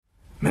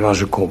Maintenant,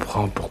 je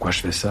comprends pourquoi je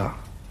fais ça.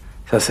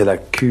 Ça, c'est la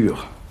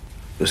cure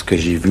de ce que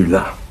j'ai vu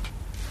là.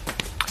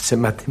 C'est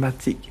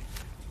mathématique.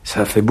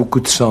 Ça fait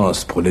beaucoup de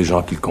sens pour les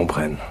gens qui le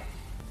comprennent.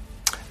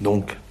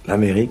 Donc,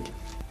 l'Amérique,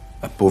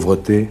 la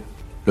pauvreté,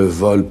 le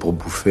vol pour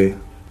bouffer,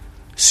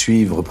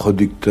 suivre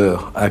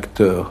producteurs,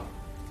 acteurs,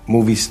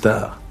 movie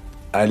stars,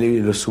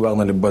 aller le soir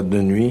dans les boîtes de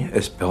nuit,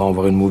 espérant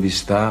voir une movie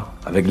star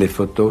avec les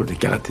photos, les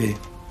karatés,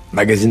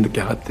 magazines de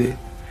karaté.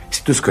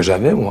 C'est tout ce que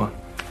j'avais, moi.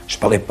 Je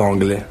parlais pas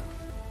anglais,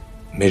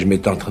 mais je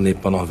m'étais entraîné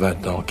pendant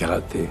 20 ans en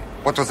karaté.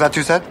 What was that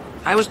you said?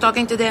 I was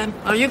talking to them.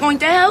 Are you going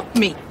to help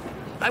me?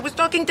 I was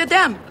talking to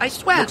them, I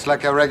swear. Looks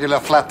like a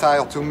regular flat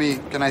tire to me.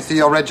 Can I see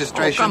your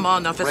registration? Oh, come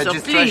on, officer,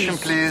 registration,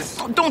 please.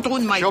 Oh, don't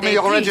ruin my Show day, me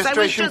your please.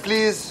 registration,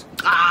 please.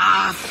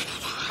 Ah,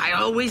 I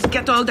always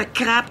get all the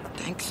crap.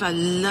 Thanks a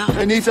lot.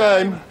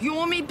 Anytime. You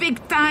owe me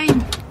big time.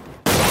 Holy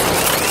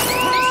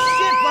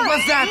shit, what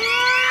was that?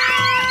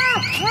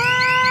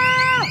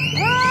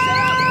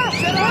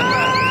 Shut up!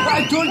 I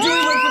told you he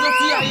went for the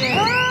CIA.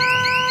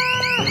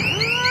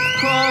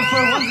 Oh,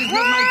 for once it's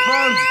not my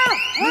fault.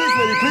 Please,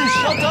 lady, please,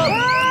 shut up.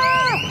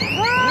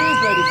 Please,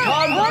 lady,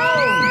 calm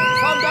down.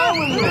 Calm down,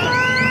 will you?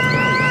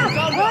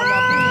 Calm down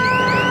now,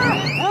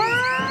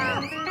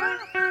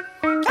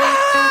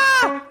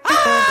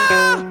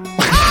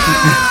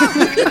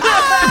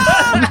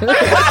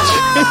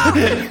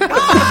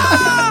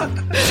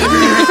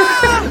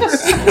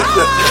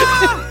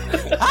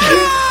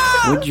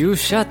 Would you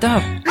shut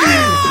up?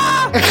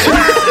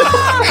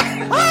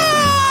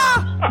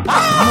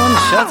 Someone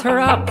shut her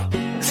up.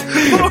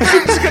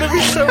 It's gonna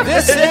be so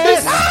This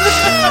is...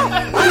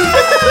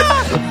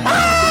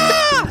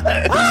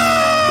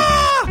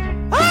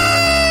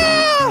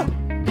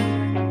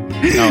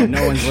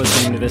 No one's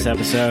listening to this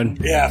episode.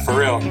 Yeah, for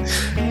real.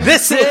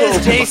 This is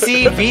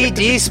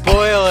JCVD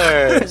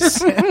spoilers.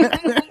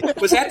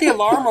 Was that the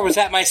alarm or was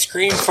that my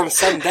scream from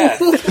sudden death?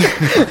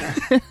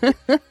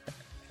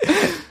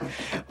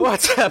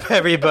 What's up,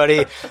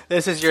 everybody?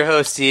 This is your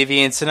host,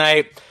 Stevie, and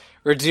tonight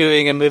we're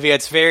doing a movie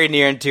that's very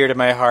near and dear to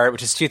my heart,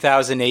 which is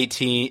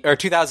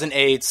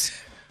 2008's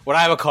what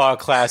I would call a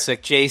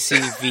classic,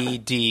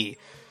 JCVD.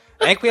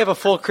 I think we have a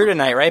full crew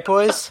tonight, right,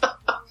 boys?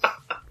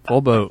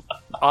 Full boat.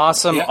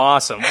 Awesome, Yeah.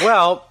 awesome.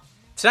 Well,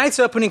 tonight's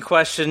opening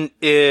question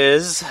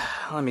is...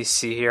 Let me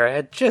see here. I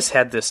had just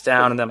had this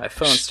down, and then my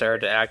phone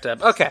started to act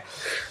up. Okay.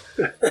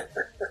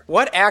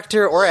 What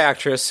actor or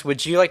actress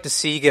would you like to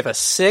see give a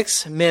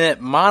 6-minute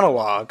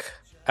monologue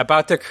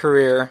about their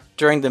career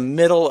during the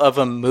middle of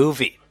a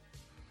movie?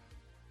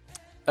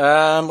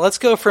 Let's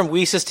go from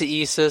Weesis to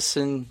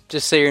Esis and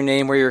just say your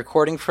name, where you're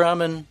recording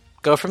from, and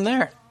go from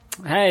there.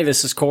 Hey,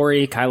 this is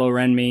Corey, Kylo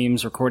Ren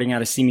Memes, recording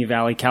out of Simi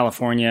Valley,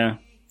 California.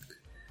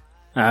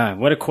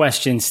 What a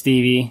question,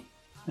 Stevie.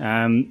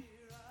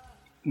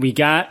 We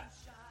got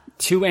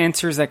 2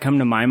 answers that come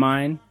to my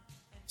mind.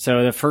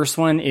 So the first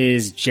one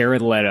is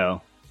Jared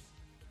Leto.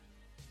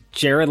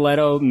 Jared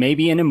Leto,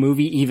 maybe in a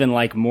movie even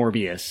like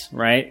Morbius,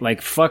 right?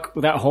 Like, fuck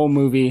that whole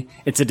movie.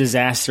 It's a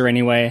disaster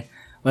anyway.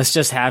 Let's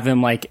just have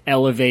him, like,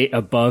 elevate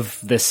above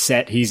the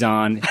set he's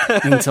on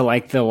into,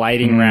 like, the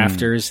lighting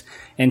rafters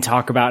and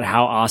talk about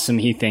how awesome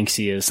he thinks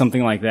he is.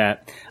 Something like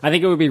that. I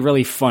think it would be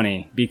really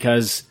funny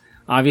because,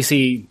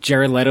 obviously,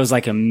 Jared Leto's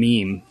like a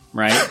meme,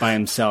 right? By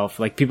himself.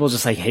 Like, people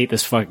just, like, hate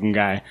this fucking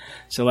guy.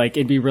 So, like,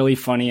 it'd be really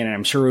funny, and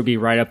I'm sure it would be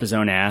right up his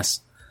own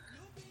ass.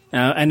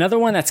 Another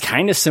one that's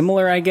kind of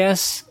similar, I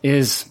guess,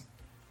 is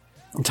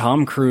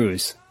Tom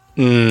Cruise.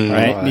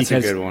 Right? Oh, that's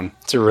a good one.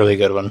 It's a really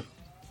good one.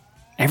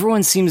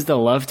 Everyone seems to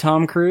love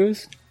Tom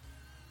Cruise,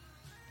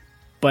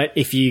 but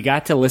if you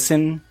got to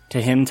listen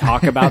to him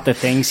talk about the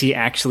things he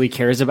actually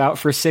cares about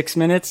for 6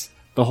 minutes,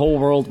 the whole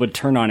world would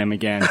turn on him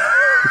again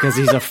because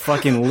he's a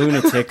fucking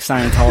lunatic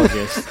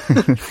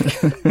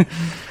Scientologist.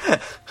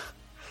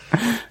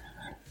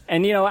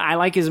 And, you know, I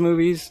like his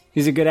movies.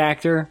 He's a good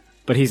actor,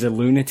 but he's a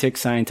lunatic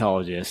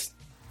Scientologist.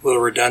 A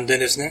little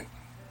redundant, isn't it?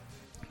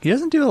 He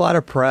doesn't do a lot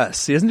of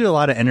press. He doesn't do a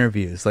lot of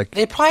interviews. Like,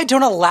 They probably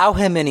don't allow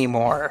him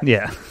anymore.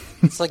 yeah.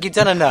 It's like, you've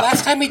done enough.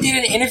 Last time he did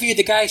an interview,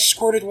 the guy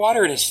squirted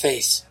water in his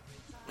face.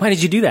 Why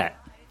did you do that?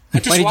 I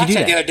just Why did you watched do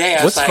that the that? other day. I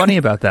What's was like, funny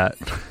about that?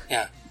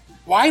 Yeah.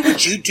 Why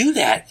would you do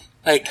that?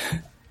 Like,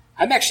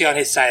 I'm actually on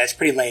his side. That's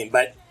pretty lame,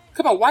 but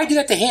come on, why do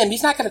that to him?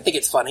 He's not going to think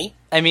it's funny.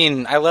 I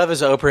mean, I love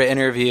his Oprah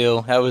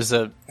interview. That was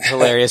a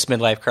hilarious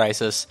midlife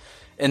crisis.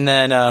 And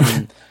then,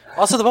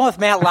 also the one with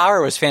Matt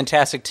Lauer was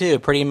fantastic too.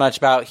 Pretty much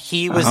about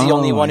he was the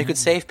only one who could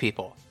save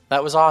people.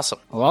 That was awesome.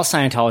 Well, all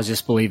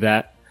Scientologists believe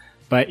that,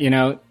 but you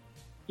know,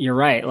 you're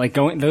right. Like,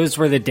 those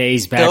were the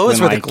days back. Those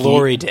when, were like, the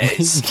glory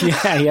days.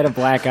 Yeah, he had a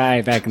black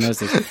eye back in those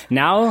days.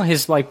 Now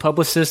his like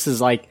publicist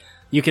is like,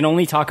 you can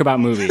only talk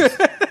about movies.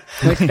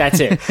 Like, that's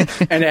it.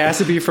 And it has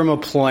to be from a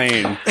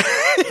plane.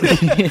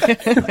 You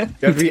have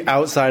to be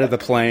outside of the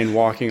plane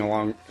walking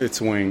along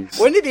its wings.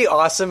 Wouldn't it be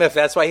awesome if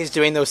that's why he's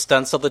doing those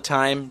stunts all the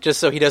time, just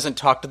so he doesn't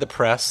talk to the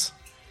press?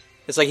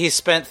 It's like he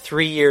spent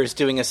 3 years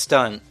doing a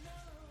stunt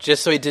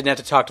just so he didn't have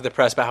to talk to the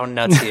press about how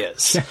nuts he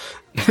is.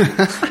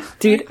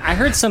 Dude, I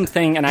heard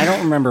something, and I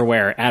don't remember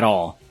where at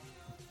all,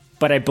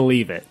 but I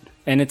believe it.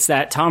 And it's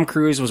that Tom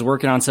Cruise was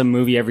working on some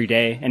movie every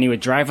day, and he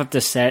would drive up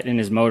to set in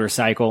his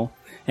motorcycle,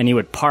 and he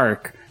would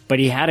park, but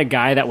he had a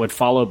guy that would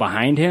follow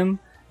behind him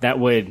that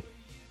would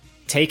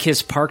take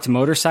his parked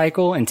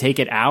motorcycle and take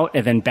it out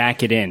and then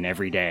back it in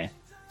every day.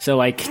 So,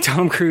 like,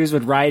 Tom Cruise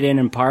would ride in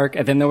and park,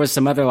 and then there was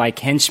some other, like,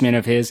 henchman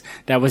of his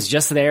that was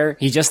just there.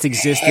 He just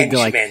existed to,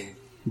 like,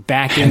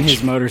 back in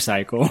his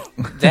motorcycle.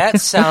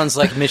 That sounds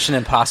like Mission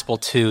Impossible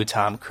 2,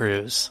 Tom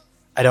Cruise.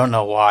 I don't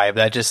know why, but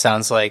that just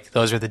sounds like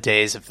those are the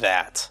days of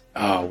that.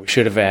 Oh, we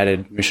should have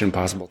added Mission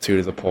Impossible 2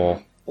 to the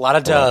poll. A lot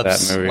of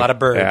doves, a lot of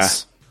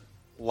birds.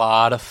 Yeah. A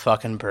lot of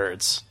fucking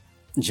birds.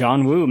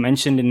 John Woo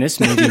mentioned in this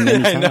movie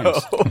many times. I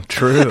know.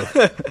 True.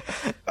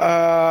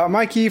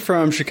 Mikey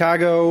from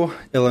Chicago,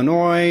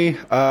 Illinois.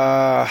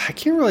 I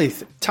can't really...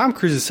 Tom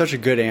Cruise is such a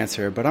good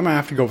answer, but I'm going to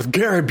have to go with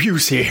Gary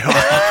Busey.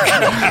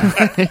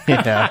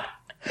 Yeah.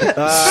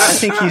 I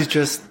think he's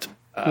just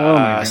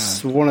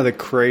one of the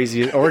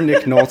craziest... Or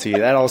Nick Nolte.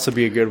 That'd also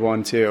be a good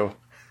one, too.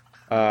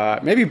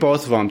 Maybe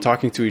both of them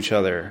talking to each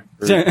other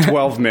for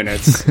 12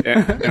 minutes in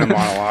a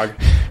monologue.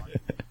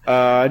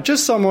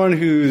 Just someone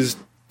who's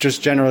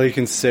just generally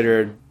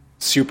considered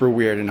super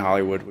weird in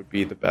Hollywood would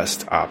be the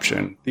best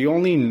option. The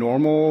only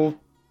normal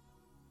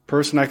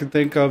person I could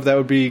think of that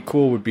would be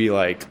cool would be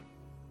like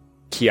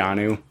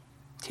Keanu.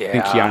 Yeah. I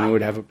think Keanu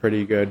would have a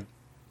pretty good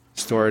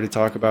story to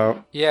talk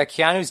about. Yeah,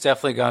 Keanu's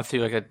definitely gone through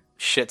like a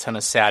shit ton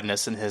of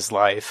sadness in his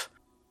life.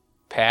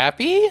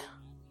 Pappy?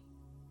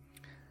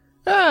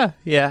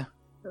 Yeah.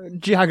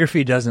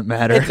 Geography doesn't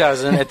matter. It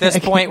doesn't. At this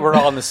point, we're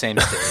all in the same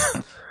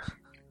state.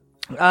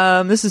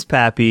 This is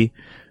Pappy,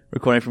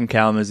 recording from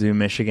Kalamazoo,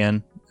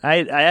 Michigan.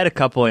 I had a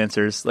couple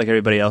answers, like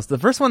everybody else. The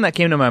first one that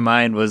came to my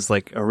mind was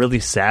like a really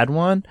sad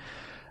one.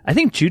 I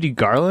think Judy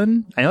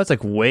Garland. I know it's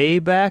like way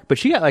back, but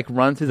she got like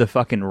run through the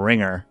fucking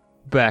ringer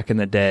back in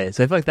the day.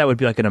 So I feel like that would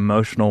be like an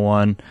emotional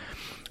one.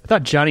 I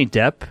thought Johnny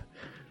Depp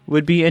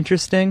would be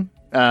interesting.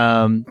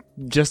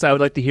 Just I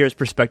would like to hear his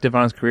perspective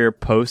on his career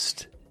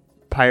post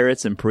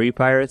Pirates and pre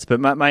Pirates. But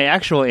my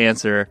actual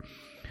answer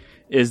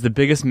is the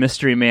biggest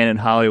mystery man in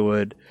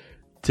Hollywood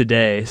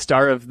today,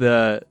 star of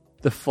the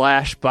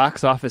Flash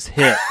box office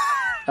hit.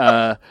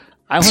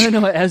 I want to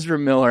know what Ezra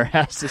Miller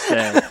has to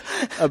say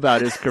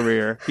about his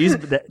career.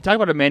 Talk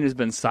about a man who's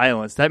been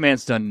silenced. That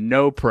man's done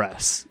no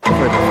press for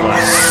the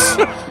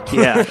Flash.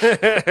 Yeah.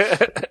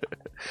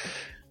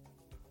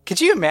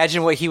 Could you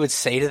imagine what he would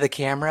say to the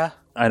camera?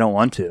 I don't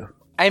want to.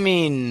 I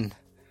mean,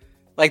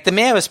 like the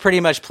man was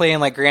pretty much playing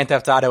like Grand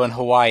Theft Auto in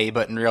Hawaii,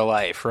 but in real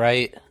life,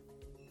 right?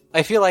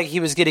 I feel like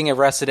he was getting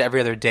arrested every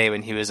other day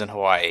when he was in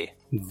Hawaii.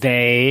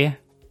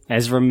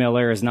 Ezra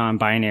Miller is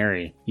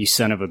non-binary, you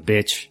son of a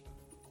bitch.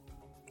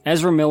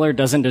 Ezra Miller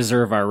doesn't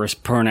deserve our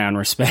pronoun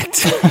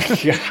respect.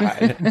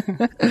 God.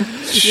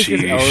 He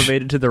gets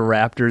elevated to the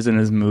Raptors in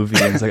his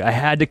movie. And he's like, I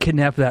had to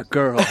kidnap that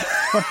girl.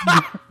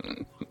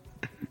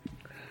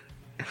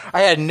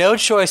 I had no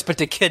choice but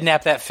to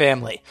kidnap that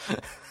family.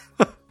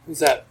 Is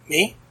that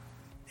me?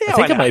 Yeah, I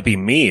think it might be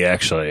me,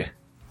 actually.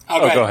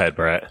 Okay. Go ahead,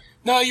 Brett.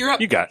 No, you're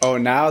up. You got it. Oh,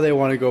 now they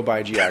want to go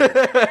by geography.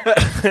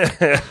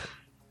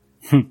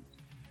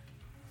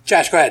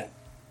 Josh, go ahead.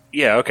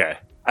 Yeah, okay.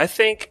 I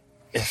think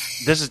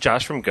this is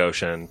Josh from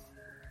Goshen.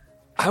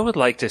 I would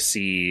like to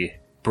see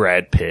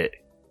Brad Pitt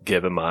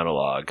give a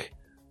monologue.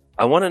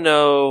 I want to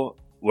know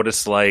what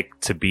it's like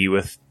to be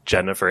with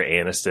Jennifer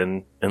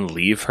Aniston and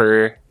leave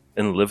her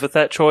and live with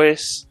that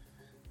choice.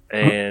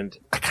 And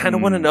I kind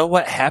of want to know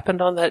what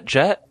happened on that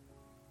jet.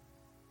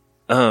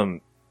 I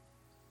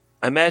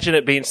imagine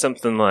it being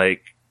something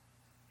like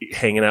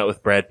hanging out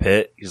with Brad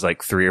Pitt. He's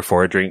like 3 or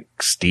 4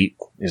 drinks deep.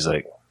 He's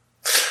like,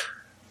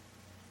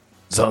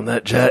 "It's on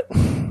that jet."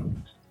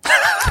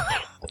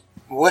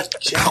 What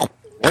jet?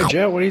 What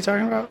jet? What are you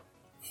talking about?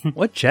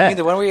 What You mean jet?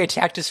 the one where he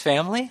attacked his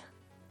family?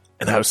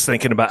 And I was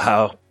thinking about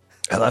how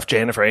I left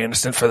Jennifer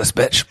Aniston for this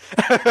bitch.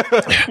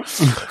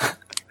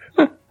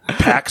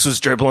 Pax was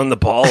dribbling the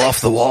ball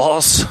off the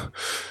walls.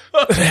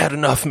 It had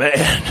enough,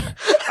 man.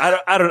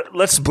 I don't.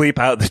 Let's bleep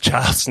out the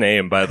child's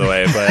name, by the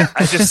way. But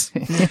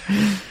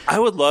I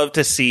would love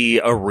to see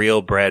a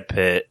real Brad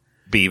Pitt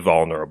be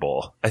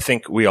vulnerable. I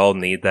think we all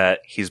need that.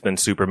 He's been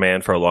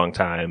Superman for a long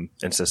time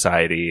in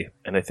society,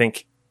 and I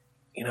think,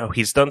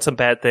 he's done some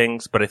bad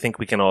things, but I think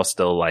we can all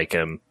still like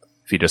him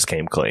if he just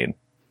came clean.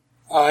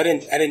 Oh, I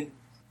didn't.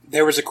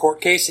 There was a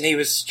court case, and he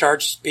was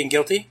charged being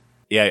guilty.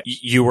 Yeah,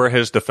 you were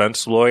his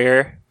defense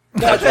lawyer.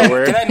 No,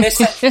 did I miss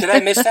that? Did I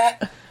miss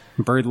that?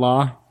 Bird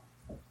law.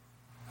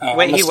 Oh,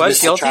 Wait, I must he have was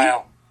missed the guilty?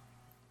 trial.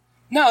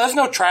 No, there's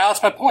no trial.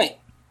 That's my point.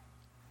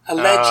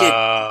 Alleged.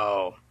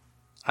 Oh,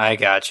 I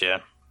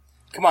gotcha.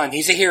 Come on,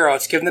 he's a hero.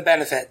 Let's give him the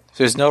benefit.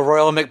 There's no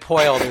Royal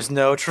McPoyle. There's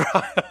no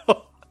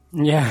trial.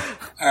 Yeah.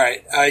 All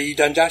right, you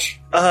done, Josh?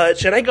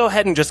 Should I go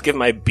ahead and just give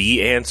my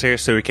B answer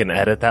so we can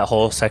edit that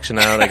whole section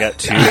out? I got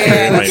 2 Yeah,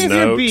 here in my Give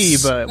your notes. B,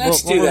 but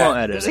Let's we do won't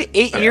that. edit It was it.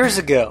 like 8 years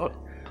ago.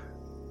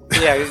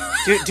 Yeah,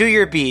 do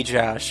your B,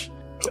 Josh.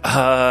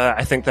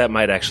 I think that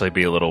might actually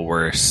be a little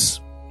worse.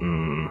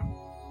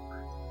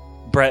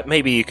 Brett,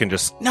 maybe you can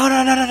just...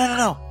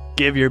 No.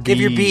 Give your B. Give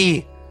your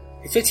B.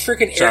 If it's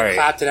freaking Sorry. Eric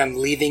Clapton, I'm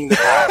leaving the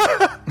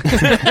pod.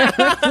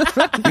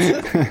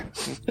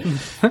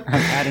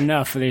 I've had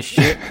enough of this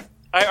shit.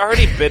 I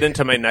already bit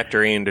into my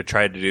nectarine to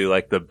try to do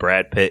like the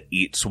Brad Pitt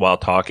eats while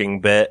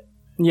talking bit.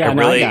 Yeah, I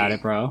no, really- I got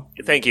it, bro.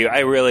 Thank you. I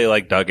really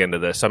like dug into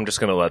this. I'm just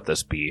going to let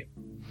this be.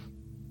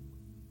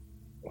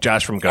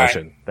 Josh from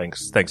Goshen.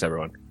 Thanks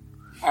everyone.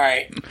 All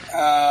right.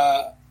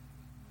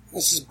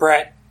 This is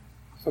Brett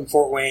from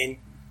Fort Wayne.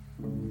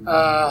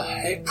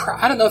 I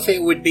don't know if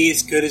it would be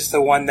as good as the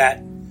one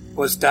that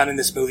was done in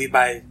this movie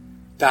by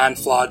Don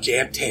Flaw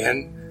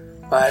Jamtan,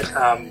 but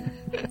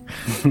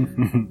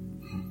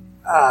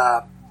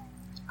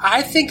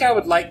I think I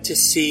would like to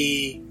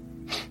see.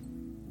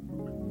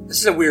 This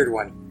is a weird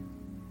one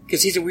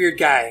because he's a weird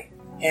guy,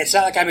 and it's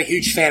not like I'm a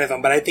huge fan of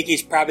him, but I think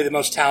he's probably the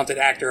most talented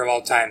actor of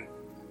all time.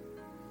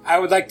 I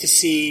would like to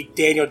see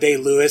Daniel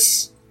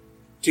Day-Lewis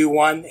do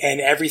one, and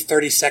every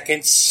 30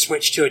 seconds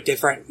switch to a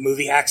different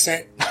movie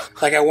accent.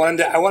 Like I want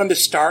him to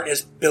start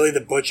as Bill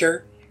the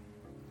Butcher,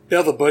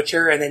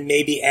 and then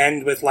maybe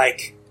end with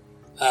like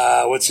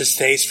what's his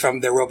face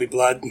from There Will Be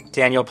Blood,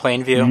 Daniel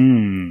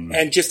Plainview.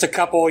 and just a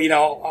couple,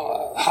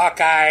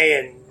 Hawkeye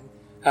and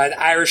an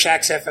Irish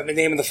accent from The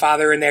Name of the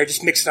Father in there.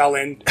 Just mix it all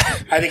in.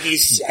 I think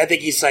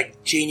he's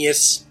like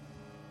genius,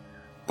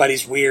 but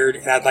he's weird,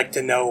 and I'd like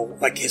to know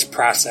like his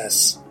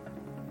process.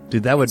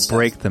 Dude, that would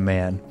break the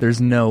man.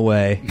 There's no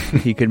way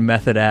he could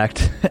method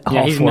act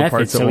all he's four method,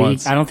 parts at so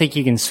once. I don't think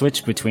you can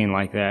switch between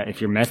like that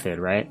if you're method,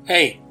 right?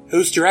 Hey,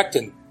 who's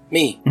directing?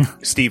 Me.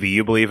 Stevie,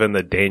 you believe in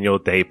the Daniel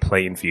Day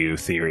Plainview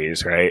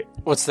theories, right?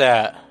 What's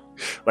that?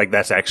 Like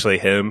that's actually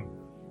him?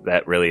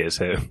 That really is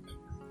him.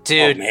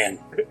 Dude, Oh man.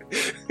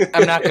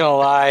 I'm not gonna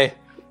lie.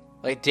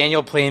 Like,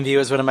 Daniel Plainview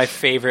is one of my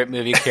favorite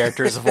movie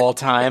characters of all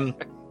time.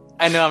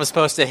 I know I'm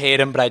supposed to hate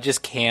him, but I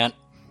just can't.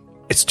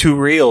 It's too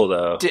real,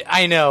 though.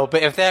 I know,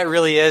 but if that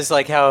really is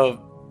like how,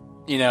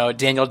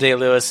 Daniel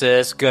Day-Lewis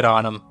is, good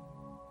on him.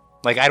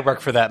 Like, I'd work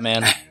for that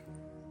man.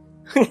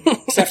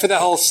 Except for the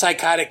whole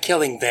psychotic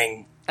killing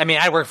thing. I mean,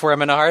 I'd work for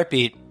him in a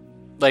heartbeat.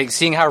 Like,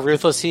 seeing how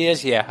ruthless he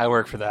is, yeah, I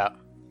work for that.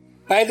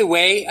 By the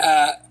way,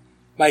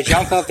 my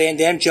Jean-Claude Van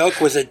Damme joke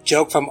was a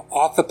joke from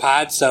off the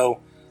pod,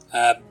 so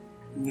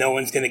no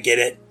one's going to get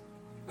it.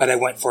 But I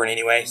went for it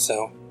anyway,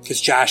 so... Because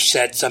Josh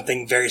said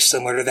something very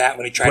similar to that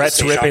when he tried Brett's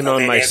to say ripping Jean-Claude on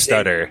Van my Damme's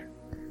stutter.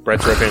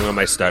 Brett's ripping on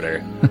my stutter.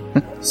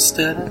 name.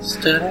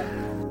 Stutter.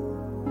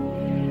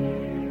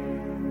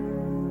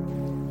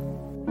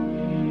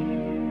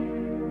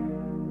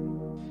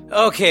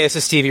 Okay, this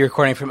is Stevie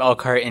recording from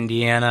Elkhart,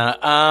 Indiana.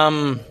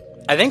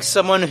 I think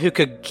someone who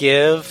could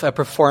give a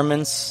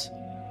performance...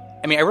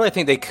 I mean, I really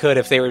think they could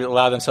if they would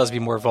allow themselves to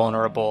be more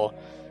vulnerable.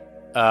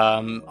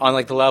 On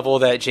like the level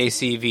that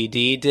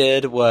JCVD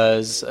did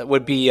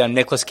would be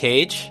Nicolas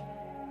Cage.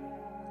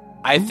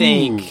 I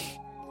think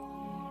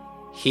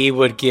he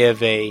would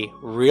give a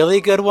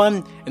really good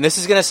one, and this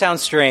is going to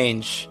sound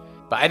strange,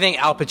 but I think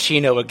Al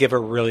Pacino would give a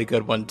really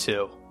good one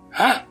too.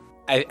 Huh?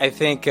 I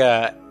think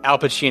Al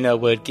Pacino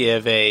would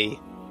give a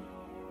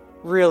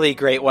really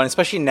great one,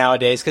 especially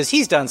nowadays, because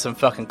he's done some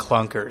fucking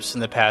clunkers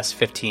in the past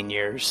 15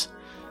 years.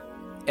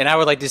 And I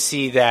would like to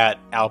see that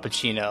Al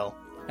Pacino,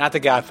 not the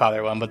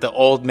Godfather one, but the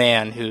old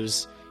man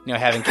who's,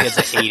 having kids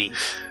at 80.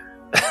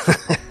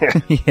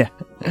 Yeah.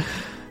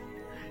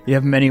 You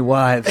have many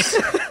wives.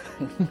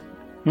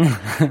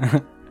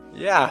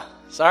 Yeah.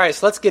 So, all right,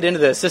 so let's get into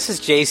this. This is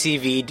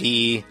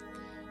JCVD,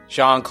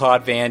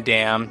 Jean-Claude Van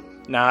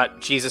Damme, not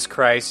Jesus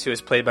Christ, who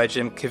is played by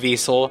Jim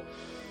Caviezel,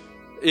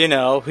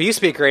 who used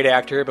to be a great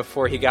actor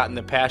before he got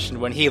into Passion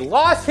when he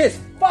lost his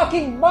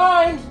fucking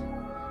mind.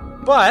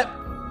 But,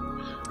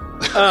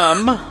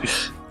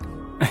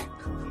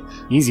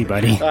 Easy,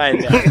 buddy. I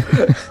know.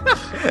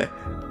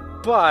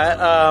 But,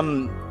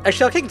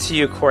 actually, I'll kick it to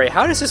you, Corey.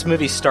 How does this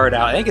movie start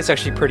out? I think it's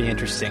actually pretty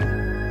interesting.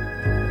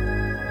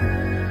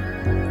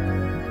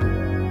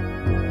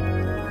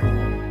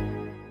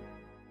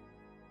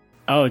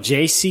 Oh,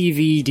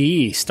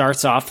 JCVD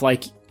starts off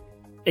like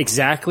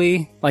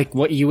exactly like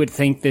what you would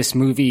think this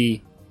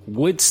movie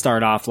would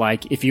start off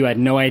like if you had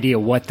no idea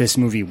what this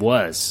movie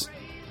was,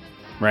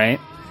 right?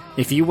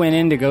 If you went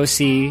in to go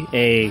see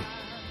a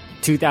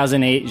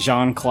 2008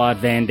 Jean-Claude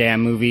Van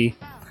Damme movie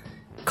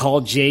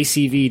called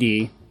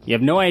JCVD, you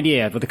have no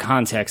idea of the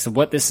context of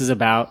what this is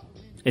about.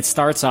 It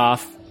starts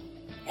off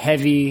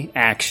heavy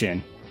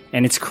action,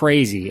 and it's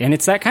crazy, and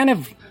it's that kind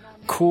of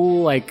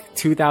cool, like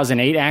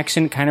 2008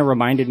 action. Kind of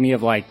reminded me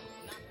of like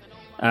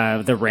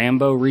the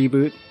Rambo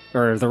reboot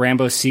or the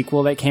Rambo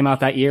sequel that came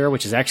out that year,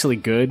 which is actually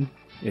good.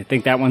 I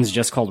think that one's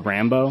just called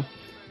Rambo,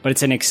 but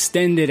it's an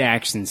extended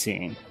action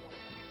scene.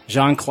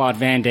 Jean-Claude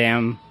Van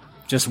Damme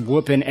just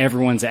whooping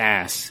everyone's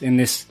ass in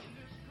this.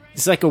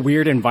 It's like a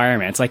weird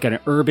environment. It's like an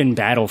urban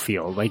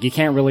battlefield. Like you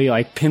can't really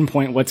like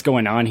pinpoint what's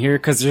going on here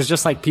because there's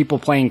just like people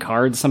playing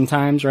cards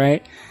sometimes,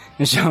 right?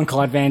 And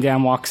Jean-Claude Van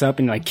Damme walks up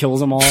and like kills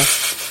them all.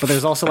 But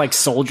there's also like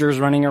soldiers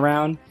running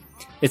around.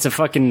 It's a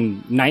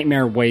fucking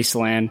nightmare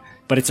wasteland,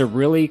 but it's a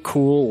really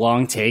cool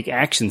long take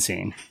action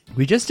scene.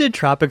 We just did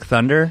Tropic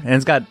Thunder, and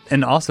it's got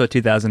also a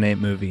 2008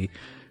 movie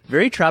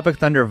very Tropic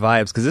Thunder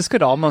vibes, because this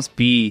could almost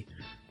be,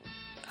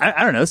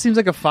 I don't know, it seems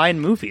like a fine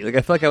movie. Like,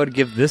 I feel like I would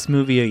give this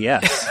movie a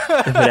yes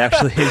if it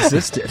actually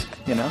existed.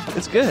 You know,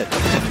 it's good.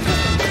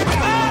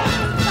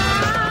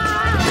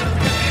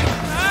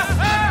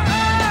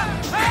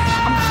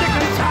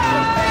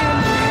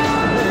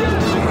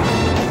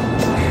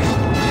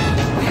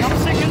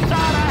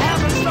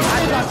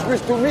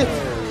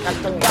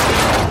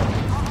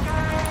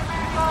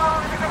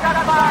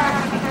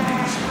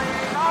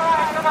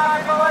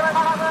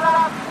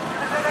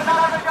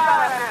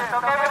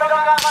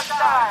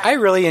 I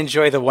really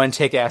enjoy the one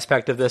take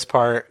aspect of this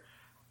part.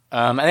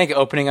 I think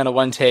opening on a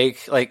one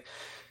take, like,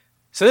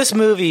 so this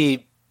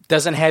movie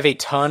doesn't have a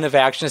ton of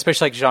action,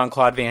 especially like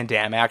Jean-Claude Van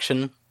Damme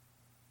action,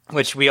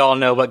 which we all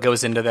know what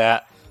goes into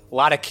that. A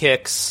lot of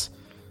kicks,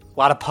 a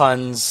lot of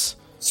puns,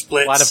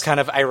 Splits. a lot of kind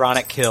of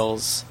ironic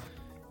kills.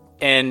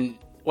 And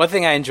one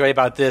thing I enjoy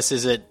about this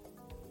is that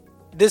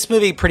this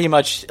movie pretty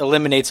much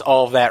eliminates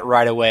all of that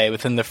right away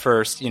within the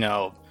first,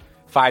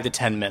 5 to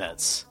 10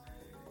 minutes.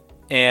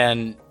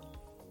 And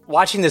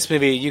watching this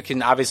movie, you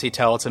can obviously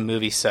tell it's a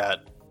movie set,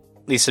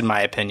 at least in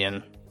my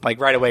opinion.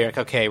 Like, right away, you're like,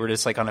 okay, we're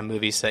just, like, on a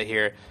movie set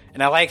here.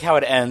 And I like how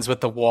it ends with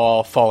the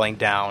wall falling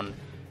down.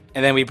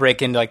 And then we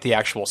break into, like, the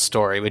actual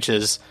story, which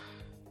is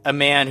a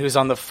man who's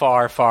on the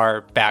far,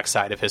 far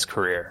backside of his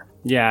career.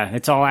 Yeah,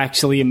 it's all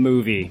actually a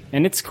movie.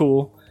 And it's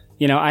cool.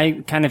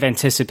 I kind of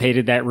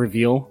anticipated that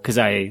reveal because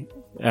I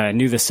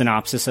knew the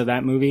synopsis of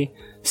that movie.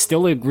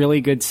 Still a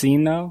really good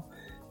scene, though.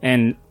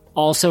 And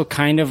also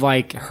kind of,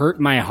 like, hurt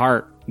my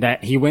heart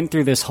that he went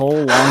through this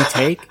whole long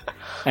take,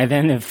 and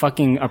then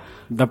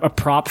a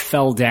prop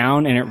fell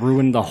down, and it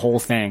ruined the whole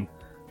thing.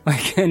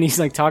 Like, and he's,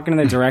 like, talking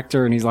to the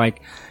director, and he's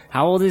like,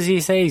 how old does he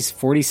say? He's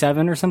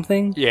 47 or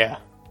something? Yeah.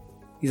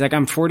 He's like,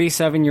 I'm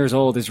 47 years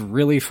old. It's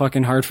really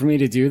fucking hard for me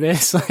to do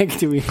this. Like,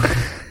 do we...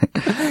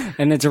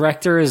 And the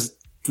director is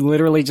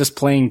literally just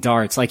playing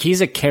darts. Like,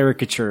 he's a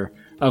caricature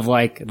of,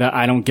 like, the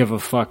I don't give a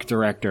fuck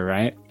director,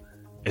 right?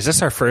 Is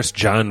this our first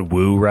John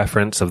Woo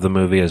reference of the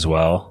movie as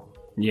well?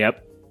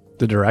 Yep.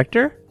 The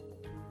director?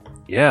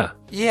 Yeah.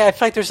 Yeah, I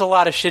feel like there's a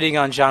lot of shitting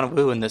on John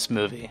Woo in this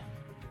movie.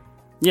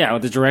 Yeah, well,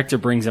 the director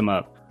brings him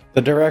up.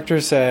 The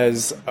director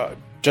says,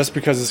 just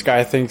because this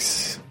guy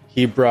thinks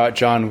he brought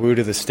John Woo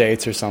to the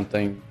States or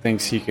something,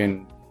 thinks he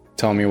can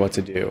tell me what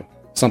to do.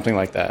 Something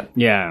like that.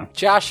 Yeah.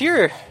 Josh,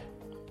 you're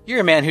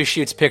a man who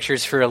shoots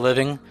pictures for a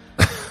living.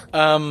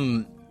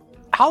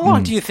 How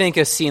long do you think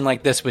a scene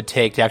like this would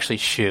take to actually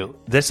shoot?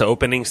 This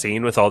opening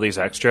scene with all these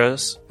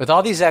extras? With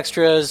all these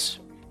extras,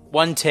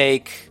 one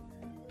take,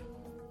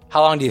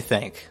 how long do you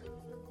think?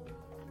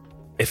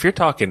 If you're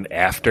talking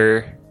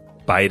after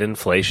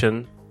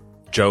Bidenflation,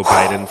 Joe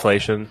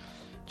Bidenflation,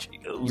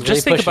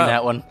 Just think about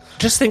that one.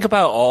 Just think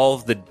about all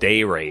of the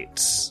day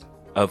rates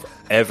of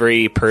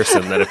every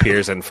person that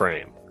appears in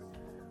frame.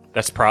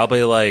 That's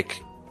probably like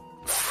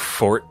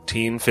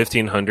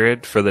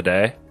 $1,500 for the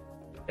day.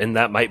 And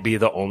that might be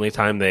the only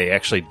time they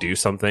actually do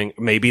something.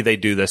 Maybe they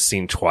do this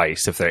scene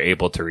twice if they're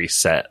able to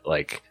reset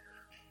like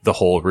the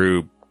whole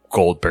Rube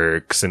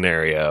Goldberg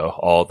scenario,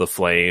 all the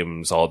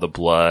flames, all the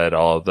blood,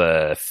 all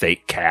the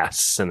fake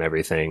casts and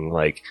everything.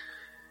 Like,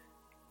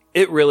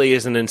 it really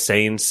is an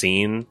insane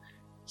scene.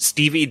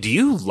 Stevie, do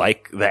you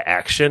like the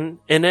action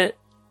in it?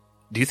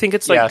 Do you think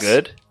it's like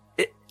good?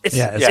 It's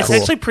cool.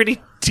 actually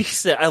pretty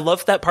decent. I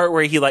love that part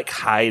where he like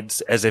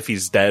hides as if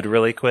he's dead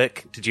really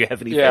quick. Did you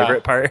have any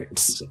favorite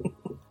parts?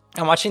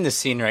 I'm watching this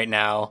scene right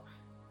now,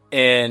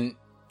 and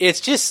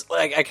it's just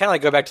like, I kind of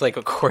like go back to like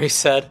what Corey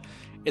said.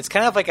 It's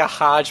kind of like a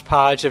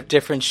hodgepodge of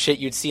different shit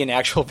you'd see in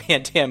actual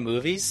Van Damme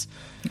movies.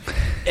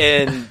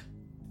 And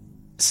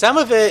some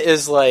of it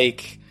is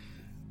like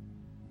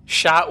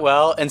shot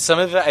well, and some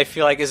of it I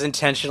feel like is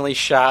intentionally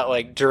shot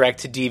like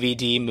direct to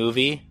DVD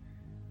movie,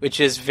 which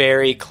is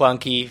very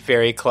clunky,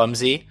 very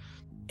clumsy.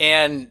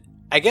 And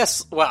I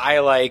guess what I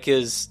like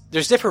is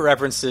there's different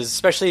references,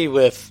 especially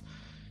with,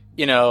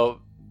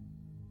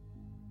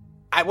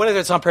 whether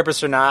it's on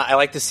purpose or not. I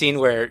like the scene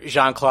where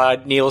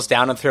Jean-Claude kneels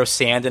down and throws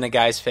sand in a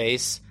guy's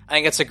face. I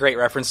think it's a great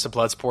reference to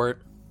Bloodsport.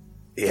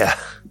 Yeah.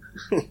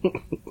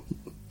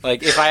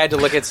 Like, if I had to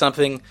look at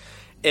something,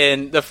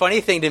 and the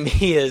funny thing to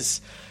me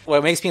is,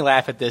 what makes me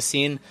laugh at this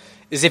scene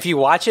is if you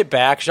watch it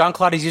back,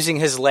 Jean-Claude is using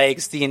his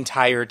legs the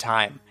entire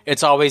time.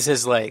 It's always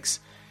his legs.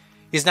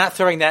 He's not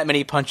throwing that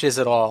many punches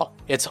at all.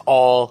 It's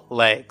all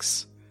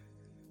legs.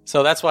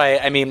 So that's why,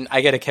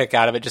 I get a kick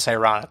out of it just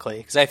ironically,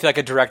 because I feel like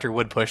a director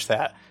would push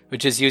that,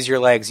 which is use your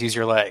legs.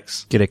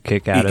 Get a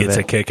kick out of it. He gets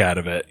a kick out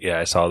of it. Yeah,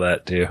 I saw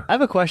that too. I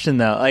have a question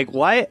though. Like,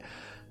 why?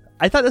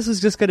 I thought this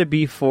was just going to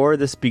be for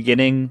this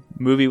beginning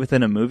movie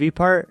within a movie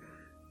part,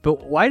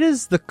 but why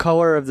does the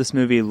color of this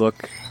movie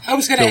look? I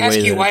was going to ask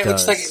you why it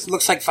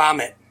looks like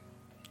vomit.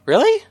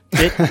 Really?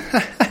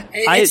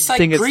 I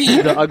think green.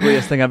 It's the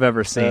ugliest thing I've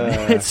ever seen.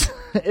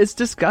 It's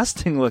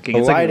disgusting looking.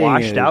 It's like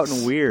washed out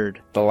and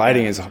weird. The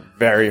lighting is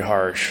very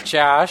harsh.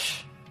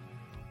 Josh,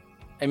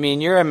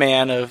 you're a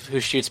man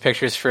who shoots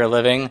pictures for a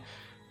living.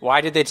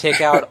 Why did they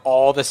take out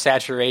all the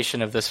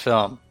saturation of this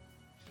film?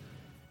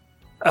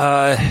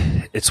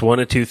 It's one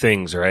of two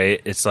things,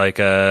 right? It's like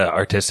a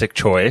artistic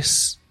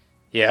choice.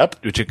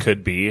 Yep. Which it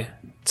could be. It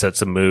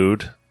sets a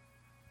mood.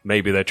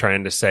 Maybe they're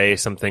trying to say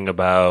something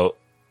about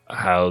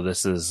how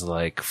this is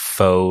like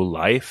faux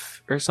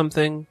life or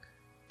something.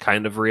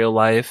 Kind of real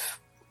life.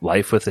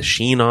 Life with a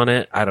sheen on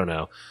it. I don't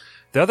know.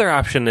 The other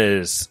option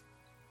is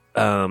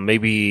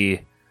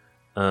maybe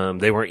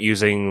they weren't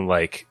using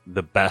like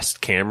the best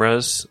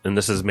cameras, and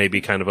this is maybe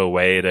kind of a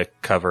way to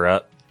cover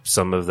up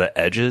some of the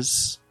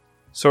edges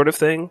sort of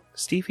thing,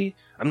 Stevie.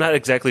 I'm not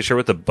exactly sure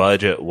what the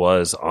budget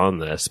was on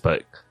this,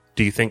 but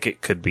do you think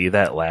it could be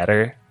that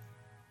latter?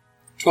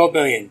 $12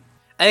 million.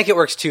 I think it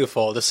works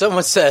twofold. If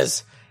someone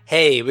says,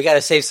 hey, we got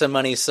to save some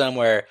money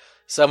somewhere,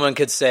 someone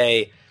could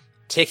say,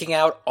 taking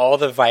out all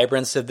the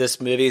vibrance of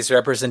this movie's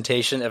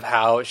representation of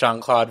how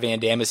Jean-Claude Van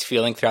Damme is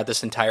feeling throughout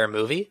this entire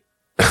movie.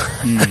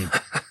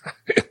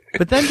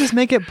 But then just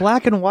make it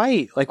black and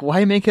white. Like,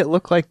 why make it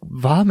look like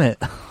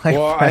vomit? Like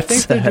well, I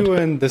think they're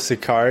doing the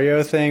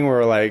Sicario thing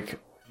where, like,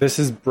 this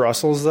is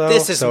Brussels, though.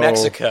 This is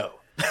Mexico.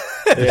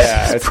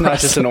 Yeah, it's not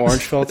just an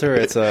orange filter.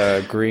 It's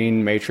a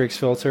green matrix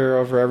filter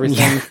over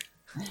everything.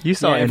 You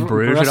saw it in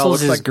Bruges. It all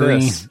looks like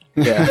green. this.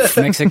 Yeah,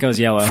 Mexico's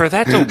yellow. For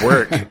that to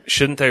work,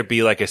 shouldn't there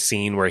be like a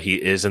scene where he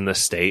is in the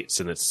States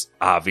and it's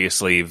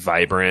obviously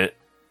vibrant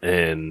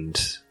and...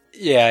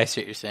 Yeah, I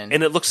see what you're saying.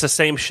 And it looks the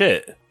same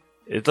shit.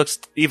 It looks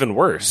even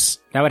worse.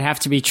 That would have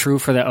to be true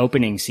for the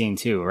opening scene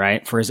too,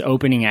 right? For his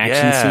opening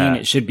action scene,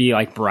 it should be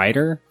like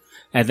brighter,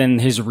 and then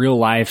his real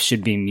life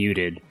should be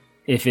muted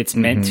if it's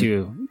meant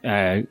to,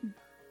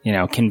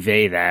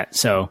 convey that.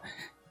 So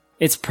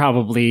it's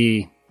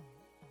probably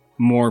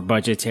more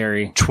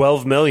budgetary.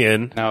 $12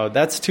 million. No,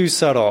 that's too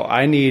subtle.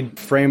 I need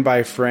frame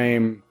by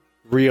frame,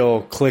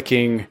 real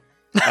clicking,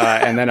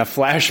 and then a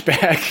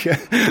flashback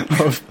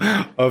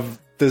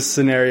of this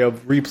scenario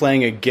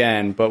replaying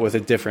again, but with a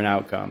different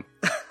outcome.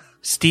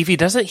 Stevie,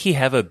 doesn't he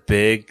have a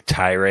big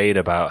tirade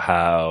about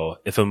how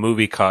if a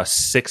movie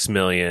costs $6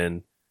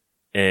 million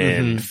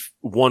and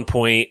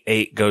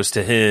 1.8 goes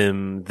to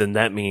him, then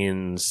that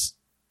means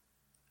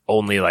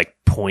only like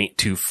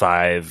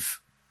 0.25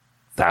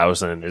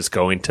 thousand is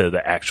going to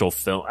the actual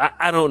film.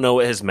 I don't know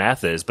what his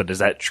math is, but is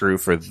that true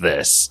for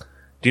this?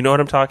 Do you know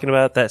what I'm talking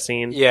about, that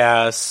scene?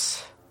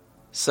 Yes.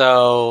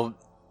 So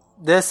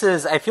this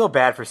is, I feel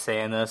bad for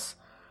saying this.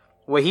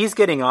 What he's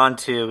getting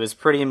onto is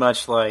pretty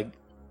much like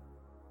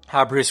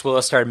how Bruce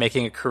Willis started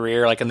making a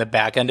career, like in the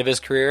back end of his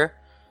career,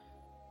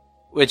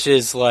 which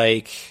is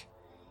like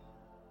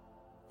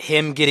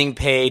him getting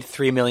paid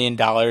 $3 million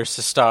to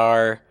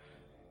star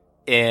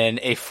in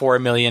a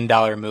 $4 million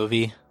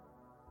movie.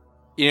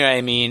 You know what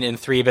I mean? And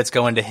 3 of it's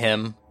going to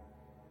him.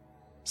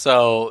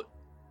 So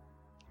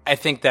I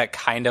think that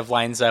kind of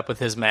lines up with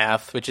his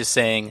math, which is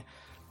saying,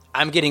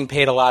 I'm getting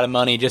paid a lot of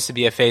money just to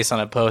be a face on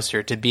a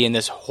poster, to be in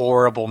this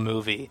horrible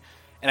movie.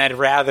 And I'd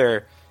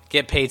rather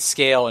get paid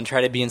scale and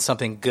try to be in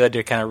something good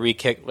to kind of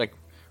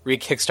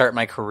re-kickstart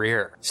my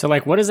career. So,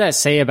 like, what does that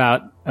say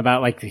about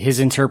like his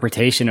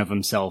interpretation of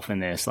himself in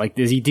this? Like,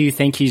 do you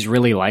think he's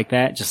really like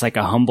that? Just like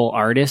a humble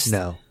artist?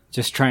 No.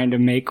 Just trying to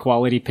make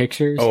quality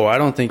pictures? Oh, I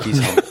don't think he's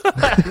humble.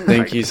 I don't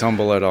think he's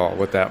humble at all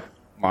with that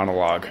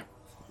monologue.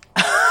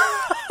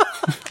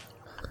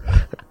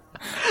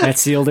 That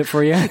sealed it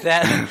for you?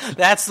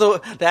 That's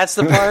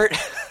the part.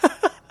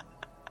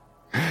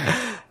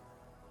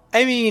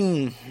 I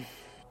mean,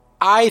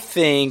 I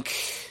think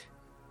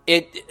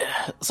it...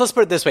 So let's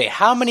put it this way.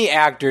 How many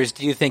actors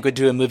do you think would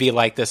do a movie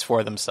like this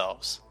for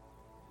themselves?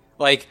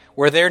 Like,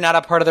 where they're not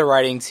a part of the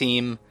writing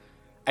team.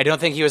 I don't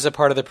think he was a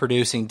part of the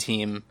producing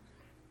team.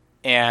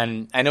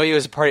 And I know he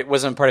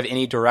wasn't part of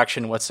any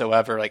direction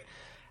whatsoever. Like,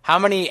 how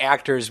many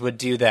actors would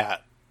do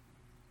that?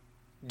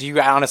 Do you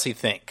honestly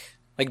think?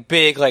 Like,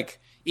 big, like,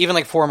 even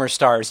like former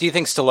stars. Do you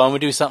think Stallone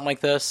would do something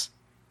like this?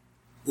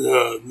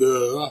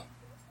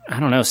 I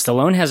don't know.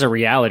 Stallone has a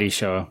reality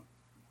show.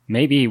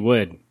 Maybe he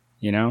would,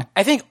 you know?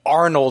 I think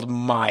Arnold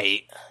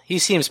might. He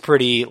seems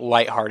pretty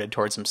lighthearted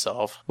towards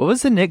himself. What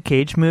was the Nick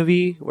Cage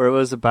movie where it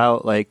was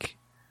about, like,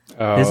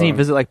 doesn't he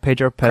visit, like,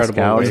 Pedro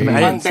Pascal or something?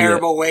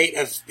 Unbearable weight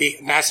of the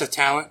massive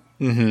talent.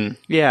 Mm-hmm.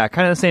 Yeah,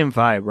 kind of the same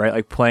vibe, right?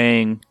 Like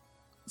playing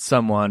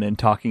someone and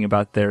talking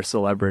about their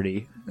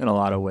celebrity in a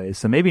lot of ways.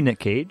 So maybe Nick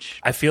Cage.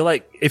 I feel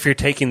like if you're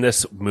taking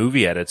this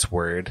movie at its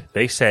word,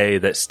 they say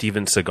that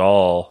Steven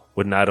Seagal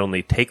would not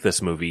only take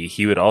this movie,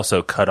 he would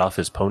also cut off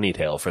his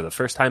ponytail for the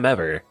first time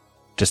ever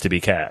just to be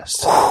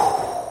cast.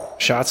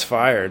 Shots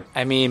fired.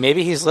 I mean,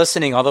 maybe he's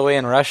listening all the way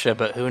in Russia,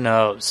 but who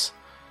knows?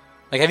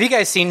 Like, have you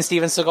guys seen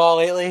Steven Seagal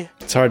lately?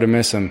 It's hard to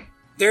miss him.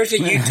 There's a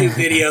YouTube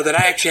video that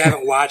I actually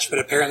haven't watched, but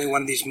apparently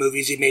one of these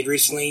movies he made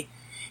recently.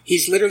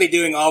 He's literally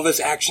doing all of his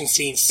action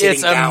scenes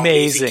sitting down.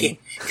 It's amazing.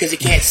 Because he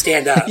can't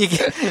stand up.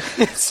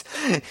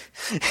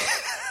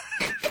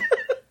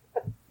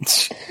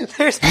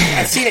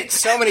 I've seen it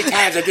so many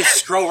times, I just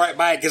scroll right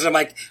by it because I'm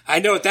like, I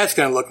know what that's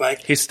going to look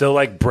like. He's still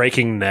like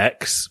breaking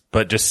necks,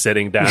 but just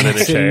sitting down in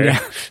a chair.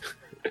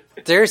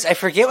 I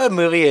forget what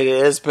movie it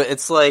is, but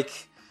it's like,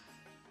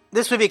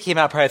 this movie came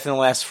out probably within the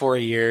last 4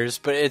 years,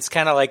 but it's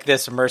kind of like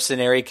this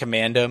mercenary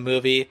commando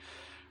movie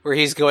where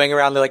he's going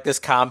around like this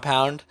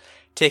compound,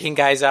 taking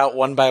guys out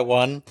one by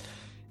one,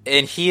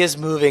 and he is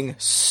moving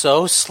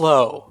so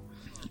slow,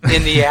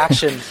 and the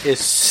action is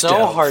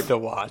so hard to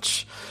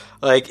watch.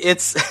 Like,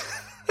 it's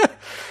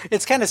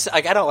it's kind of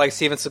like, I don't like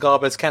Steven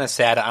Seagal, but it's kind of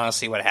sad,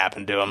 honestly, what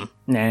happened to him.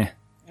 Nah.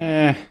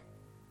 I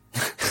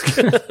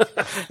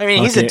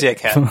mean, he's a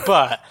dickhead,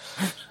 but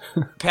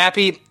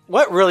Pappy,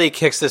 what really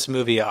kicks this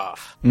movie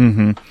off?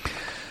 Mm-hmm.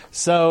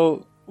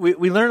 So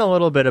we learn a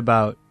little bit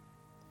about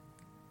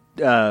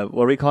what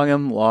are we calling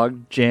him?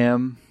 Log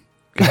jam,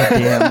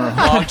 goddamn,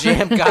 log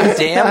jam,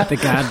 goddamn, the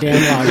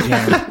goddamn log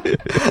jam.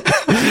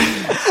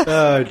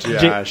 Oh,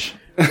 Josh.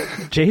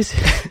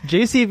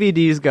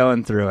 JCVD's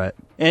going through it,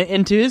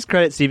 and to his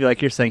credit, Stevie,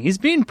 like you're saying, he's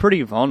being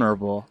pretty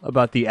vulnerable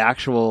about the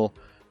actual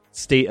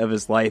state of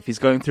his life. He's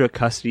going through a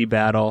custody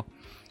battle.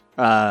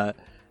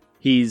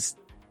 He's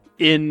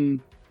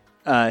in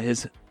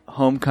his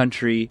home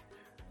country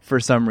for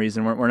some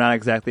reason. We're not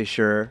exactly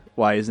sure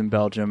why he's in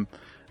Belgium.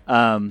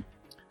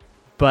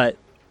 But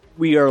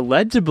we are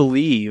led to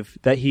believe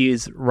that he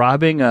is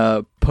robbing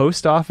a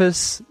post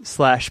office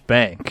 /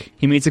 bank.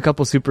 He meets a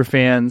couple super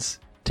fans,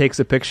 takes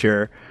a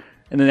picture,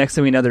 and the next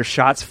thing we know, there's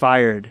shots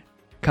fired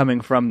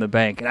coming from the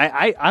bank. And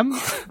I'm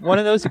one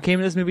of those who came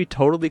to this movie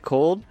totally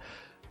cold.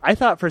 I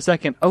thought for a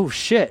second, oh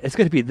shit, it's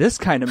going to be this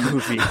kind of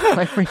movie.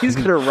 Like, where he's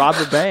going to rob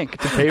a bank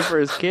to pay for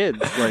his kids,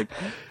 like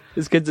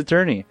his kid's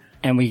attorney.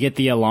 And we get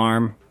the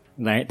alarm,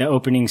 the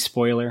opening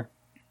spoiler.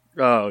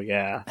 Oh,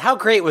 yeah. How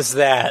great was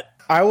that?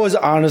 I was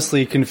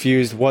honestly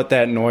confused what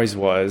that noise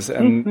was,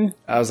 and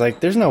I was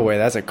like, there's no way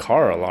that's a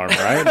car alarm,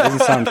 right? It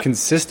doesn't sound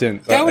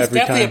consistent. That was every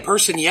definitely time. a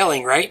person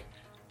yelling, right?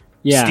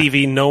 Yeah.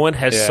 Stevie, no one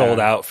has sold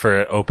out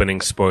for an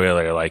opening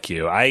spoiler like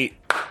you. I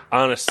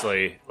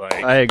honestly,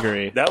 I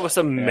agree. That was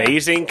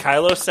amazing.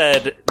 Kylo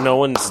said no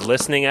one's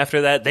listening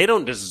after that. They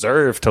don't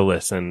deserve to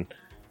listen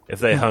if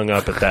they hung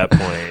up at that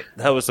point.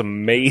 That was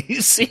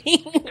amazing.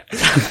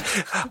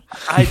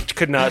 I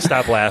could not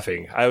stop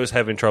laughing. I was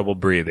having trouble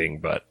breathing,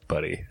 but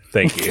buddy,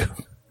 thank you.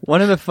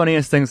 One of the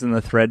funniest things in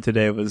the thread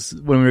today was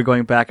when we were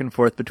going back and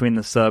forth between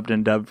the subbed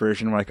and dubbed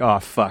version. We're like, oh,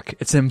 fuck.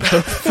 It's in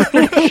both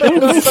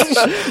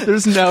versions.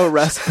 There's no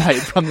respite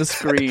from the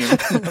screen,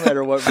 no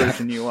matter what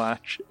version you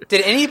watch.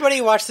 Did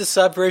anybody watch the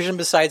sub version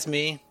besides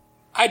me?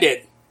 I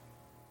did.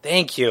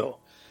 Thank you.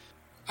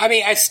 I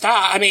mean,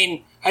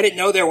 I didn't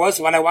know there was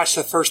one. I watched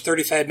the first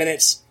 35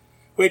 minutes,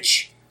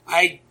 which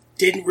I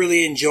didn't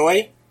really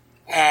enjoy.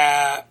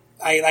 I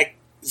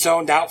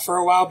zoned out for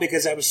a while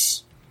because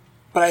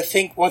but I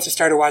think once I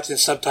started watching the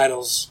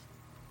subtitles,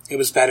 it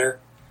was better.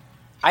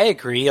 I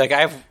agree.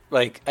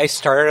 I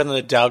started on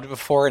the dubbed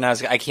before, and I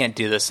was like, I can't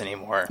do this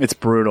anymore. It's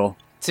brutal.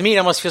 To me, it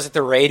almost feels like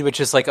The Raid, which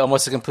is like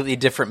almost a completely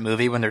different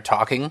movie when they're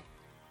talking.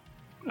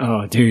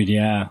 Oh, dude,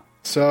 yeah.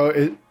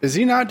 So is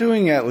he not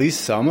doing at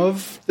least some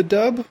of the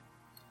dub?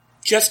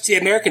 Just the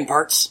American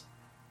parts.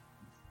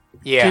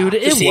 Yeah. Dude,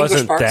 it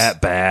wasn't that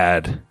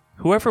bad.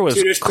 Whoever was...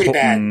 Dude, it was pretty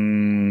bad.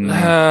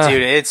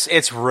 Dude,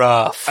 it's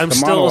rough. The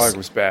monologue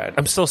was bad.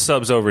 I'm still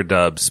subs over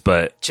dubs,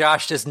 but...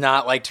 Josh does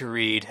not like to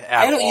read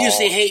at all. I don't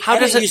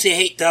usually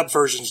hate dub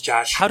versions,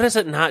 Josh. How does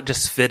it not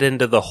just fit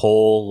into the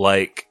whole,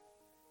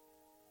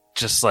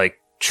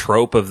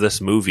 trope of this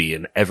movie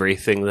and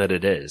everything that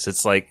it is?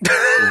 It's like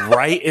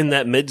right in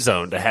that mid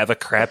zone to have a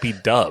crappy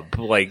dub.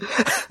 Like,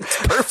 it's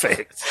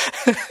perfect.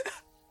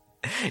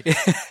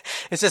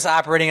 It's just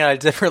operating on a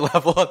different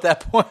level at that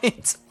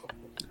point.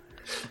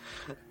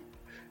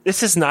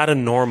 This is not a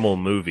normal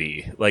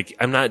movie. Like,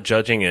 I'm not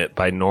judging it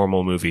by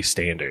normal movie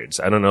standards.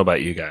 I don't know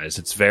about you guys.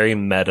 It's very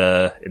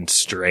meta and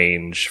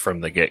strange from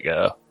the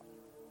get-go.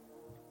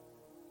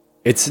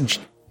 It's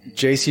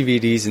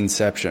JCVD's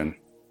Inception.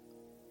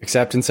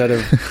 Except instead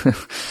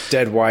of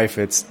dead wife,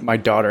 it's my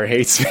daughter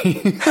hates me.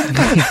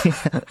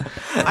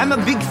 I'm a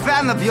big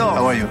fan of yours.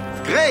 How are you?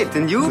 Great,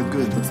 and you?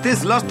 Good. What's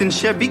this, lost in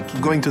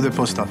Shabik? Going to the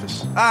post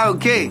office. Ah,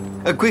 okay.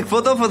 A quick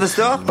photo for the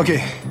store?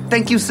 Okay.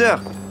 Thank you, sir.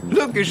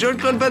 Look,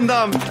 Jean-Claude Van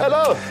Damme.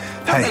 Hello.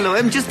 Hi. Hello,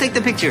 just take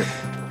the picture.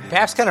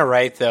 Pap's kind of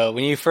right, though.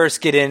 When you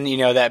first get in,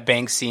 that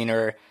bank scene,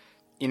 or,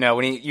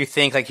 when you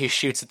think, he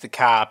shoots at the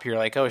cop, you're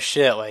like, oh,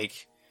 shit,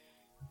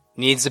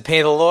 needs to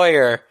pay the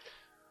lawyer.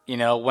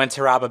 Went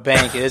to rob a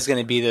bank. It is going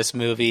to be this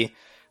movie.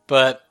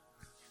 But,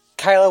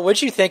 Kyla,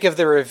 what'd you think of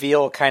the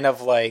reveal kind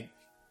of a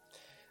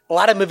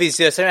lot of movies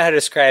do this. I don't know how to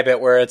describe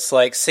it, where it's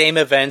same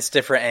events,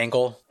 different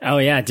angle. Oh,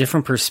 yeah,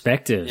 different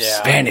perspectives.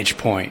 Yeah. Vantage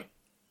point.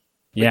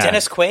 Yeah.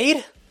 Dennis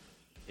Quaid?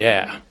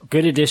 Yeah.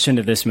 Good addition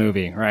to this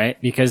movie, right?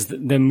 Because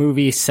the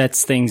movie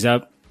sets things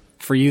up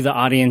for you, the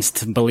audience,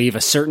 to believe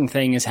a certain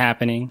thing is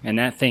happening. And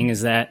that thing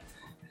is that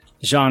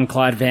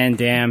Jean-Claude Van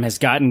Damme has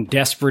gotten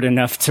desperate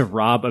enough to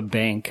rob a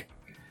bank.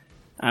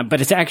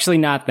 But it's actually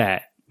not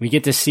that. We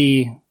get to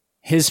see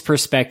his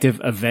perspective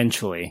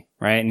eventually,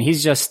 right? And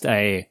he's just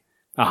a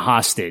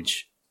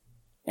hostage.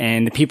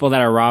 And the people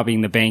that are robbing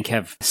the bank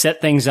have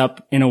set things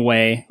up in a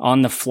way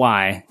on the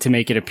fly to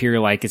make it appear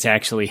like it's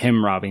actually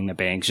him robbing the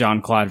bank,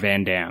 Jean-Claude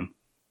Van Damme.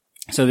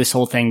 So this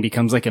whole thing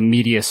becomes like a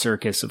media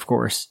circus, of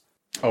course.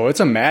 Oh, it's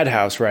a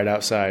madhouse right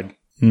outside.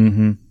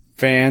 Mm-hmm.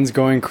 Fans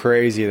going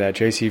crazy that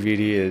JCVD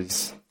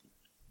is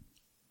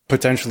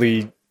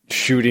potentially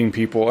shooting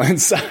people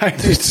inside.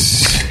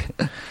 It's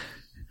kind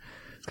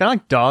of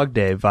like Dog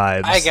Day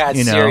vibes. I got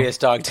you know? serious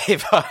Dog Day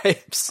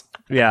vibes.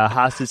 Yeah, a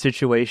hostage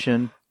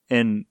situation.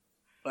 And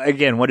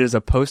again, what is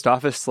a post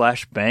office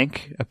 /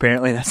 bank?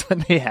 Apparently that's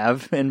what they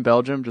have in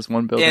Belgium, just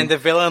one building. And the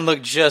villain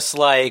looked just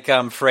like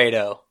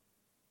Fredo.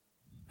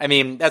 I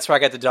mean, that's where I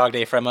got the Dog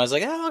Day from. I was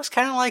like, oh, it looks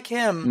kind of like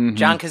him. Mm-hmm.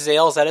 John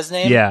Cazale, is that his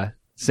name? Yeah,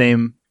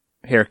 same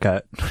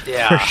haircut.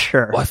 Yeah. For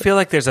sure. Well, I feel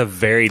like there's a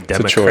very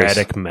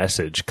democratic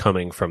message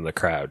coming from the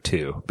crowd,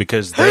 too,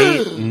 because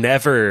they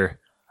never...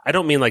 I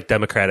don't mean like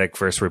Democratic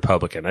versus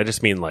Republican. I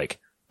just mean like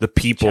the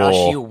people...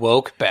 Josh, you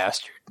woke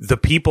bastard. The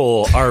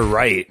people are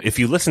right. If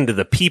you listen to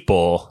the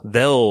people,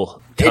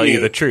 they'll tell you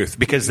the truth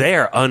because they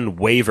are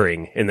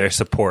unwavering in their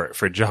support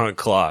for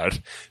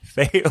Jean-Claude.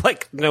 They,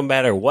 like, no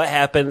matter what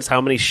happens,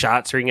 how many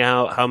shots ring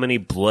out, how many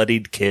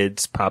bloodied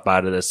kids pop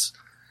out of this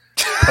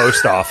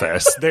post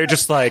office, they're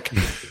just like,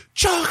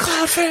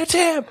 Jean-Claude Van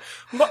Damme!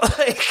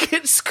 Like,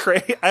 it's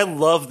great. I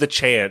love the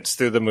chants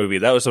through the movie.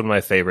 That was one of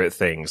my favorite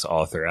things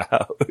all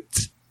throughout.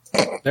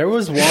 There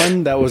was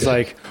one that was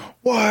like,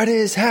 what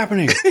is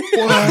happening?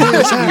 What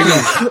is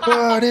happening?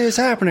 What is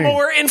happening?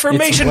 More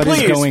information, What is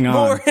please. going on?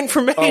 More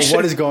information. Oh,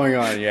 what is going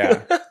on?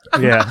 Yeah.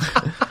 Yeah.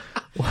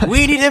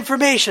 We need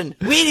information.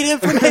 We need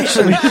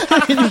information.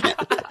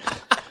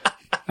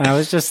 I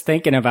was just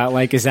thinking about,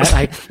 like, is that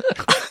like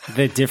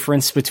the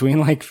difference between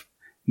like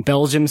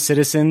Belgium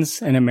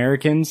citizens and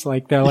Americans?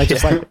 Like, they're like,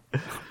 just like,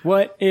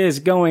 what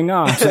is going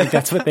on? Like,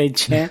 that's what they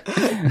chant.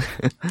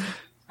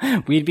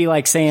 We'd be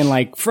like saying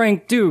like,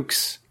 Frank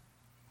Dukes.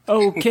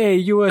 Okay,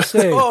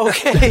 USA.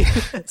 Okay.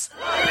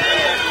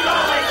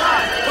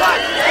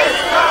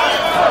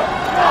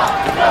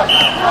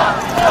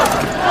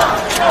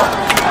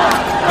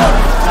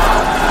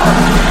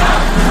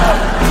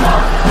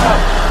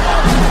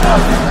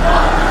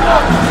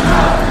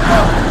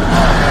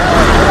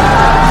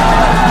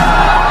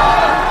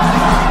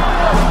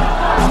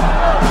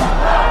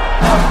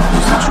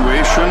 The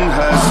situation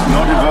has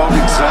not evolved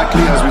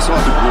exactly as we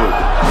thought it would.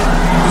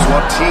 The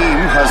SWAT team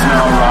has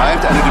now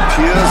arrived, and it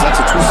appears that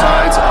the two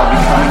sides are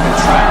becoming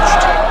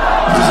entrenched.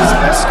 This has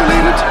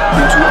escalated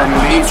into a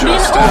It's major been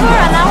over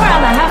standoff. an hour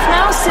and a half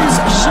now since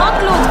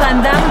Jean-Claude Van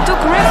Damme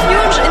took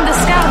refuge in the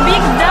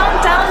Schaerbeek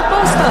downtown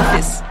post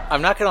office.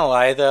 I'm not gonna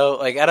lie though,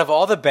 like out of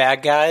all the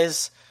bad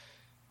guys,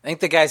 I think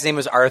the guy's name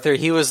was Arthur.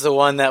 He was the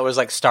one that was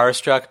like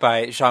starstruck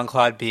by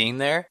Jean-Claude being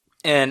there.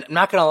 And I'm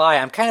not gonna lie,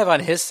 I'm kind of on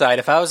his side.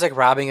 If I was like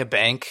robbing a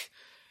bank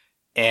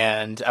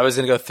and I was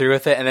gonna go through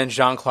with it and then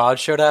Jean-Claude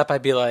showed up,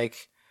 I'd be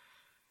like,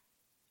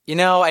 you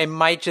know, I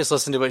might just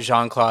listen to what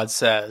Jean-Claude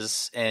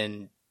says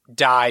and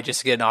die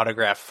just to get an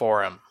autograph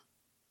for him.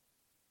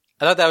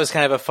 I thought that was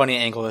kind of a funny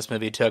angle this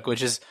movie took,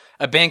 which is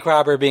a bank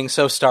robber being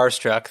so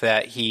starstruck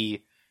that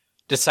he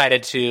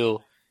decided to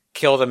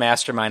kill the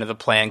mastermind of the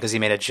plan because he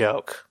made a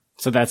joke.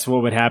 So that's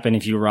what would happen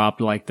if you robbed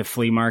like the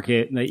flea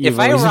market that you've If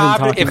I always been robbed,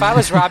 talking if about. I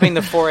was robbing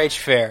the 4-H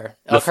fair,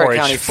 The Elkhart 4-H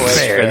County 4-H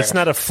fair, That's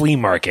not a flea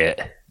market.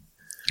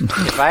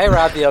 if I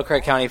robbed the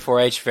Elkhart County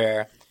 4-H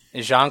fair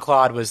and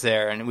Jean-Claude was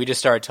there and we just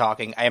started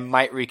talking, I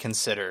might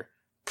reconsider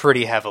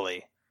pretty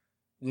heavily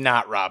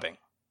not robbing.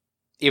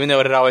 Even though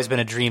it had always been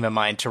a dream of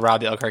mine to rob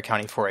the Elkhart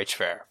County 4-H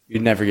fair.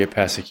 You'd never get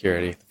past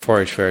security. The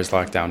 4-H fair is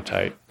locked down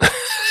tight.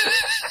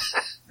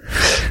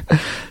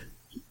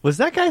 Was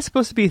that guy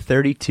supposed to be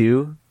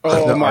 32?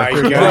 Oh my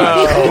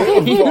god.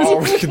 Oh,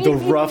 the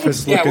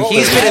roughest Yeah, looking well,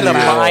 He's been in the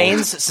thing.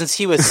 mines since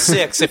he was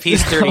 6 if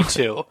he's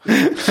 32.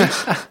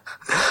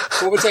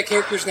 What was that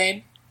character's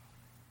name?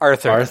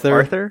 Arthur.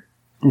 Arthur?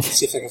 Let's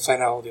see if I can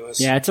find out how old he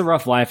was. Yeah, it's a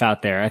rough life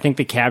out there. I think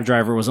the cab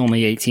driver was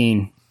only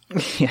 18.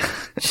 Yeah.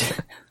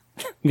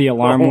 The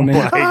alarm woman.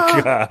 Oh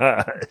my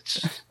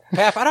gosh.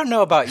 Pap, I don't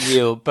know about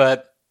you,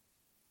 but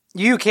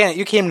you came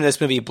to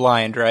this movie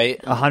blind,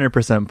 right?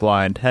 100%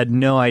 blind. Had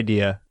no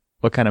idea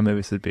what kind of movie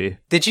this would be.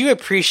 Did you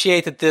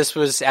appreciate that this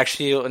was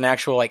actually an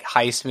actual like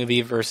heist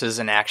movie versus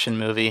an action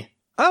movie?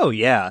 Oh,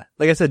 yeah.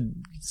 Like I said,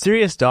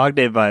 serious Dog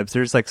Day vibes.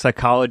 There's like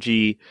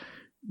psychology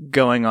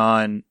going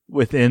on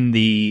within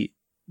the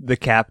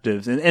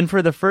captives. And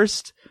for the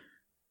first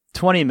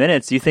 20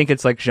 minutes, you think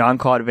it's like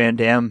Jean-Claude Van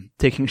Damme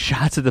taking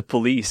shots at the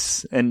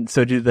police. And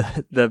so do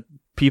the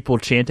people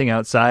chanting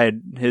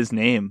outside his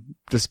name,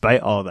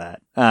 despite all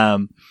that.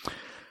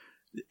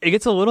 It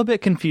gets a little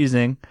bit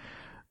confusing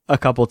a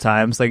couple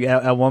times. Like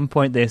at one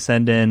point they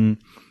send in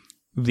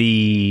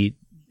the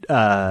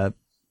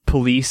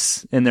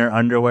police in their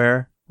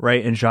underwear,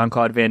 right? And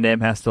Jean-Claude Van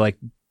Damme has to like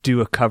do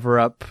a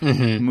cover-up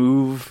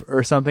move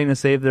or something to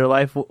save their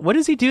life. What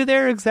does he do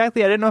there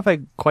exactly? I didn't know if I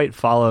quite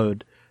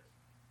followed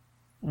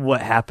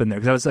what happened there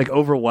because I was like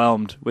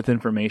overwhelmed with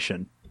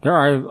information. There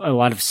are a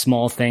lot of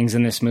small things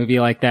in this movie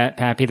like that,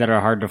 Pappy, that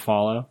are hard to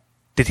follow.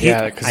 Did he?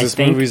 Yeah, because this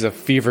movie's a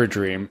fever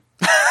dream.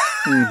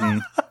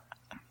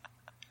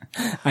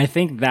 I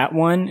think that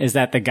one is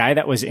that the guy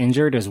that was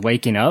injured is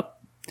waking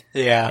up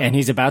Yeah. And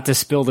he's about to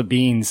spill the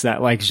beans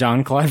that like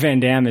Jean-Claude Van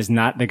Damme is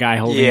not the guy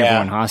holding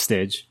everyone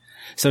hostage.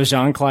 So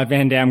Jean-Claude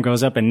Van Damme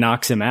goes up and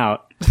knocks him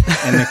out.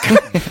 And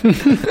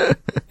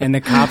and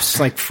the cops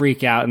like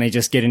freak out and they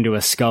just get into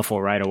a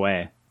scuffle right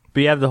away.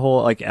 But you have the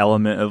whole like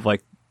element of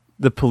like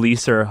the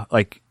police are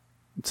like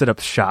set up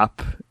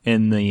shop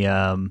in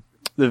the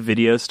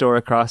video store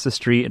across the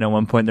street, and at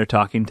one point they're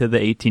talking to the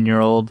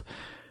 18-year-old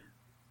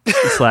 /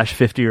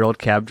 50-year-old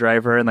cab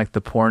driver in like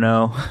the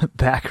porno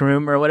back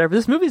room or whatever.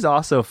 This movie's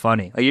also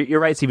funny. Like, you're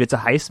right, Steve. It's a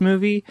heist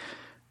movie,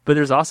 but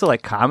there's also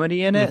like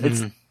comedy in it.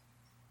 It's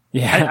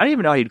I don't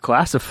even know how you'd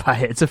classify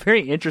it. It's a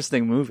very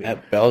interesting movie.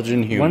 That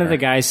Belgian humor. One of the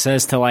guys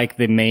says to like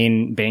the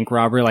main bank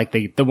robber, like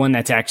the one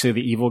that's actually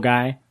the evil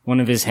guy, one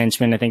of his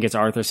henchmen, I think it's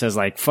Arthur, says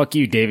like, "Fuck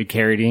you, David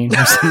Carradine,"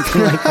 or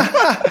something like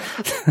that.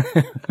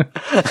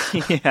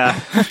 Yeah.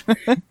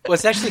 Well,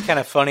 it's actually kind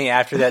of funny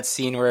after that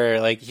scene where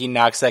like he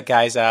knocks the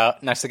guys out,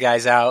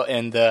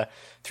 and the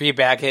 3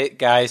 bad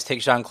guys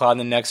take Jean-Claude in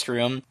the next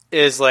room,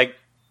 is like,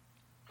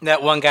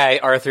 that one guy,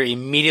 Arthur,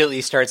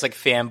 immediately starts like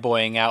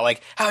fanboying out,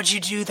 like, "How'd you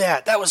do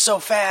that? That was so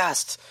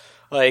fast!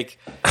 Like,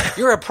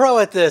 you're a pro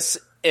at this."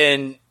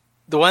 And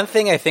the one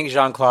thing I think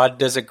Jean-Claude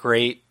does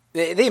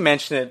they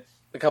mention it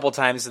a couple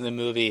times in the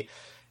movie,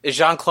 is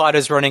Jean-Claude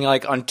is running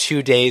like on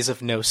 2 days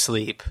of no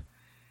sleep.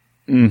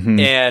 Mm-hmm.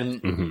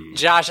 And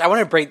Josh, I want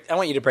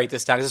you to break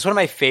this down because it's one of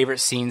my favorite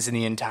scenes in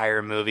the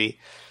entire movie.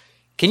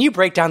 Can you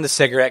break down the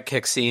cigarette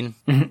kick scene?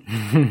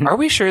 Are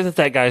we sure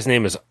that guy's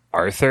name is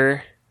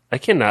Arthur? I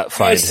cannot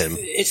find him.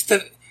 It's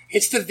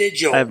the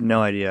Vigil. I have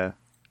no idea.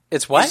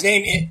 It's what? His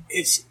name,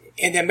 it's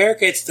in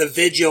America, it's the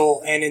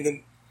Vigil, and in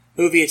the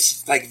movie,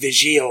 it's like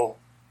Vigil.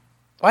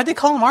 Why'd they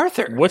call him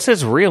Arthur? What's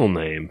his real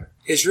name?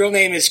 His real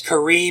name is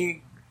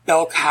Kareem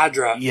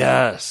Belkhadra.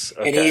 Yes.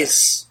 Okay.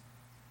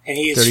 And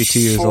he is 32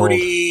 years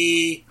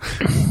 40,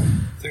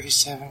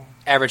 37.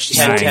 Average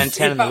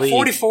 10 in the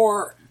league.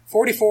 44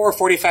 or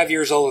 45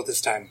 years old at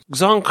this time.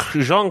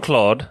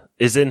 Jean-Claude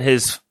is in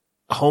his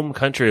home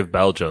country of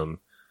Belgium.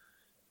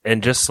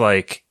 And just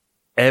like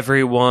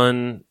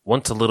everyone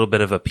wants a little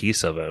bit of a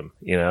piece of him,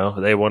 you know,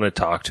 they want to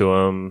talk to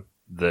him.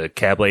 The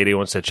cab lady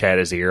wants to chat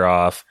his ear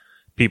off.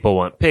 People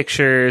want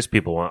pictures.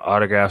 People want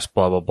autographs,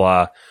 blah, blah,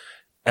 blah.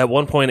 At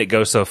one point, it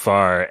goes so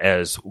far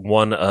as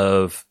one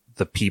of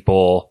the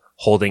people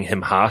holding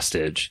him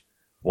hostage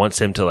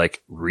wants him to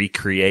like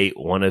recreate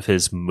one of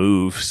his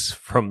moves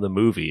from the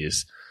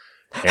movies.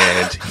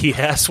 And he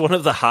asks one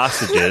of the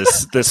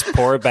hostages, this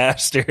poor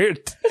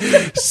bastard,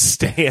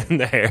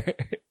 stand there.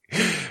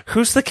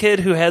 Who's the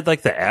kid who had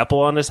like the apple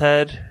on his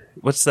head?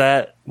 What's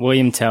that?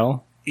 William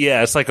Tell?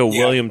 Yeah, it's like a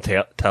William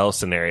Tell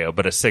scenario,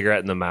 but a cigarette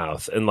in the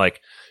mouth. And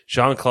like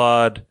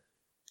Jean-Claude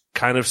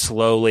kind of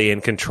slowly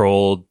and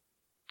controlled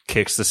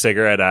kicks the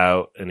cigarette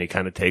out, and he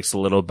kind of takes a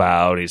little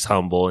bow, and he's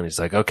humble, and he's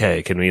like,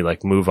 "Okay, can we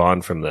like move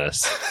on from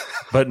this?"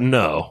 But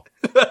no.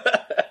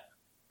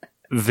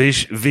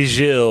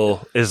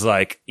 Vigil is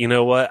like, "You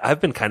know what? I've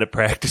been kind of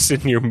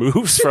practicing your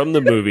moves from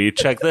the movie.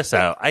 Check this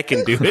out. I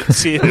can do it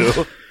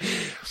too."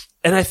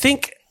 And I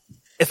think,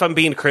 if I'm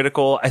being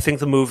critical, I think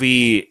the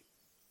movie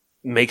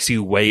makes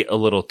you wait a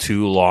little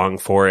too long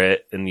for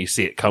it, and you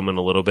see it coming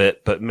a little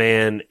bit. But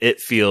man, it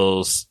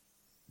feels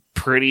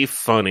pretty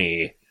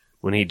funny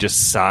when he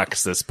just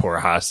socks this poor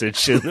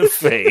hostage in the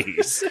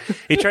face.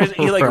 He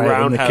like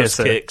roundhouse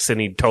kicks,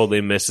 and he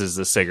totally misses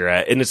the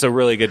cigarette. And it's a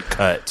really good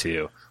cut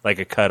too. Like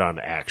a cut on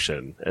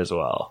action as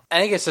well.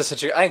 I think it's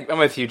just I'm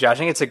with you, Josh. I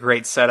think it's a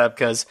great setup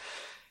because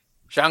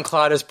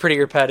Jean-Claude is pretty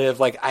repetitive.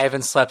 Like, "I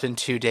haven't slept in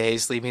 2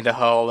 days. Leave me the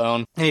hell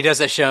alone." And he does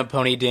that show and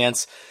pony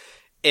dance.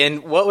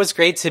 And what was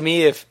great to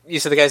me, if you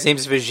said the guy's name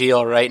is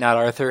Vigil, right? Not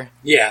Arthur?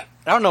 Yeah.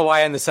 I don't know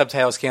why in the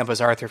subtitles Camp was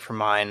Arthur for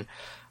mine.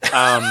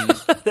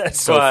 That's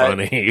so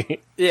funny.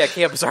 Yeah,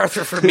 Camp was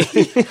Arthur for me.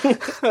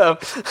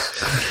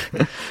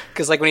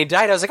 Because like when he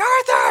died, I was like,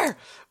 "Arthur!"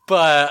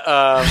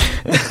 But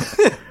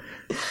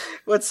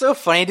what's so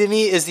funny to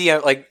me is the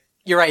like,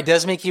 you're right, it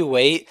does make you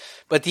wait,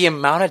 but the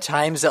amount of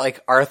times that like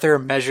Arthur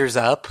measures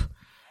up,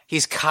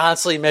 he's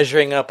constantly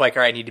measuring up, like,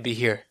 "All right, I need to be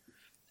here.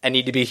 I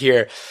need to be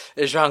here."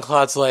 And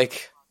Jean-Claude's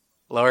like,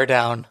 "Lower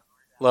down,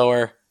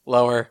 lower,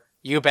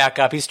 you back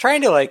up." He's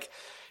trying to like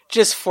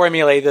just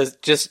formulate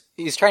this,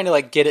 he's trying to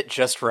like get it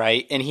just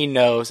right, and he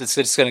knows it's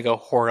just going to go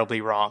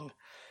horribly wrong.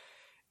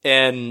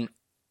 And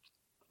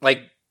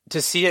like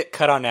to see it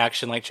cut on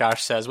action, like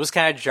Josh says, was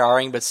kind of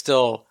jarring, but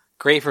still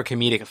great for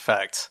comedic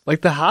effect.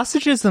 Like, the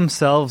hostages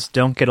themselves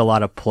don't get a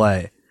lot of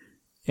play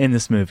in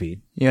this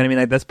movie. You know what I mean?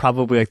 Like, that's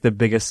probably like the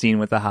biggest scene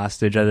with the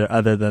hostage,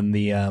 other than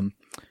the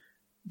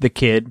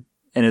kid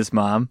and his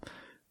mom.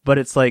 But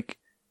it's like,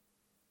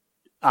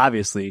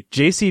 obviously,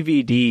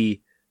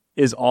 JCVD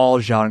is all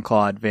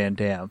Jean-Claude Van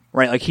Damme,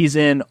 right? Like, he's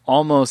in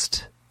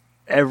almost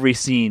every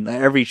scene,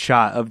 every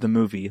shot of the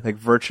movie, like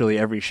virtually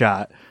every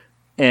shot.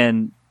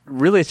 And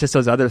really, it's just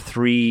those other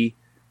 3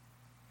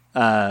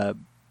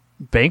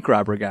 bank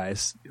robber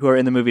guys who are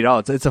in the movie at all.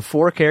 It's a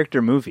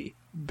 4-character movie,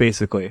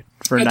 basically,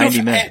 for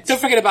 90 minutes. Don't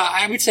forget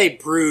I would say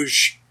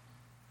Bruges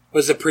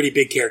was a pretty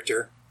big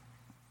character.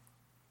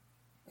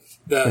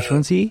 the Which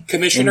one's he?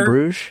 commissioner. In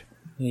Bruges?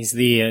 He's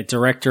the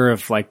director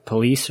of like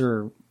police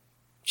or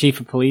chief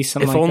of police.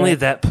 Something If like only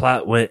that. that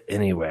plot went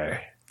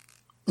anywhere.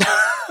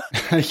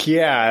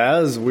 Yeah,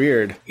 that was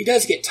weird. He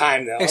does get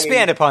time though.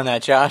 Expand upon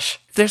that, Josh.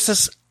 There's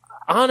this.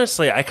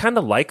 Honestly, I kind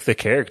of like the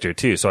character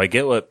too, so I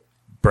get what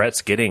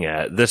Brett's getting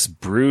at. This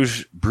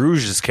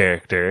Bruges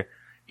character,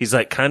 he's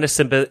like kind of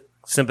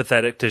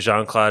sympathetic to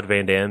Jean-Claude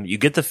Van Damme. You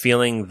get the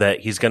feeling that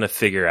he's going to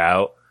figure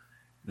out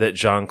that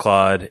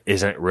Jean-Claude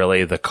isn't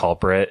really the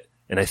culprit,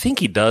 and I think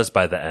he does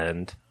by the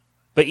end.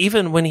 But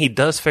even when he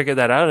does figure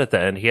that out at the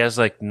end, he has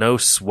like no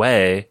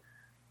sway,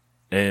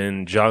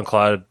 and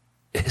Jean-Claude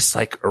is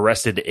like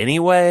arrested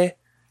anyway.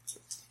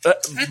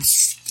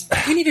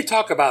 We need to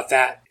talk about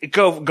that.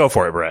 Go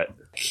for it, Brett.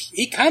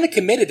 He kind of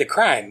committed the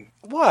crime.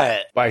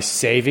 What? By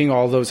saving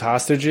all those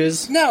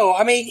hostages? No,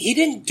 I mean, he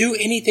didn't do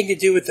anything to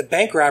do with the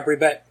bank robbery,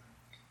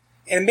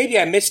 and maybe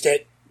I missed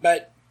it,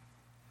 but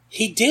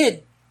he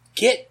did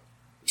get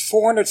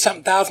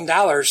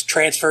 $400-something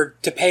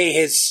transferred to pay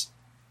his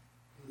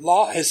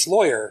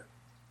lawyer.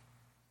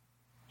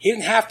 He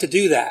didn't have to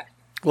do that.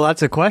 Well,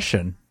 that's a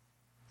question.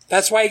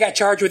 That's why he got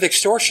charged with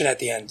extortion at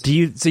the end.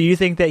 So you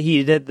think that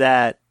he did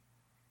that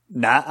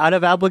not out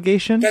of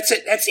obligation? That's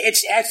it.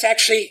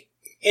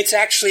 It's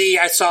actually,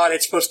 I saw it.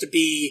 It's supposed to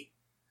be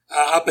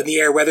up in the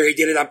air whether he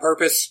did it on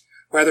purpose,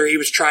 whether he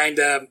was trying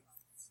to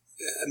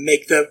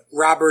make the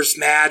robbers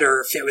mad,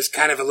 or if it was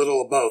kind of a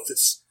little of both.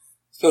 It's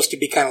supposed to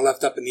be kind of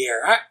left up in the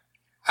air.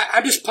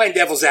 I'm just playing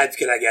devil's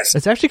advocate, I guess.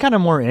 It's actually kind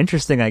of more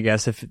interesting, I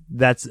guess, if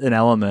that's an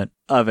element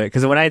of it.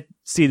 Because when I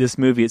see this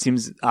movie, it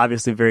seems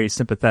obviously very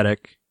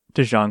sympathetic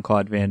to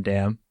Jean-Claude Van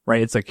Damme,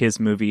 right? It's like his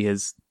movie,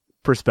 his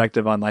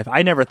perspective on life.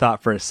 I never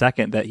thought for a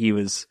second that he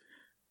was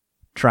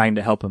trying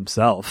to help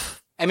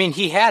himself. I mean,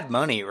 he had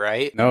money,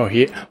 right? No,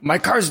 my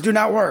cars do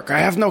not work. I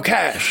have no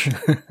cash.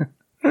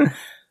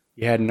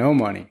 He had no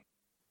money.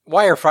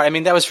 Wire fraud. I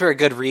mean, that was for a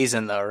good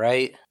reason, though,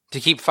 right? To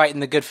keep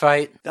fighting the good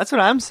fight. That's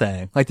what I'm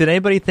saying. Like, did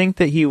anybody think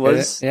that he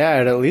was? It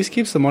at least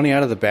keeps the money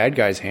out of the bad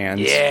guys' hands.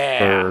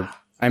 Yeah.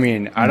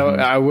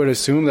 I would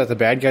assume that the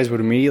bad guys would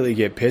immediately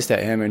get pissed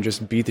at him and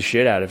just beat the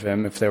shit out of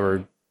him if they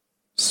were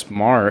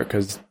smart,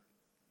 because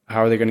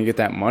how are they going to get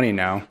that money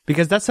now?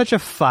 Because that's such a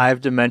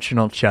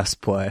 5-dimensional chess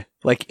play.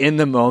 Like, in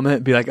the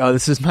moment, be like, oh,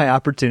 this is my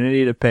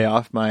opportunity to pay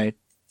off my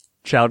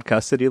child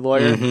custody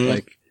lawyer. Mm-hmm.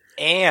 Like,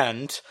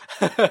 and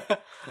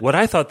what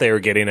I thought they were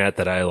getting at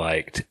that I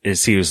liked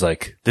is he was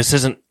like, this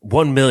isn't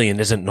 1 million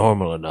isn't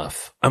normal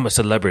enough. I'm a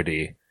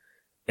celebrity.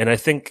 And I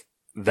think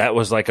that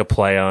was like a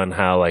play on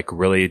how like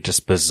really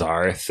just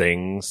bizarre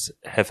things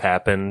have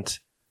happened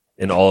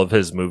in all of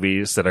his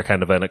movies that are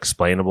kind of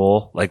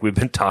unexplainable, like we've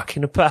been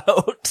talking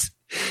about.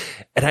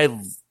 And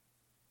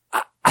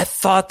I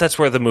thought that's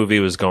where the movie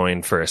was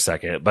going for a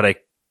second, but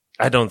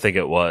I don't think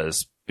it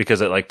was, because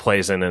it like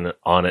plays in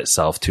on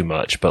itself too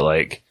much. But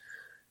like,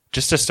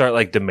 just to start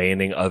like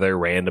demanding other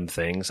random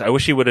things, I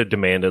wish he would have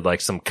demanded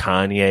like some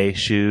Kanye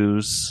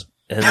shoes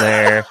in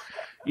there.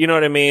 You know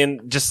what I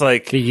mean? Just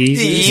like the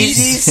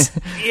Yeezys.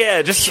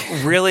 Yeah, just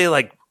really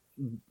like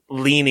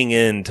leaning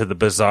into the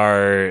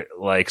bizarre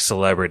like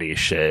celebrity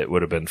shit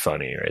would have been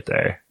funny right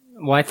there.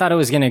 Well, I thought it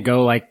was going to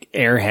go like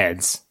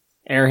Airheads.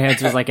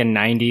 Airheads was like a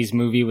 90s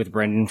movie with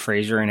Brendan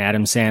Fraser and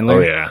Adam Sandler. Oh,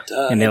 yeah.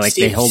 And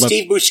they hold up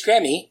Steve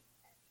Buscemi.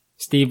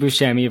 Steve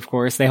Buscemi, of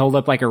course. They hold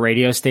up like a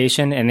radio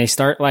station and they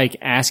start like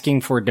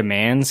asking for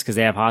demands because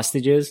they have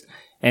hostages,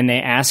 and they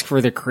ask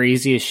for the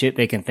craziest shit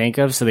they can think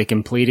of so they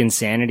can plead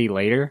insanity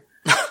later.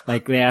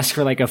 Like they ask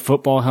for like a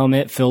football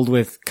helmet filled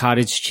with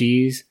cottage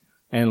cheese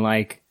and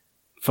like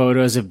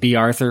photos of B.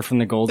 Arthur from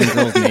the Golden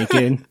Girls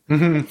naked.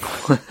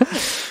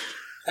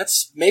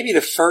 That's maybe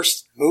the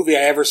first movie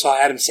I ever saw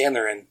Adam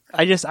Sandler in.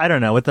 I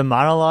don't know. With the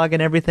monologue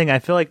and everything, I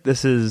feel like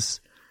this is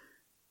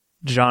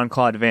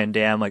Jean-Claude Van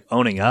Damme like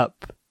owning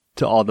up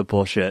to all the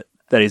bullshit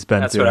that he's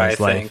been through in his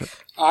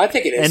life. Oh, I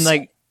think it is. And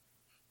like,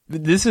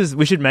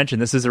 we should mention,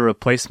 this is a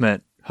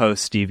replacement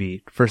host,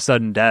 Stevie, for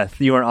Sudden Death.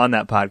 You weren't on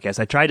that podcast.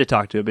 I tried to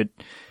talk to him, but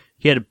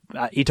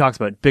he talks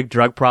about big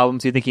drug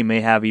problems. You think he may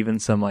have even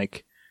some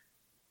like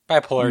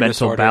bipolar mental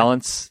disorder.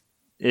 Balance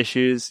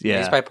issues? Yeah.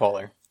 He's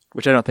bipolar.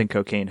 Which I don't think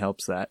cocaine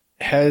helps that.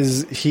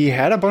 Has he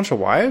had a bunch of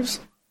wives?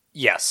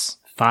 Yes.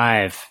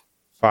 5.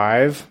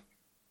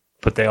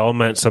 But they all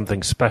meant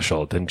something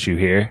special, didn't you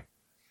hear?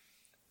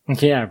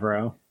 Yeah,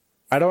 bro.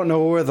 I don't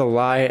know where the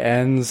lie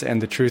ends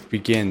and the truth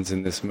begins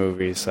in this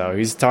movie, so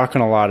he's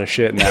talking a lot of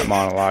shit in that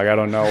monologue. I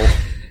don't know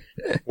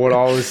what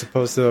all is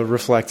supposed to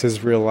reflect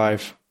his real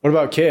life. What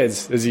about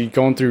kids? Is he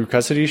going through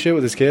custody shit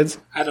with his kids?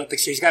 I don't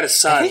think so. He's got a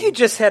son. I think he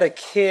just had a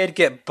kid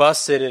get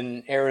busted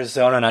in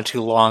Arizona not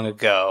too long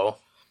ago.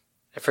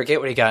 I forget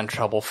what he got in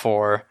trouble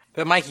for.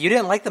 But Mike, you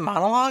didn't like the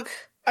monologue?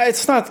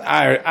 It's not,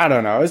 I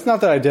don't know. It's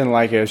not that I didn't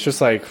like it. It's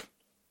just like,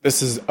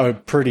 this is a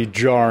pretty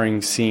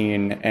jarring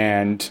scene,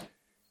 and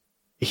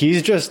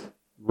he's just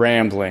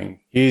rambling.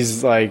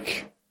 He's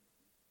like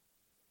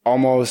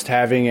almost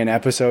having an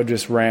episode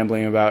just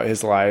rambling about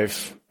his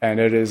life, and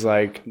it is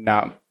like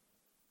not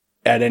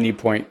at any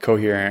point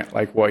coherent,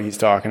 like what he's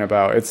talking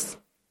about. It's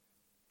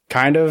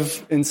kind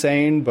of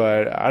insane,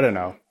 but I don't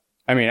know.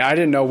 I mean, I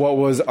didn't know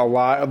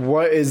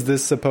what is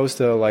this supposed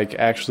to like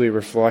actually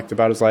reflect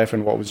about his life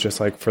and what was just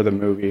like for the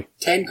movie.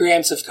 10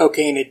 grams of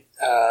cocaine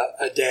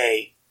a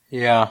day.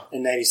 Yeah.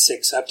 In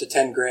 96, up to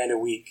 10 grand a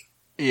week.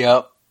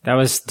 Yep. That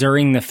was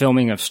during the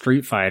filming of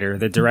Street Fighter.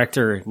 The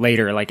director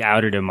later like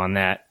outed him on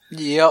that.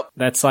 Yep.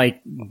 That's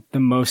like the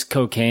most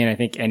cocaine I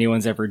think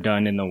anyone's ever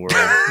done in the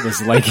world.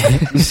 Was like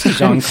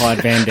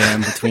Jean-Claude Van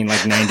Damme between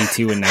like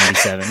 92 and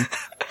 97.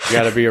 You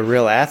got to be a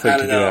real athlete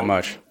to do that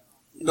much.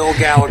 Noel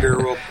Gallagher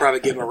will probably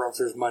give him a run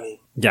for his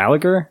money.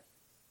 Gallagher?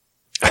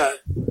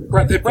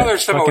 The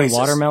brothers from fucking Oasis.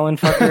 Watermelon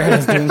fucker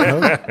has doing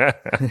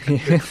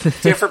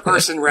coke. Different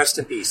person, rest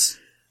in peace.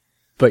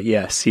 But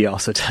yes, he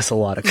also does a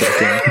lot of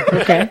cocaine.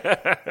 Okay.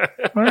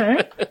 All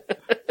right.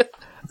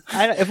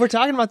 If we're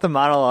talking about the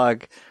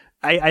monologue,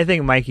 I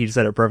think Mikey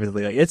said it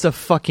perfectly. Like, it's a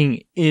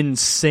fucking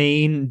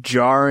insane,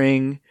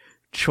 jarring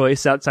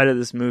choice outside of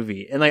this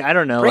movie. And like, I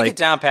don't know. Break like, it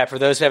down, Pat, for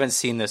those who haven't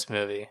seen this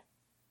movie.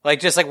 Like,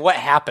 just like what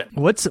happened?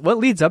 What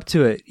leads up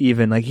to it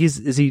even? Like,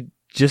 is he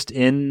just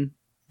in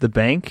the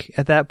bank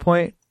at that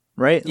point?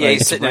 Right? Yeah, like,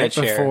 he's sitting in a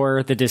chair.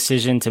 Before the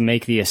decision to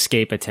make the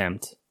escape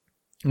attempt.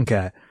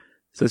 Okay.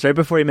 So it's right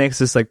before he makes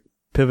this like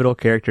pivotal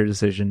character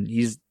decision.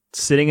 He's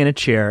sitting in a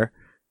chair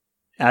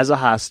as a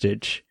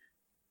hostage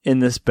in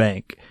this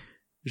bank.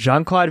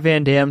 Jean-Claude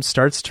Van Damme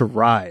starts to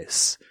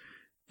rise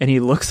and he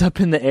looks up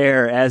in the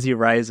air as he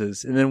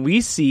rises. And then we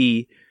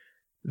see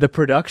the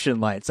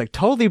production lights like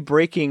totally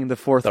breaking the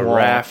fourth wall. The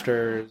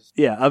rafters.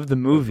 Yeah, of the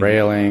movie. The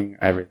railing,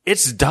 everything.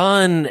 It's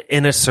done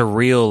in a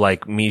surreal,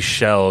 like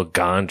Michel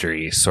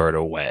Gondry sort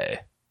of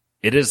way.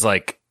 It is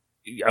like,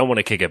 I want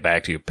to kick it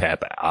back to you,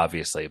 Pep,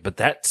 obviously, but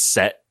that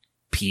set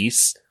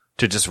piece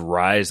to just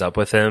rise up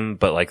with him,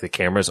 but like the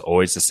camera's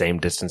always the same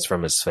distance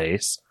from his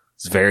face.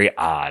 It's very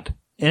odd.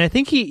 And I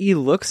think he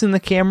looks in the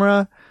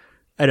camera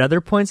at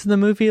other points in the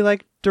movie,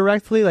 like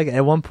directly. Like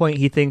at one point,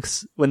 he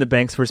thinks when the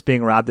bank's first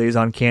being robbed that he's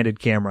on candid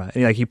camera,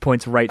 and like he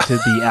points right to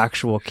the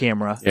actual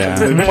camera. Yeah,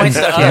 he points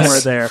to camera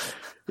us. there.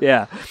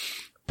 Yeah,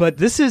 but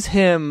this is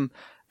him.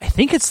 I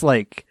think it's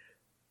like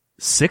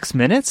 6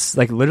 minutes,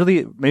 like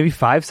literally maybe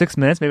 5-6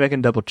 minutes. Maybe I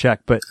can double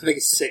check, but I think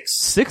it's 6.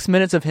 6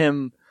 minutes of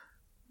him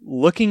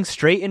looking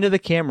straight into the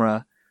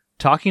camera,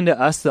 talking to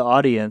us, the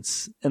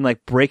audience, and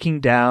like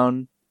breaking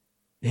down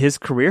his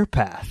career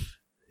path,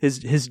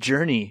 his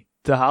journey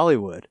to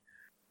Hollywood.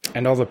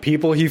 And all the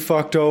people he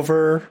fucked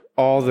over,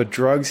 all the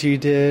drugs he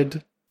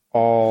did,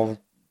 all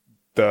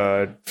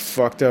the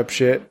fucked up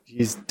shit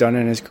he's done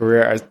in his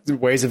career,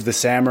 ways of the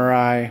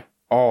samurai,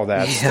 all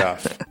that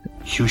stuff.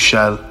 You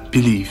shall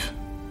believe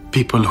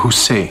people who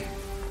say,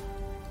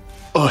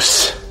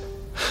 us.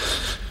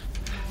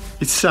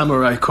 It's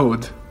samurai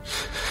code.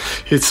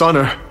 It's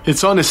honor.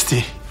 It's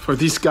honesty. For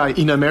this guy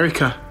in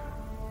America,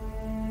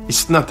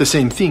 it's not the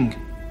same thing.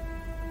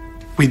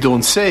 We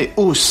don't say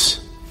us.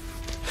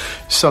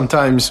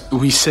 Sometimes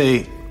we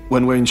say,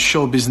 when we're in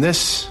show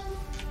business,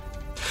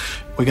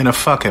 we're gonna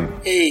fuck him.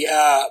 Hey,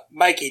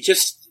 Mikey,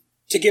 just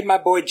to give my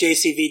boy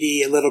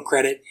JCVD a little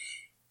credit,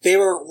 they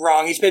were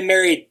wrong. He's been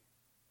married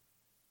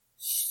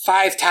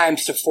 5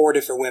 times to 4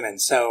 different women,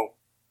 so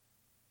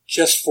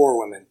just 4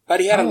 women.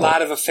 But he had a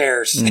lot of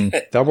affairs.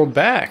 Doubled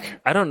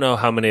back. I don't know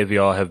how many of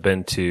y'all have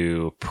been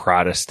to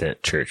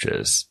Protestant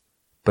churches,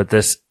 but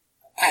this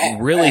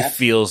really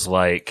feels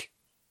like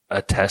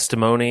a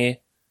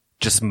testimony,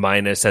 just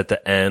minus at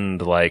the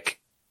end, like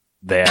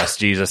they asked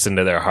Jesus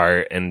into their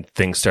heart and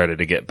things started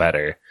to get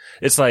better.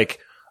 It's like,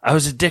 I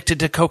was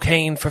addicted to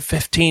cocaine for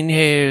 15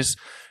 years,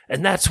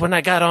 and that's when I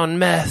got on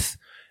meth.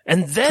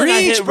 And then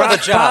I hit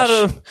rock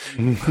bottom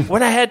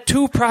when I had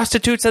 2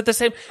 prostitutes at the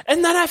same,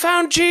 and then I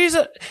found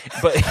Jesus.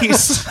 But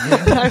he's,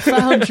 I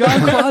found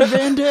Jean-Claude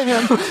Van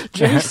Damme,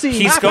 JC.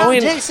 He's I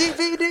going, found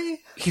JCVD.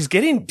 He's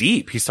getting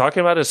deep. He's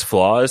talking about his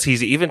flaws.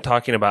 He's even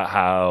talking about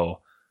how,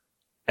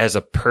 as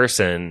a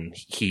person,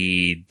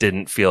 he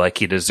didn't feel like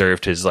he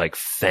deserved his like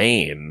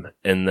fame,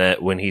 and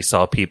that when he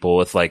saw people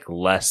with like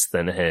less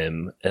than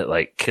him, it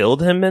like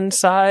killed him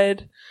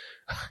inside.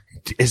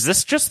 Is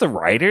this just the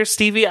writer,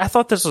 Stevie? I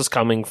thought this was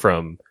coming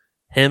from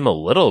him a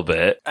little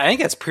bit. I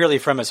think that's purely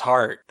from his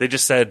heart. They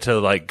just said to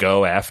like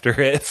go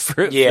after it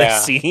for the Yeah.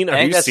 scene. I Are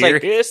think you that's,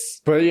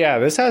 serious? But yeah,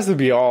 this has to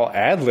be all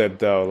ad-lib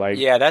though. Like,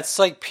 Yeah, that's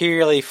like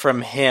purely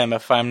from him,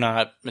 if I'm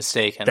not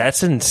mistaken.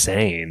 That's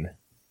insane.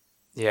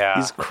 yeah.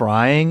 He's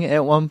crying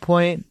at one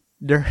point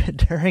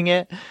during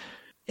it.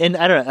 And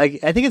I don't know, like,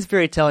 I think it's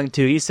very telling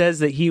too. He says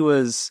that he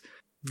was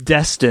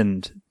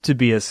destined to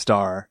be a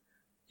star.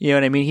 You know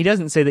what I mean? He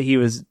doesn't say that he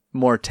was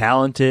more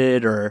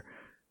talented or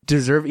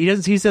deserve.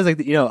 He says like,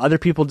 you know, other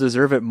people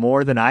deserve it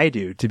more than I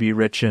do to be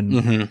rich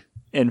and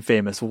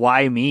famous.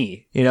 Why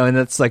me? You know, and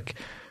that's like,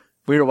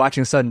 we were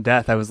watching Sudden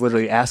Death. I was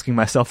literally asking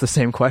myself the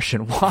same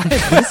question. Why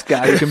this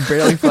guy who can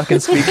barely fucking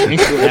speak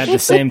English? I had the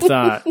same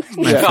thought,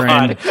 my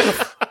friend.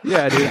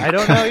 Yeah, dude. I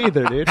don't know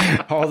either, dude.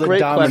 all the Great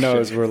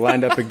dominoes question. were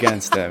lined up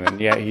against him, and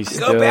yet he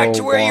still Go back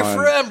to where you're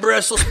won. from,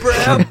 Brussels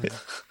sprout.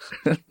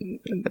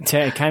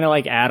 To kind of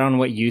like add on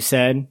what you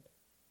said,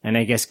 and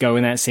I guess go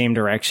in that same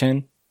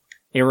direction.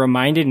 it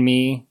reminded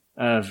me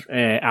of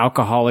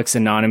Alcoholics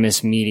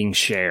Anonymous meeting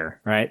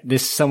share, right?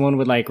 Someone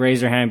would like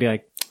raise their hand and be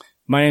like,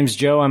 my name's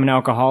Joe, I'm an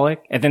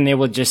alcoholic. And then they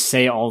would just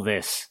say all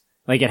this.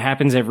 Like, it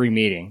happens every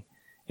meeting.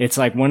 It's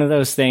like one of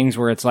those things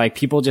where it's like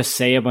people just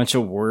say a bunch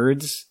of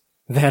words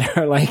that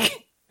are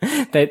like,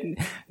 that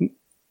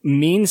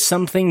mean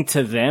something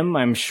to them,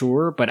 I'm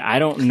sure, but I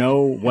don't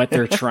know what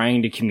they're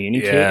trying to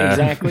communicate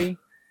exactly.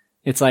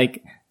 It's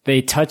like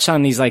they touch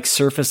on these like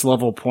surface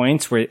level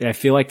points where I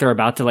feel like they're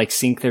about to like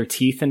sink their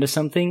teeth into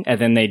something, and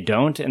then they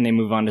don't, and they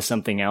move on to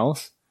something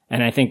else.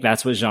 And I think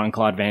that's what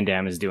Jean-Claude Van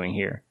Damme is doing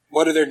here.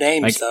 What are their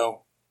names,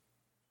 though?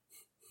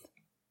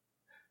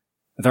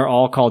 They're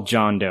all called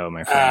John Doe,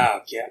 my friend. Oh,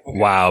 yeah. Okay.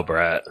 Wow,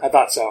 Brett. I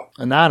thought so.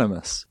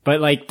 Anonymous.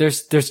 But like,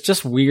 there's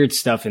just weird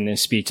stuff in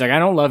this speech. Like, I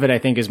don't love it, I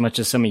think, as much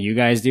as some of you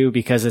guys do,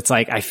 because it's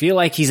like, I feel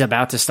like he's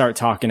about to start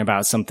talking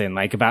about something,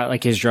 like about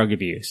like his drug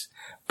abuse.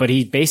 But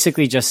he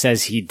basically just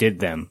says he did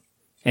them,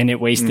 and it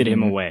wasted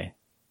him away.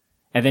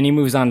 And then he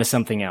moves on to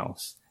something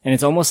else. And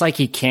it's almost like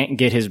he can't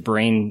get his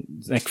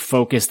brain like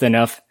focused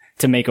enough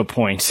to make a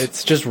point.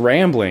 It's just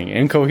rambling,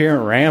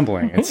 incoherent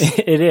rambling.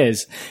 It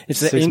is. It's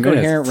the 6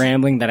 incoherent minutes.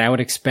 rambling that I would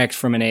expect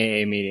from an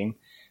AA meeting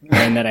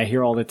and that I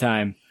hear all the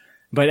time.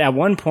 But at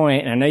one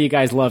point, and I know you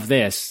guys love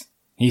this,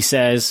 he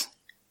says,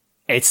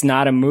 it's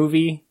not a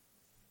movie,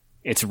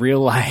 it's real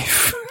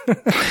life.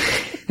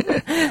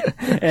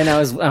 And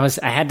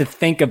I had to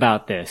think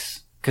about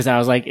this because I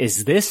was like,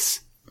 is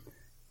this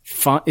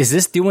fun? Is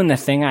this doing the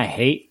thing I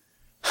hate?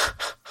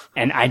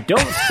 And I don't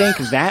think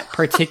that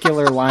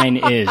particular line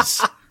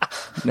is.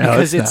 No,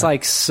 because it's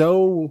like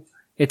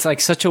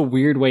such a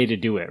weird way to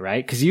do it,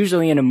 right? Because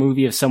usually in a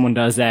movie, if someone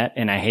does that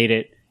and I hate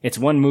it, it's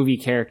one movie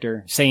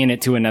character saying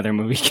it to another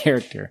movie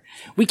character.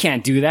 We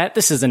can't do that.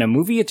 This isn't a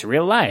movie. It's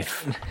real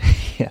life.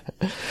 Yeah.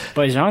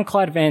 But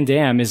Jean-Claude Van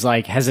Damme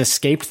has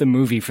escaped the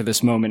movie for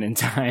this moment in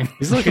time.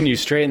 He's looking you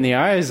straight in the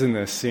eyes in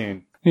this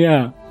scene.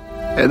 Yeah.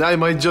 And I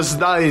might just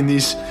die in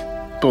this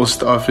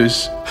post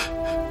office.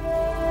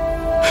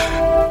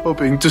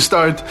 Hoping to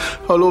start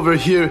all over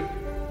here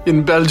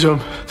in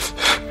Belgium,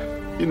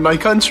 in my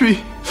country,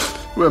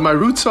 where my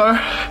roots are.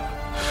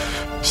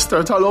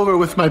 Start all over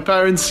with my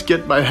parents,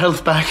 get my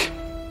health back.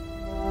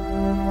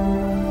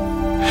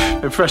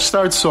 A fresh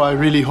start, so I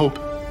really hope.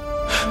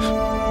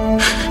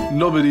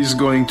 Nobody's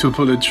going to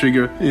pull a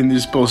trigger in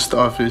this post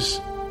office.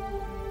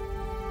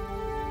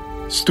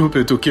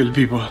 Stupid to kill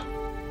people.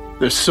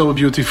 They're so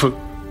beautiful.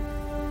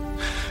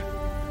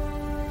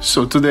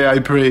 So today I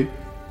pray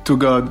to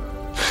God.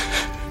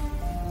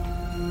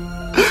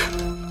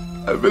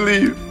 I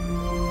believe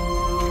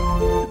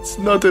it's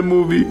not a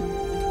movie.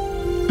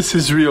 This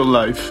is real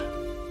life.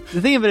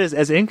 The thing of it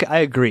is, I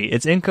agree.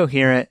 It's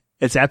incoherent.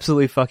 It's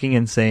absolutely fucking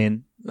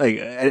insane. Like,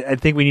 I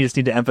think we just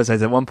need to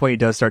emphasize at one point he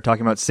does start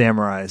talking about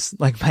samurais.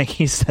 Like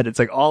Mikey said, it's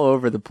like all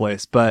over the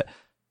place. But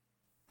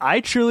I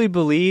truly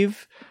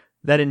believe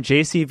that in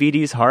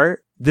JCVD's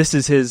heart, this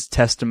is his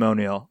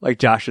testimonial, like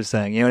Josh is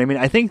saying. You know what I mean?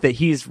 I think that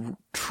he's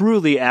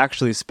truly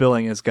actually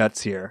spilling his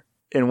guts here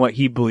in what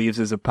he believes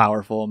is a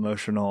powerful,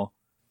 emotional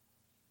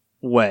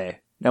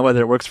way. Now,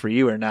 whether it works for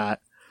you or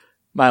not,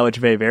 mileage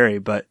may vary,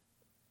 but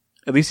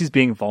at least he's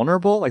being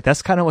vulnerable. Like,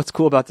 that's kind of what's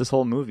cool about this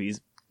whole movie.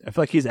 I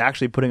feel like he's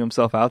actually putting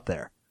himself out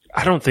there.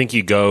 I don't think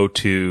you go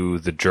to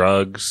the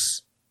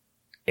drugs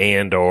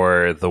and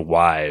or the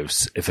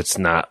wives if it's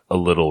not a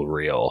little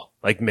real.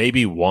 Like,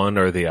 maybe one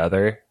or the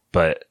other,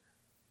 but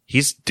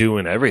he's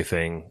doing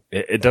everything.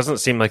 It doesn't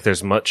seem like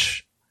there's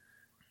much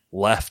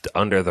left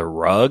under the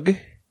rug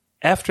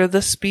after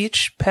this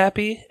speech,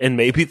 Pappy. And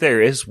maybe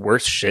there is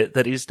worse shit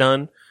that he's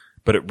done,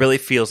 but it really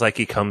feels like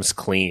he comes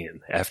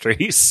clean after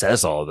he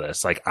says all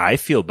this. Like, I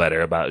feel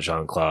better about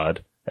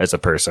Jean-Claude as a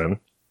person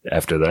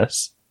after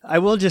this. I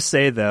will just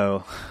say,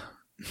 though,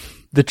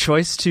 the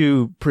choice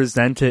to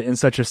present it in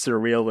such a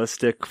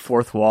surrealistic,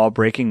 fourth wall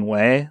breaking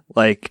way,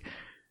 like,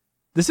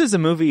 this is a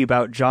movie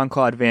about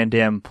Jean-Claude Van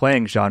Damme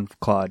playing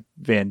Jean-Claude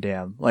Van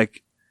Damme.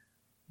 Like,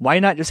 why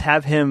not just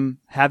have him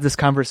have this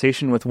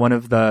conversation with one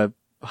of the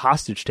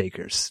hostage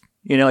takers?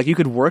 You know, like, you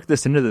could work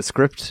this into the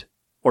script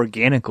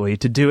organically.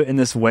 To do it in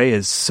this way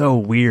is so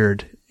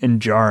weird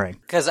and jarring.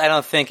 Because I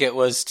don't think it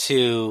was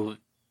to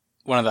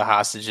one of the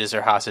hostages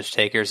or hostage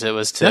takers. It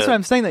was to... That's what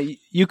I'm saying, that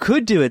you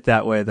could do it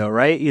that way, though,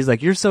 right? He's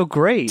like, you're so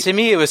great. To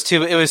me, it was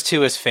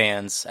to his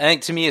fans. I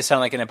think to me it sounded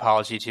like an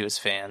apology to his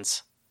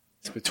fans.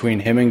 It's between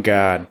him and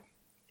God.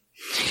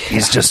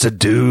 He's just a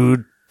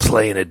dude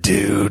playing a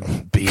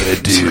dude, being a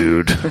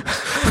dude.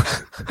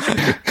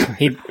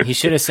 He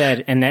should have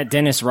said, and that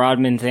Dennis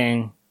Rodman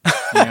thing,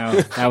 you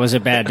know, that was a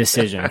bad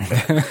decision.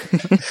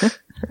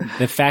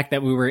 The fact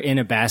that we were in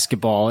a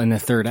basketball in the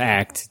third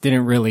act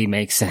didn't really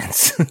make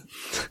sense.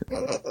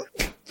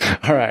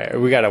 All right,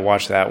 we got to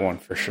watch that one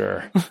for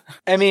sure.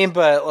 I mean,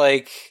 but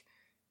like,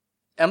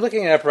 I'm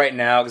looking it up right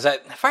now because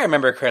if I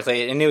remember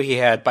correctly, I knew he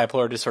had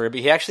bipolar disorder, but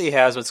he actually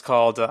has what's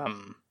called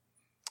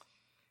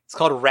it's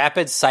called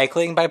rapid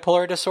cycling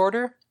bipolar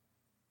disorder,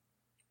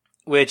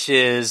 which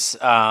is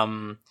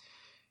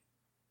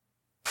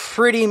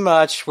pretty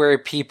much where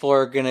people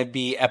are going to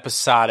be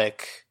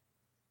episodic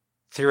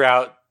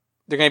throughout.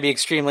 They're going to be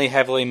extremely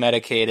heavily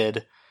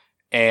medicated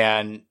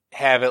and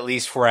have at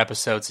least 4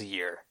 episodes a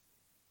year.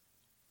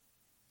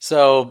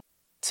 So,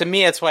 to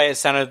me, that's why it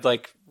sounded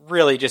like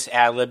really just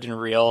ad-libbed and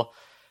real,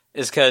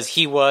 is because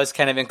he was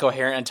kind of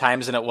incoherent at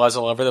times and it was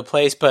all over the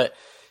place, but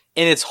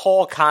in its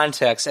whole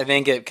context, I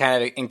think it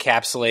kind of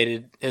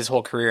encapsulated his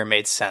whole career and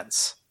made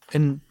sense.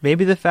 And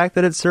maybe the fact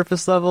that it's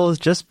surface level is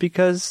just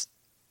because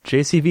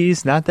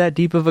JCVD's not that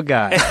deep of a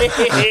guy. You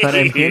know what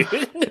I mean?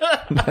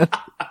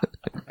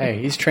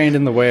 Hey, he's trained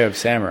in the way of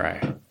samurai.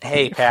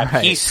 Hey, Pat,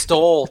 Right. he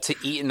stole to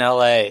eat in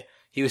L.A.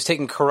 He was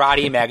taking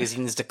karate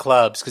magazines to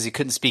clubs because he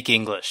couldn't speak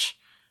English.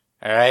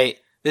 All right?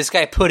 This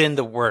guy put in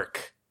the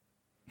work.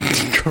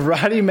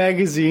 Karate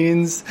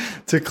magazines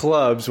to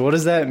clubs. What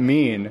does that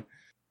mean?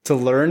 To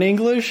learn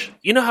English?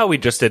 You know how we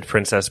just did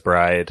Princess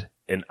Bride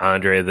and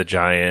Andre the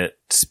Giant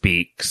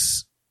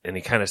speaks and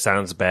he kind of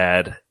sounds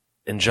bad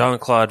and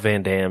Jean-Claude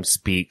Van Damme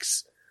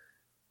speaks.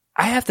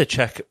 I have to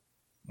check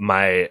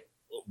I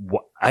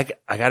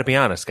gotta be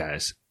honest,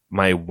 guys.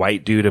 My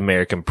white dude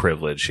American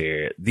privilege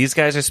here. These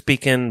guys are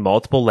speaking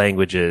multiple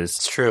languages.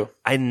 It's true.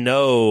 I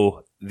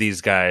know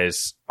these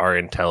guys are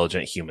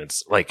intelligent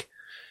humans. Like,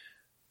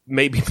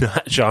 maybe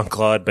not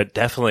Jean-Claude, but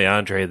definitely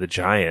Andre the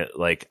Giant.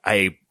 Like,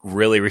 I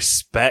really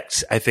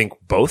respect, I think,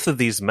 both of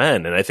these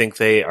men, and I think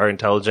they are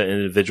intelligent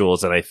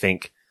individuals, and I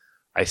think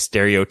I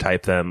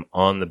stereotype them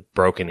on the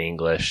broken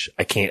English.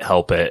 I can't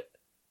help it,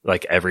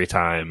 like, every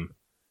time.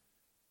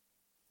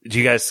 Do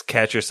you guys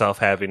catch yourself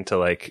having to,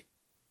 like,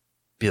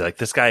 be like,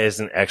 this guy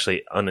isn't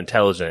actually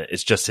unintelligent,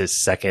 it's just his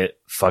second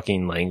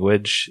fucking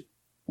language,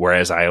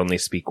 whereas I only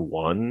speak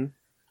one?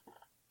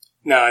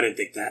 No, I didn't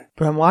think that.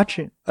 But I'm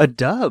watching a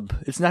dub.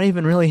 It's not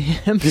even really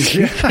him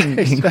speaking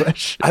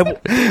English.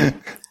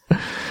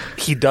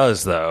 He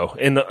does, though,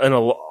 in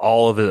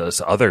all of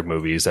his other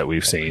movies that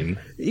we've seen.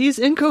 He's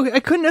incoherent. I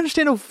couldn't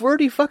understand a word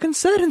he fucking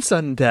said in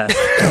Sudden Death.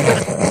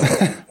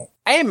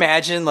 I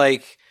imagine,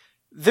 like,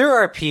 there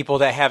are people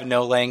that have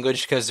no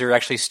language because they're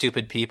actually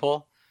stupid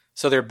people.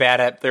 So they're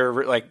bad at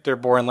their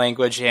born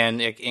language and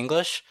like,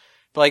 English.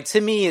 But like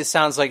to me, it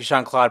sounds like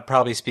Jean-Claude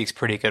probably speaks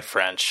pretty good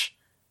French.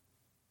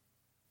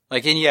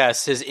 Like, and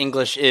yes, his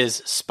English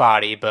is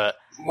spotty, but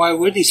Why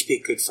would he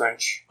speak good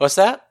French? what's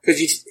that?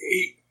 Because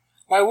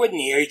why wouldn't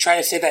he? Are you trying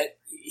to say that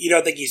you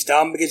don't think he's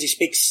dumb because he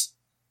speaks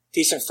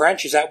decent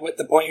French? Is that what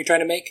the point you're trying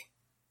to make?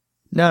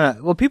 No.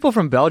 Well, people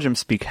from Belgium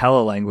speak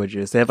hella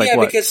languages. They have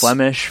because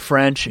Flemish,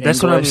 French, That's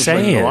English. what I'm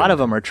saying. Like, a lot of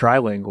them are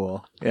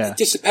trilingual. Yeah. It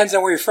just depends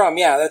on where you're from.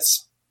 Yeah,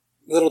 that's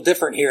a little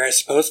different here, I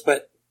suppose.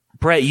 But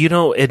Brett, you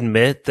don't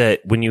admit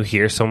that when you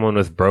hear someone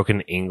with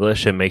broken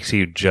English, it makes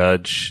you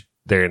judge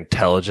their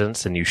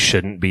intelligence, and you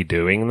shouldn't be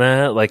doing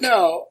that? Like,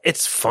 no,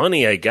 it's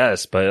funny, I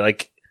guess, but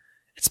like,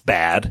 it's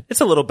bad.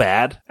 It's a little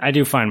bad. I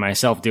do find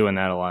myself doing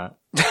that a lot.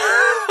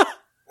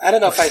 I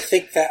don't know if I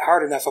think that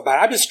hard enough about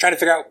it. I'm just trying to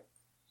figure out.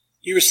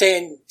 You were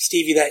saying,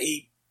 Stevie, that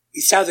he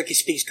sounds like he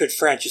speaks good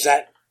French. Is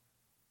that?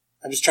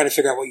 I'm just trying to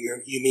figure out what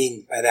you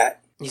mean by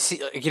that. You see,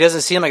 he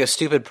doesn't seem like a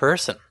stupid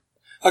person.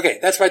 Okay,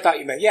 that's what I thought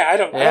you meant. Yeah, I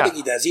don't think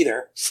he does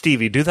either.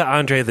 Stevie, do the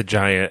Andre the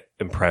Giant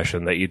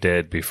impression that you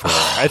did before.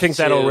 I think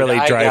that'll Dude, really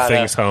I drive gotta-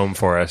 things home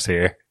for us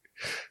here.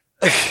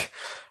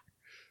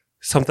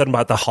 Something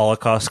about the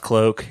Holocaust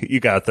cloak. You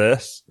got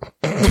this.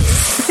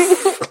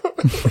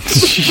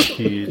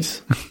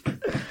 Jeez.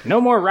 No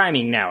more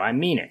rhyming now. I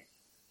mean it.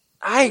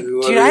 I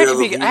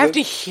have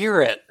to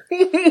hear it.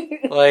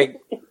 Like,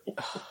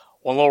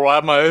 wanna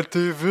ride my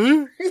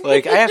ATV?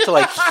 Like, I have to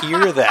like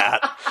hear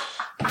that.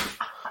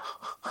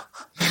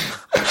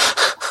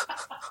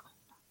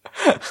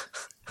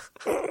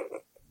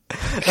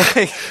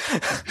 Like,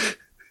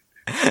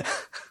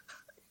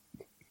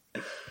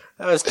 that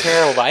was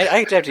terrible.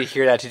 I have to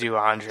hear that to do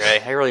Andre.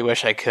 I really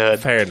wish I could.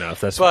 Fair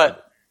enough. That's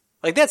But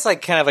like that's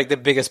like kind of like the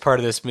biggest part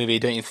of this movie,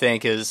 don't you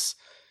think? Is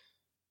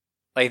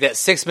like that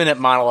 6-minute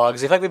monologue. I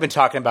feel like we've been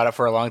talking about it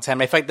for a long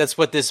time. I feel like that's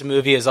what this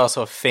movie is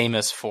also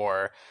famous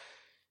for.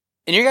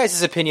 In your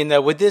guys' opinion,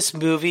 though, would this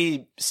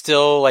movie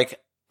still like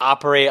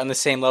operate on the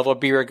same level,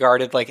 be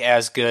regarded like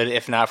as good,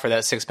 if not for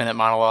that 6-minute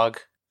monologue?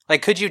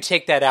 Like, could you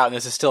take that out and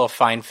this is still a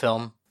fine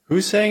film?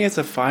 Who's saying it's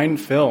a fine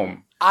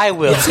film? I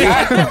will.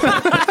 I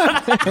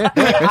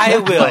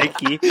will.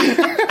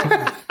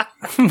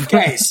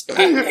 Guys,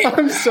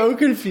 I'm so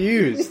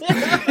confused.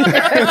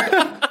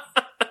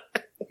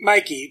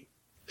 Mikey,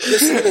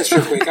 listen to this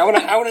real quick. I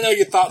want to know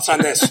your thoughts on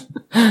this.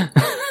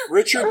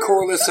 Richard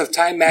Corliss of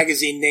Time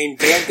magazine named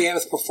Van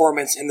Damme's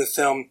performance in the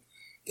film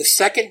the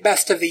second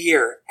best of the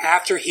year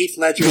after Heath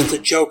Ledger's The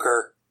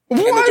Joker in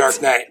The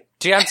Dark Knight.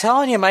 Dude, I'm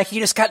telling you, Mikey,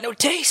 you just got no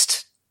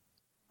taste.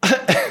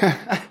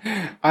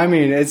 I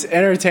mean, it's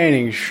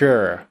entertaining,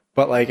 sure,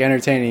 but like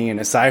entertaining in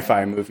a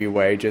sci-fi movie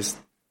way, just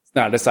it's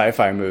not a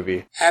sci-fi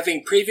movie.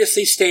 Having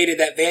previously stated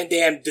that Van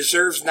Damme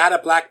deserves not a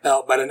black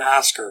belt but an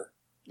Oscar.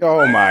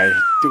 Oh my,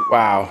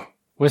 wow.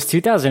 Was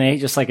 2008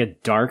 just like a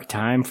dark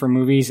time for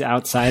movies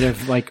outside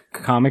of like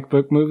comic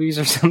book movies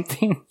or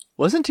something?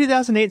 Wasn't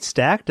 2008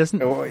 stacked? There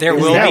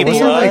Will Be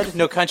Blood,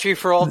 No Country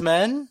for Old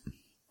Men?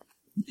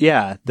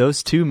 Yeah,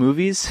 those two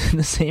movies in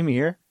the same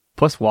year.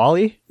 Plus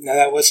Wall-E? No,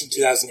 that wasn't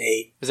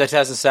 2008. Was that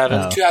 2007?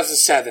 Oh.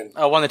 2007.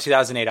 Oh, won the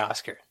 2008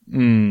 Oscar.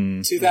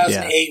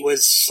 2008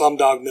 was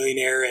Slumdog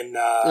Millionaire and...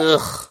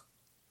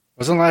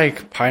 Wasn't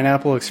like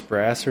Pineapple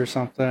Express or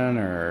something,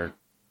 or...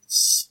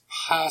 It's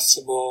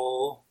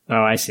possible.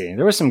 Oh, I see.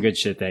 There was some good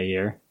shit that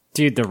year.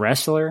 Dude, The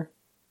Wrestler?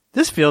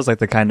 This feels like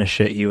the kind of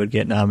shit you would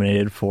get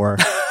nominated for.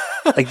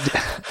 Like,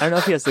 I don't know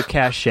if he has the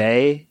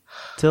cachet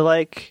to,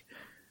 like,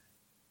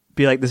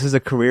 be like, this is a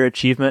career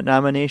achievement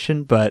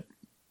nomination, but,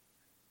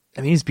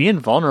 I mean, he's being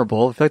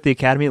vulnerable. I feel like the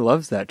Academy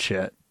loves that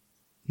shit.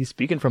 He's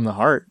speaking from the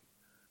heart.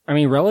 I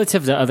mean,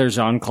 relative to other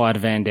Jean-Claude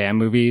Van Damme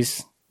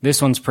movies,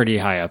 this one's pretty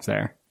high up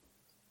there.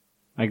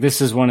 Like, this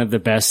is one of the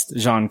best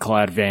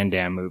Jean-Claude Van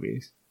Damme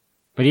movies.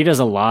 But he does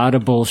a lot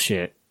of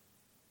bullshit.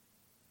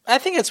 I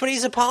think it's what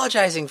he's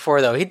apologizing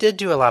for, though. He did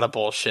do a lot of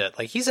bullshit.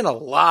 Like, he's in a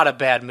lot of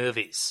bad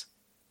movies.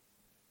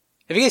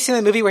 Have you guys seen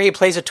the movie where he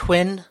plays a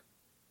twin?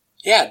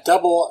 Yeah,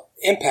 Double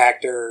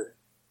Impact.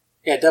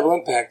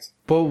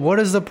 But what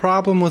is the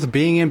problem with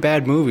being in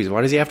bad movies?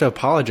 Why does he have to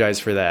apologize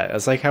for that?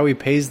 That's like how he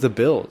pays the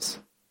bills.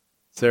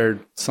 Is there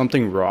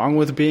something wrong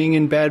with being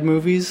in bad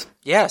movies?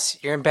 Yes,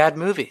 you're in bad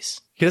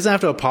movies. He doesn't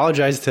have to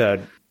apologize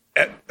to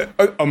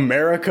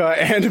America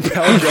and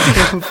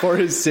Belgium for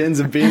his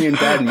sins of being in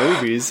bad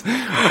movies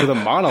with a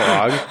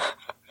monologue.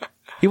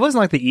 He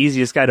wasn't like the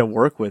easiest guy to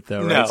work with,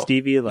 though, right,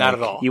 Stevie? Like, not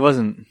at all. He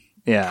wasn't,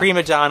 yeah.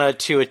 Prima donna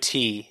to a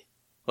T.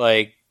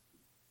 Like,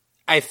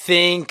 I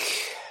think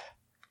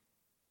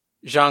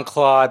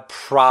Jean-Claude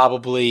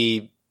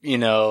probably,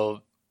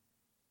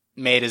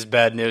 made his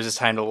bed and it was his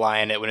time to lie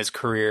in it when his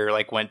career,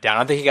 went down. I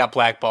don't think he got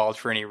blackballed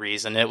for any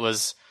reason. It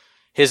was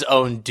his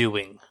own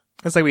doing.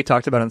 It's like we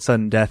talked about on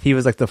Sudden Death. He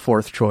was like the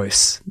fourth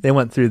choice. They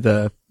went through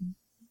the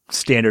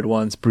standard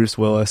ones. Bruce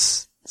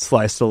Willis,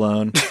 Sly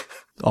Stallone,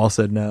 all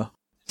said no.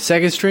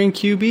 Second string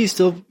QB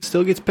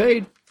still gets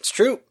paid. It's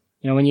true.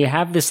 When you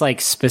have this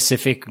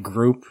specific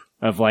group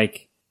of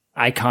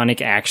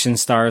iconic action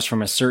stars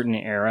from a certain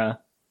era,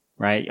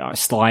 right?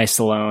 Sly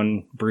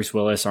Stallone, Bruce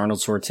Willis, Arnold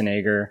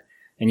Schwarzenegger,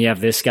 and you have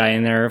this guy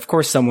in there. Of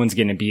course, someone's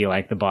going to be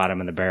the bottom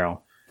of the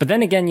barrel. But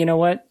then again, you know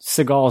what?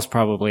 Seagal is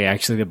probably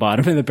actually the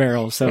bottom of the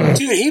barrel. So,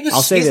 dude,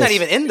 he's not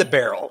even in the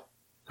barrel.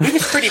 He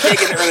was pretty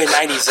big in the early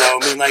 90s, though.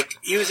 I mean,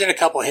 he was in a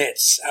couple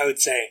hits, I would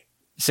say.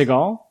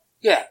 Seagal?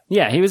 Yeah.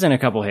 Yeah, he was in a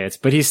couple hits,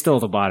 but he's still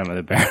the bottom of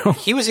the barrel.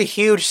 He was a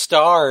huge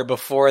star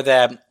before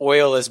that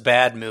Oil is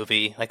Bad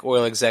movie,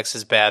 Oil Execs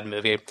is Bad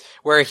movie,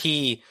 where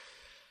Steven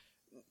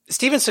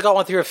Seagal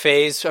went through a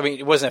phase. I mean,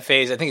 it wasn't a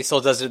phase. I think he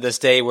still does it to this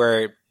day,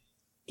 where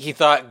he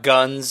thought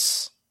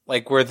guns,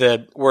 were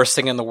the worst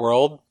thing in the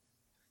world.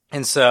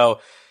 And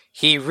so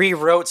he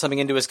rewrote something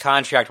into his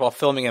contract while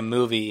filming a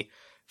movie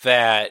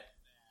that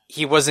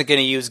he wasn't going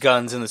to use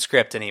guns in the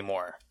script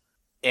anymore.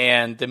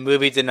 And the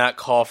movie did not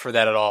call for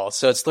that at all.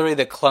 So it's literally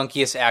the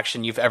clunkiest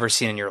action you've ever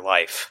seen in your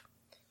life.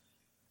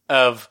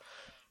 Of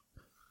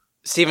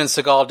Steven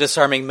Seagal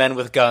disarming men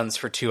with guns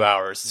for 2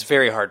 hours. It's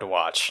very hard to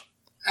watch.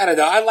 I don't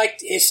know. I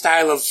liked his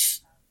style of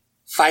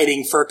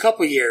fighting for a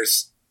couple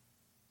years.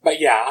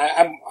 But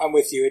yeah, I'm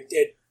with you.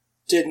 It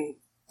didn't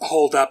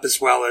hold up as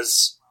well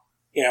as...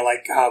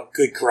 how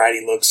good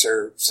karate looks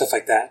or stuff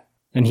like that.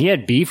 And he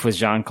had beef with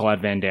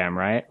Jean-Claude Van Damme,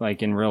 right?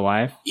 In real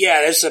life?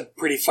 Yeah, there's a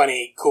pretty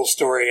funny, cool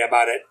story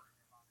about it.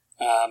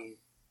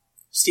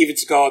 Steven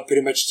Seagal had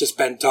pretty much just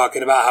been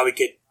talking about how he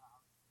could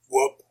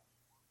whoop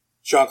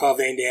Jean-Claude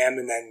Van Damme,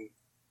 and then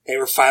they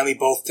were finally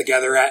both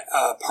together at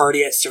a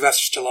party at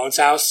Sylvester Stallone's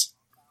house.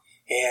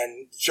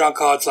 And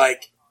Jean-Claude's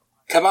like,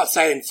 come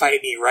outside and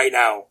fight me right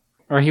now.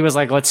 Or he was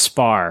like, let's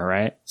spar,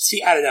 right?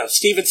 See, I don't know.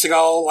 Steven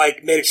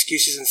Seagal, made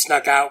excuses and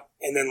snuck out.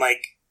 And then,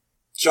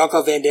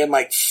 Jean-Claude Van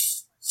Damme,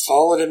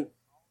 followed him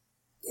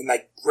and,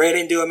 ran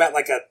into him at,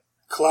 a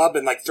club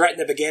and,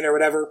 threatened him again or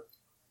whatever.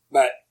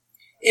 But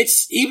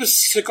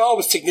Seagal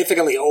was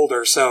significantly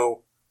older,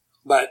 so,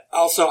 but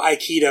also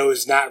Aikido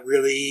is not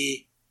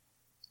really,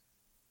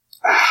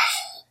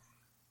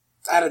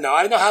 I don't know.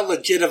 I don't know how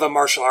legit of a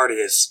martial art it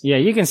is. Yeah,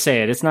 you can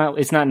say it. It's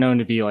not known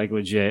to be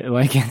legit.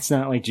 It's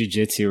not like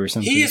jujitsu or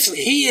something.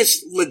 He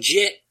is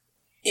legit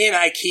in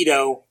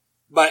Aikido,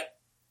 but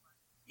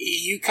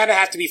you kind of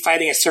have to be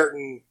fighting a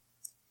certain...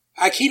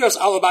 Aikido's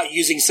all about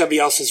using somebody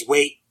else's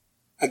weight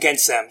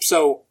against them.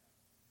 So,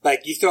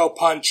 you throw a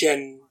punch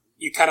and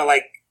you kind of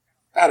I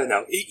don't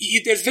know.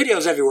 There's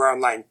videos everywhere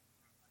online.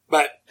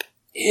 But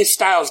his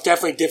style is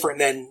definitely different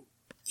than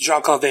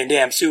Jean-Claude Van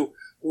Damme, who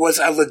was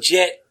a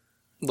legit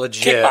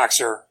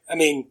kickboxer. I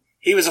mean,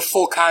 he was a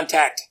full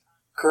contact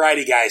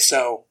karate guy,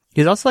 so...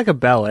 He's also a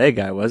ballet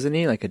guy, wasn't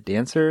he? A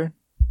dancer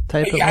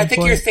type of... I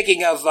think you're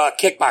thinking of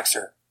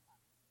Kickboxer.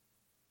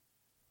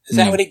 Is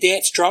that when he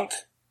danced drunk?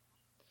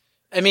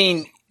 I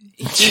mean,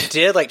 he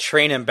did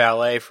train in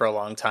ballet for a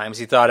long time because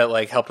he thought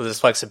it helped with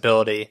his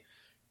flexibility.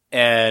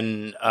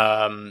 And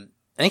I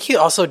think he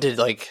also did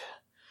I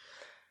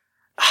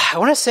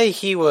want to say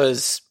he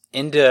was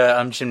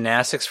into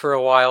gymnastics for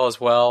a while as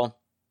well.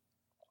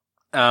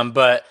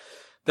 But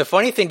the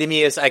funny thing to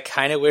me is I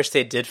kind of wish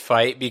they did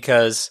fight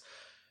because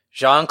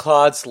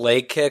Jean-Claude's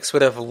leg kicks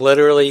would have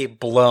literally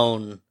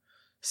blown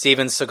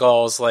Steven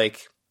Seagal's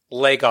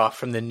leg off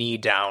from the knee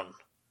down.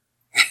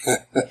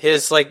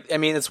 His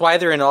it's why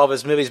they're in all of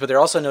his movies, but they're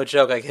also no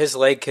joke. Like his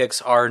leg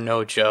kicks are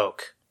no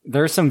joke.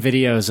 There are some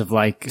videos of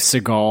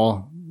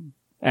Seagal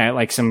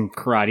at some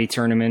karate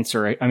tournaments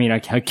or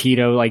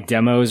Aikido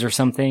Demos or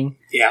something.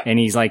 Yeah. And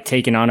he's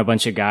taking on a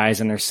bunch of guys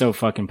and they're so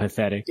fucking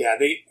pathetic. Yeah,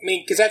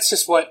 because that's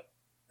just what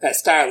that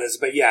style is.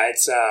 But yeah,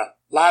 it's a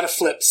lot of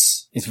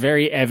flips. It's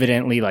very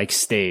evidently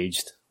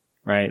staged,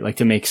 right?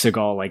 To make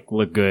Seagal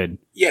look good.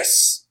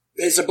 Yes.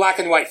 It's a black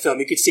and white film.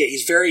 You can see it.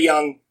 He's very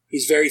young.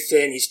 He's very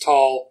thin. He's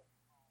tall.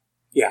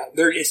 Yeah,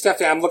 it's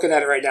definitely, I'm looking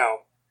at it right now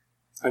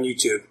on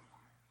YouTube.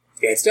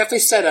 Yeah, it's definitely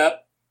set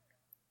up.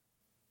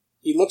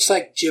 He looks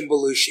like Jim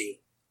Belushi.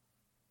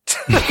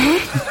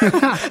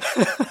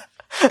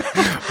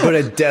 But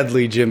a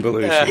deadly Jim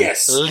Belushi.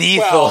 Yes.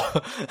 Lethal.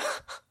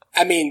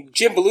 Well,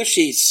 Jim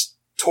Belushi's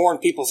torn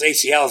people's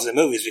ACLs in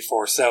movies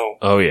before, so.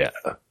 Oh, yeah.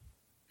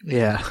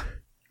 Yeah.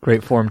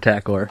 Great form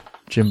tackler,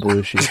 Jim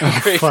Belushi.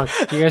 Oh,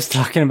 fuck. You guys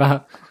talking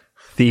about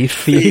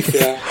Thief?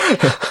 Yeah.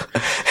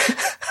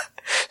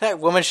 That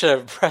woman she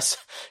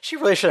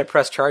really should have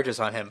pressed charges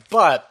on him.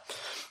 But,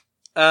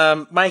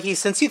 Mikey,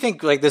 since you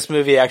think this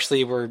movie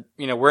actually we're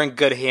in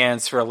good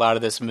hands for a lot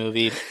of this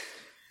movie,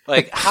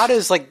 how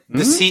does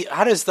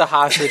how does the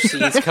hostage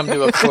scenes come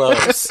to a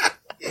close?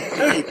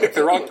 You picked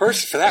the wrong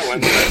person for that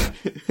one.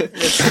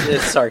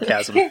 It's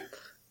sarcasm.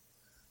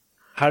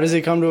 How does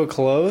it come to a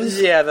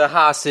close? Yeah, the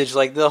hostage,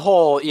 the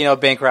whole,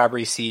 bank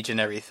robbery siege and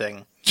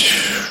everything.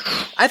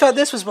 I thought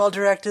this was well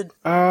directed.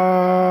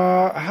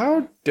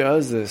 How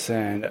does this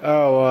end?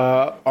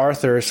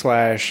 Arthur /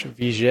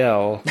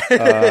 Vigil.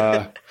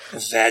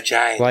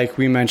 Vagine. Like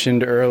we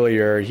mentioned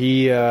earlier,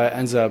 he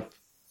ends up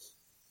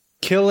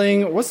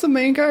killing. What's the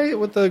main guy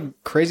with the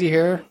crazy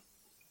hair?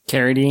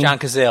 Carradine. John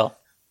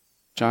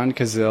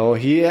Cazale.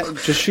 He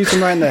just shoots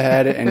him right in the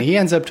head, and he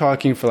ends up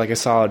talking for a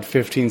solid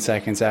 15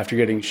 seconds after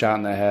getting shot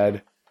in the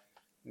head.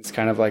 It's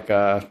kind of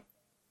a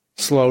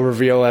slow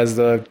reveal as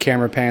the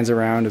camera pans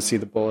around to see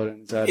the bullet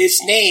in his head.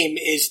 His name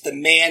is the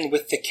Man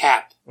with the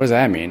Cap. What does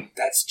that mean?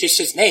 That's just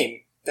his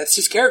name. That's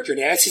his character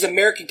name. That's his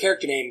American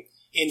character name.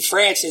 In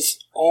France, it's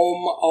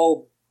Homme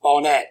au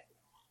Bonnet.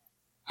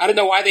 I don't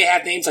know why they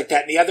have names like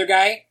that. And the other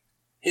guy,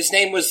 his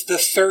name was the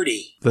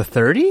 30. The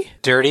 30?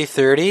 Dirty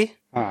 30?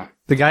 Huh.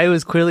 The guy who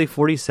was clearly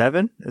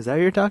 47? Is that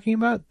what you're talking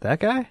about? That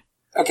guy?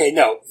 Okay,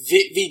 no.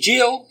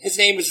 Vigil, his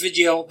name was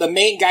Vigil. The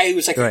main guy who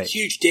was a Right.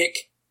 huge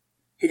dick,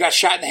 who got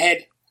shot in the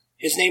head,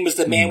 his name was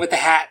the Man with the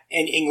Hat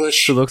in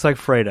English. Who looks like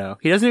Fredo.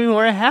 He doesn't even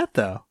wear a hat,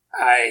 though.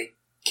 I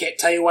can't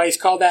tell you why he's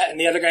called that. And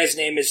the other guy's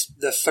name is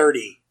the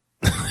 30.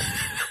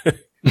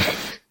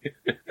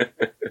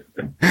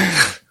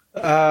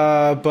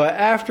 But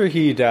after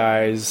he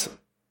dies,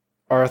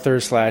 Arthur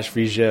 /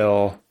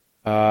 Vigil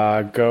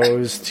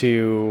goes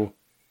to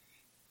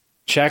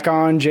check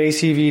on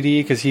JCVD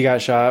because he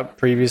got shot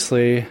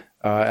previously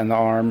in the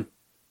arm.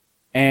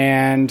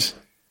 And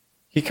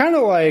he kind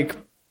of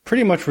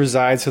pretty much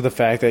resides to the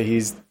fact that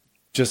he's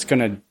just going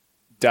to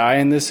die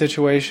in this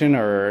situation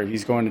or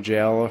he's going to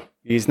jail.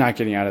 He's not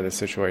getting out of this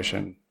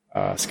situation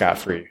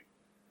scot-free.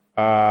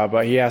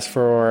 But he asked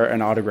for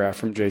an autograph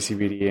from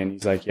JCVD, and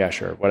he's like, yeah,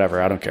 sure,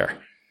 whatever, I don't care.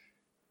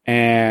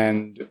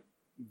 And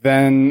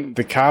then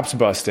the cops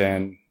bust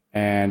in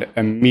and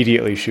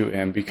immediately shoot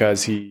him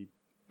because he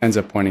ends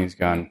up pointing his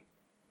gun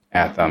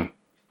at them.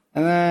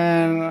 And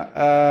then,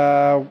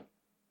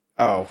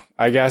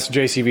 I guess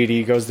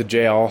JCVD goes to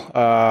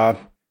jail.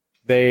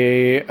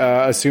 They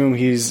assume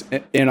he's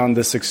in on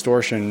this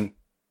extortion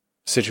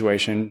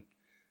situation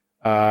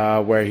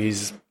where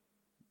he's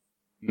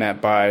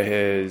met by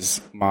his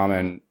mom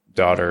and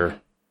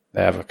daughter.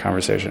 They have a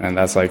conversation, and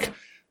that's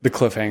the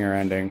cliffhanger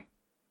ending.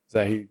 Is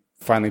that he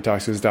finally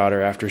talks to his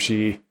daughter after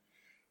she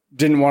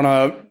didn't want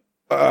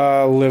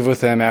to live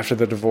with him after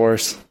the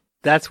divorce.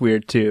 That's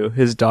weird, too.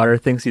 His daughter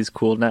thinks he's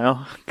cool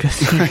now.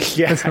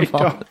 Yeah, I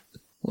don't.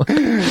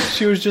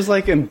 She was just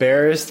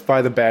embarrassed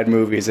by the bad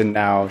movies, and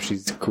now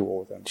she's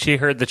cool with him. She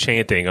heard the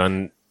chanting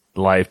on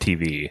live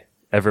TV.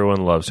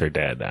 Everyone loves her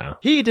dad now.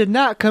 He did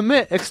not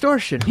commit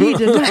extortion. He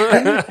did not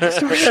commit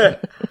extortion.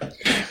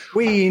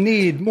 We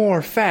need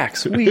more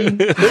facts. We need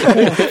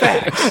more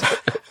facts.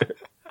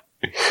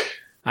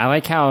 I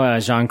like how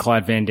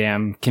Jean-Claude Van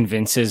Damme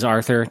convinces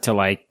Arthur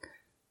to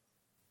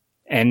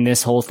end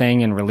this whole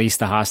thing and release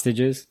the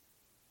hostages.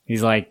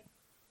 He's like,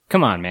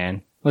 come on,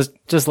 man. Let's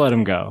just let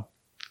him go.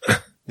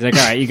 He's like,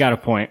 all right, you got a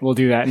point. We'll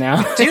do that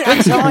now. Dude,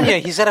 I'm telling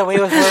you, he's got a way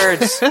with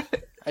words.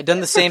 I've done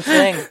the same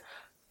thing.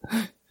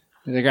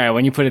 He's like, all right,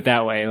 when you put it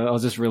that way, I'll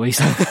just release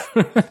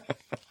him.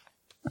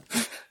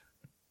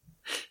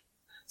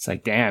 It's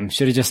like, damn,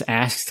 should have just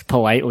asked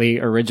politely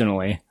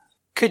originally.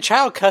 Could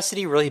child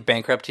custody really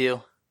bankrupt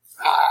you?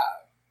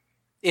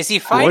 Is he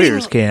fighting?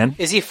 Lawyers can.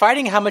 Is he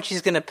fighting how much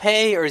he's going to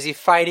pay, or is he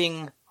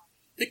fighting? I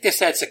think they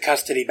said it's a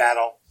custody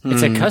battle.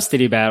 It's a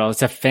custody battle.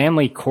 It's a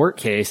family court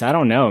case. I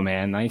don't know,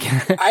 man.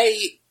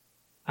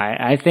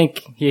 I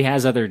think he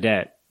has other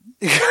debt.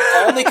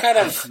 I only kind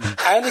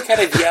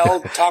of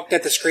yelled, talked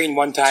at the screen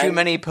one time. Too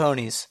many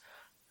ponies.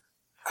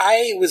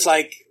 I was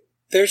like,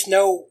 there's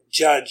no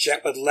judge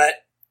that would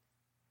let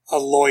a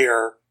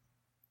lawyer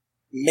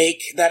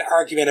make that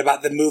argument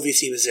about the movies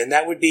he was in.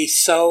 That would be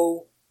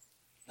so,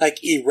 like,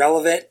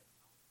 irrelevant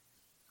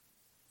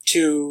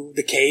to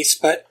the case,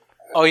 but...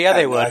 Oh, yeah,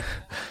 they would.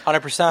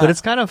 100%. But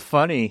it's kind of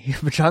funny.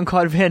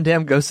 Jean-Claude Van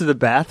Damme goes to the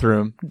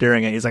bathroom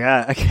during it. He's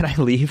like, can I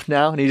leave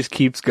now? And he just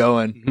keeps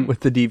going with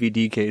the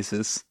DVD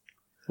cases.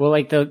 Well,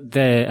 like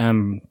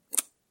the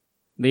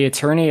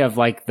attorney of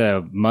like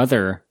the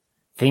mother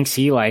thinks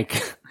he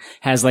like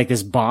has like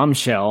this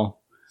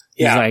bombshell.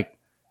 Yeah. He's like,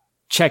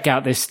 check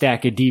out this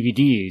stack of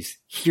DVDs.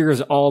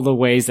 Here's all the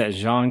ways that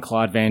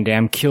Jean-Claude Van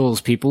Damme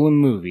kills people in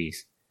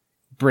movies.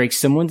 Breaks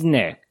someone's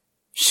neck.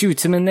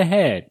 Shoots him in the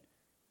head.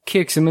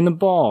 Kicks him in the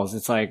balls.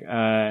 It's like,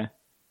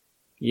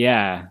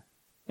 yeah.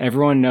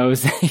 Everyone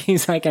knows that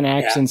he's like an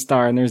action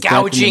star and there's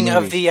gouging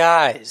of the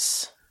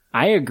eyes.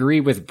 I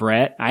agree with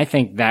Brett. I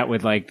think that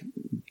would like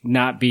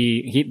not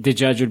be, the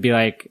judge would be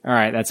like, all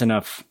right, that's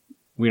enough.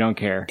 We don't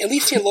care. At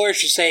least your lawyer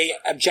should say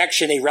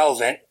objection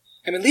irrelevant.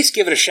 I mean, at least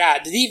give it a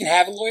shot. Did he even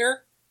have a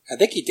lawyer? I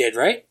think he did,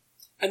 right?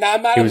 And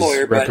I'm not a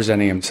lawyer, but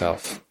representing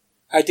himself.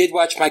 I did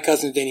watch My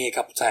Cousin Vinny a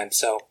couple times,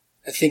 so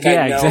I think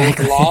I know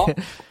the law.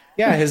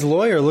 Yeah, his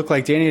lawyer looked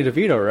like Danny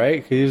DeVito,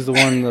 right? He was the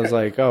one that was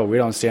like, oh, we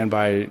don't stand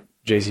by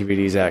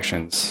JCVD's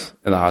actions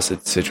in the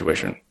hostage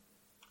situation.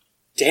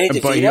 Danny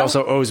DeVito? But he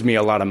also owes me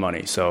a lot of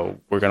money, so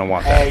we're going to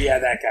want that. Oh, yeah,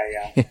 that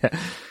guy, yeah.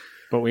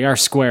 But we are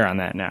square on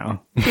that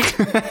now.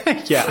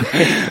 Yeah.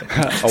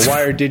 A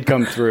wire did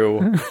come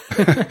through.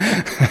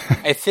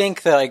 I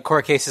think that like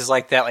court cases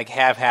like that like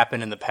have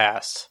happened in the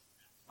past.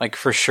 Like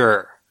for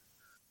sure.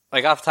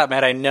 Like off the top of my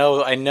head, I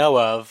know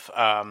of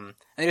I think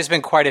there's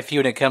been quite a few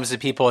when it comes to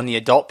people in the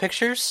adult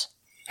pictures.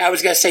 I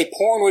was going to say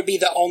porn would be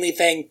the only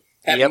thing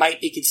that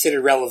might be consideed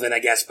relevant, I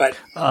guess, but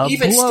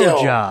even blow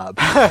still. Job.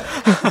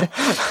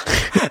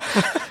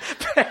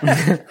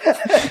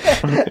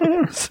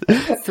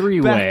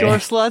 Three-way. Backdoor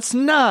sluts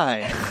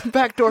 9.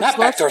 Backdoor Not sluts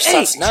backdoor 8.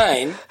 sluts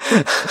 9.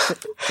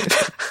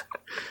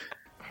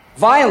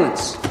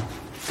 Violence.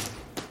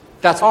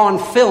 That's on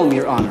film,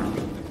 Your Honor.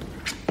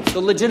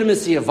 The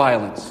legitimacy of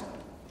violence.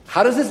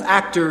 How does this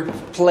actor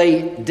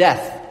play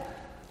death?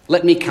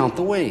 Let me count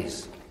the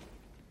ways.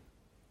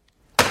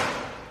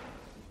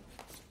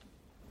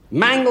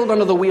 Mangled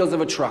under the wheels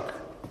of a truck.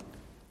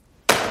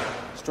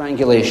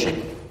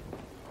 Strangulation.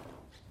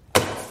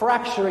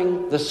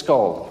 Fracturing the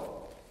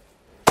skull.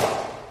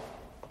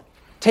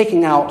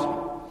 Taking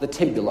out the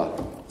tibula.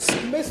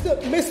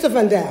 Mr.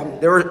 Van Damme.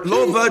 There were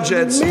low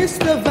budgets.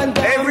 Mr. Van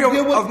Damme. Every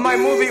of my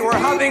movie were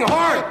having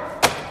hard.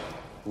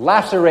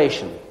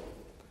 Laceration.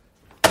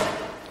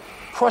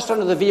 Crushed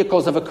under the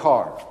vehicles of a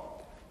car.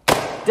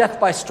 Death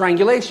by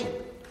strangulation.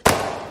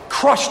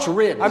 Crushed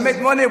ribs. I make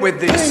money with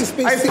this.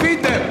 I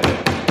feed them.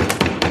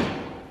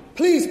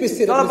 Please be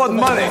seated. It's not about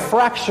money.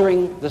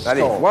 Fracturing the skull.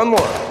 Daddy, one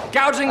more.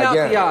 Gouging out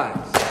the eyes.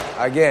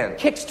 Again.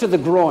 Kicks to the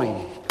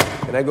groin.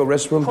 Can I go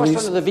restroom, Crushed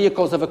please? under the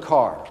vehicles of a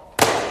car.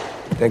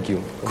 Thank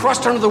you.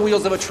 Crushed under the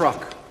wheels of a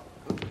truck.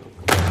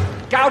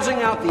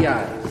 Gouging out the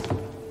eyes.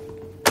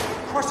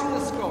 Crushing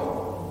the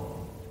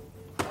skull.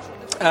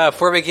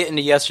 Before we get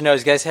into yes or no, do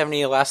you guys have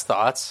any last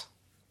thoughts?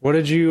 What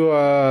did you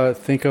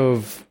think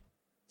of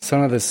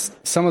some of the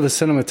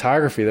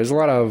cinematography? There's a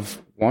lot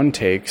of one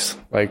takes,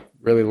 like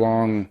really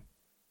long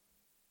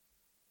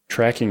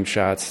tracking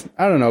shots.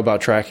 I don't know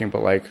about tracking,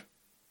 but like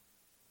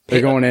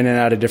they're going in and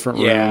out of different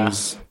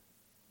rooms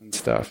and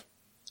stuff.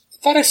 I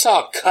thought I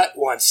saw a cut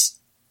once,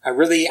 a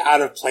really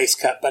out of place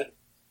cut, but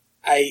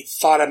I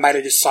thought I might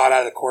have just saw it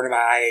out of the corner of my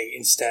eye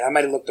instead. I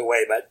might have looked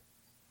away, but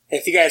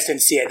if you guys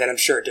didn't see it, then I'm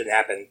sure it didn't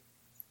happen.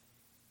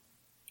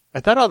 I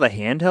thought all the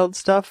handheld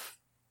stuff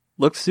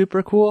looked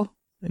super cool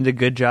and did a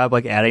good job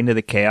like adding to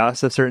the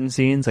chaos of certain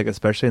scenes, like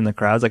especially in the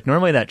crowds. Like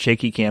normally that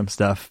shaky cam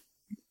stuff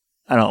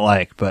I don't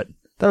like, but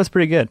that was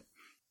pretty good.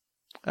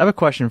 I have a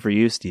question for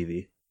you,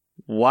 Stevie.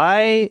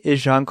 Why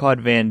is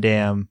Jean-Claude Van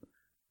Damme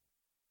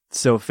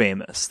so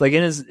famous? Like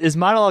in his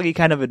monologue, he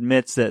kind of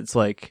admits that it's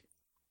like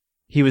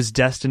he was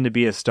destined to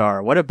be a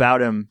star. What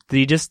about him? Did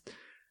he just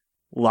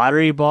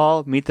lottery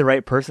ball, meet the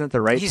right person at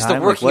the right He's time? He's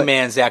the working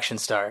man's action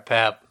star,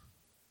 Pap.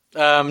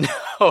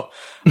 No,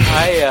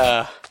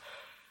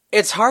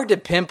 it's hard to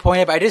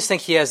pinpoint it, but I just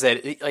think he has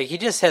that, like, he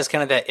just has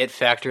kind of that it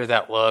factor,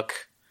 that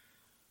look.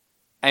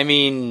 I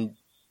mean,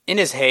 in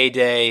his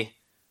heyday,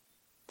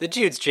 the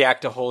dude's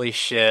jacked to holy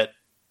shit.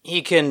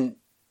 He can,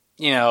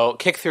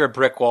 kick through a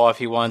brick wall if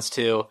he wants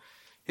to.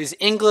 His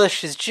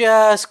English is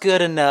just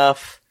good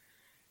enough.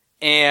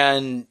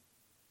 And,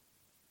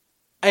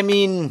 I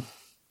mean,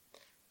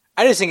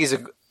 I just think he's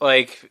in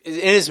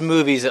his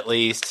movies at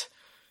least,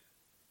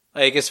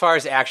 like, as far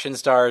as action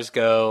stars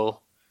go,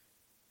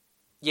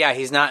 yeah,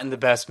 he's not in the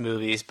best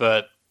movies,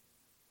 but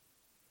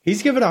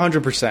he's given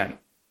 100%.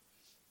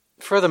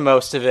 For the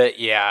most of it,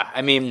 yeah.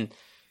 I mean,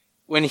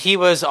 when he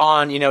was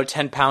on,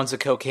 10 pounds of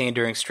cocaine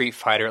during Street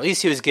Fighter, at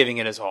least he was giving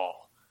it his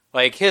all.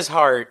 Like, his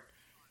heart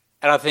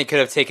I don't think could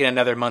have taken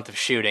another month of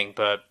shooting,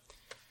 but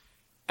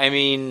I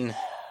mean,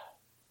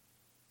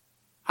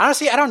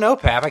 honestly, I don't know,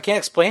 Pap. I can't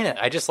explain it.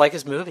 I just like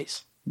his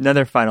movies.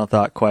 Another final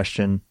thought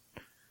question.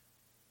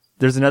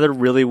 There's another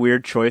really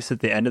weird choice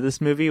at the end of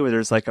this movie where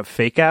there's like a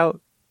fake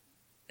out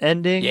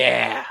ending.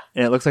 Yeah.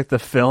 And it looks like the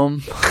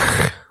film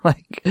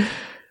like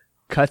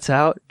cuts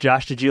out.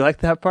 Josh, did you like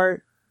that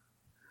part?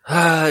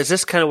 Is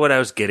this kind of what I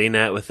was getting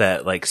at with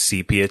that like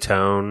sepia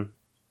tone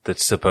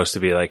that's supposed to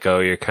be like, oh,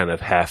 you're kind of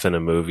half in a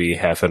movie,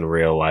 half in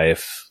real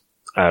life?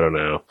 I don't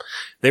know.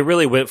 They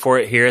really went for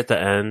it here at the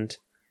end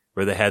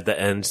where they had the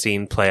end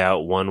scene play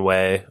out one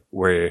way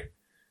where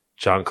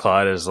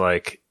Jean-Claude is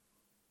like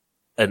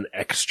an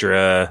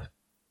extra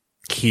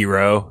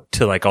hero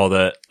to like all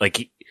the,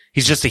 like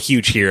he's just a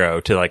huge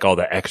hero to like all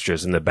the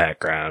extras in the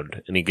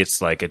background, and he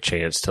gets like a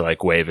chance to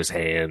like wave his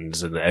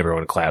hands and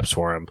everyone claps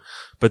for him.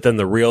 But then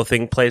the real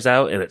thing plays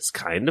out and it's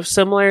kind of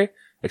similar,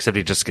 except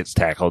he just gets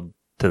tackled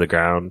to the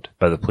ground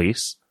by the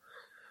police.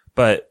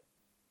 But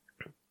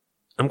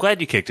I'm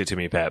glad you kicked it to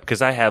me, Pat,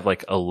 because I have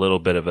like a little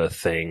bit of a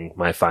thing,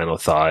 my final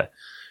thought.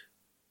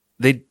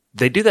 They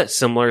do that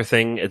similar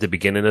thing at the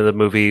beginning of the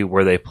movie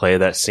where they play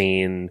that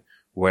scene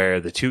where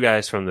the two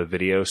guys from the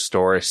video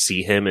store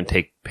see him and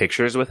take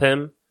pictures with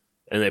him.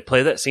 And they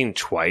play that scene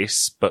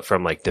twice, but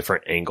from like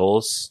different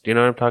angles. Do you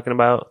know what I'm talking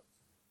about?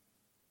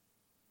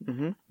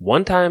 Mm-hmm.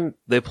 One time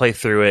they play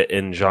through it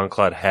and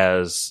Jean-Claude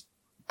has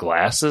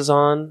glasses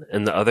on,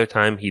 and the other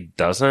time he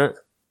doesn't.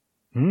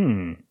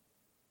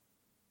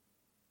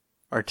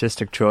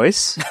 Artistic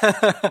choice.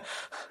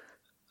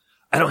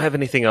 I don't have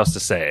anything else to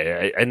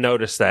say. I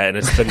noticed that, and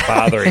it's been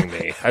bothering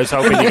me. I was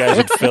hoping you guys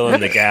would fill in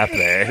the gap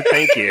there.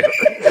 Thank you.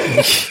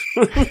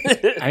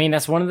 I mean,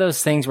 that's one of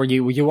those things where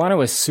you want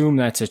to assume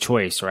that's a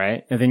choice,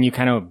 right? And then you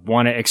kind of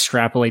want to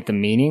extrapolate the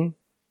meaning.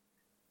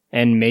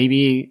 And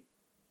maybe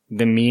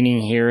the meaning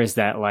here is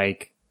that,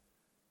 like,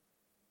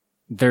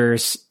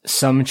 there's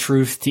some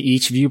truth to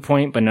each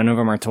viewpoint, but none of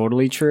them are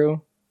totally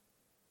true,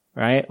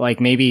 right? Like,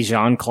 maybe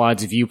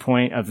Jean-Claude's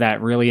viewpoint of that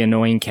really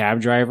annoying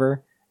cab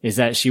driver is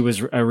that she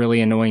was a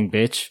really annoying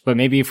bitch. But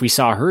maybe if we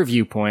saw her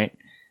viewpoint,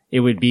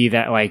 it would be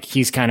that, like,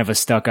 he's kind of a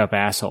stuck-up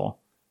asshole.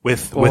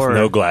 With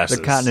no glasses.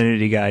 The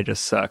continuity guy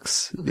just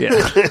sucks. Yeah.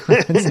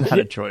 It's not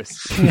a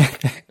choice.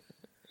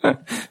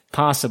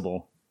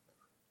 Possible.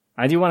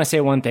 I do want to say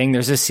one thing.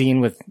 There's a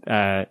scene with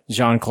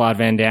Jean-Claude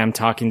Van Damme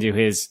talking to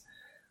his,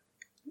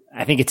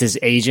 I think it's his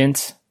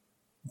agent.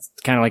 It's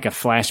kind of like a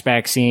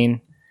flashback scene.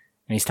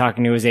 And he's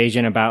talking to his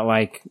agent about,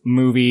 like,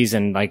 movies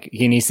and, like,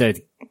 he needs to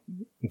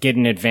get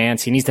in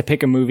advance. He needs to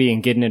pick a movie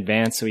and get in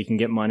advance so he can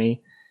get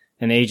money.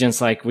 And the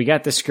agent's like, we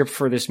got the script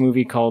for this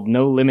movie called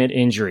No Limit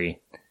Injury.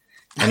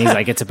 And he's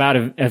like, it's about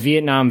a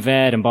Vietnam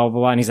vet and blah, blah,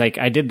 blah. And he's like,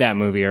 I did that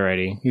movie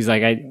already. He's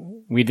like,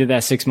 we did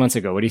that 6 months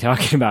ago. What are you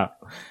talking about?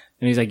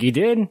 And he's like, you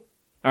did? All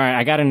right,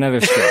 I got another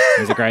script.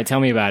 He's like, all right, tell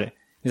me about it.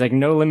 He's like,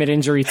 No Limit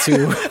Injury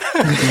 2.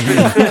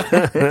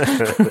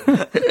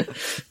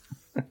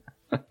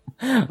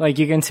 Like,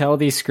 you can tell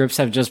these scripts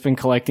have just been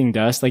collecting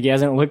dust. Like, he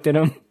hasn't looked at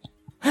them.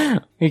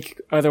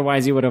 Like,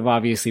 otherwise, he would have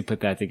obviously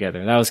put that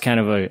together. That was kind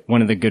of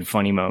one of the good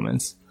funny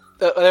moments.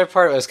 The other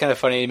part that was kind of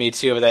funny to me,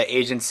 too, of that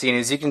agent scene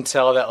is you can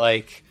tell that,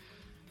 like,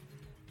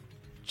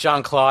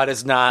 Jean-Claude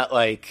is not,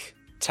 like,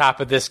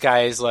 top of this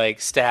guy's, like,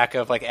 stack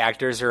of, like,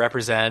 actors or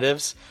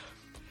representatives.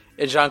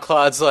 And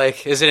Jean-Claude's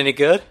like, is it any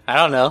good? I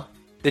don't know.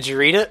 Did you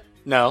read it?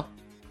 No.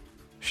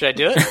 Should I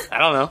do it? I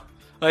don't know.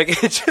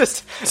 Like, it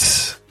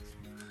just...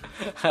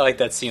 I like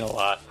that scene a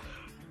lot.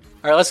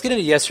 All right, let's get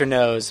into yes or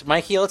no's.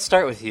 Mikey, let's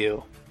start with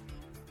you.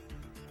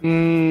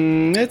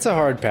 It's a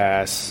hard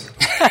pass.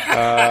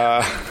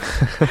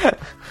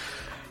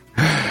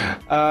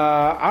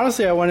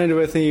 Honestly, I went into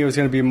it thinking it was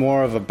going to be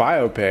more of a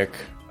biopic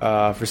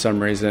for some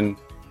reason.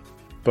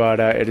 But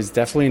it is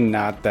definitely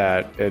not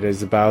that. It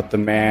is about the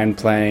man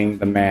playing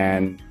the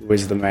man who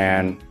is the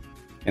man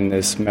in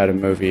this meta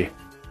movie.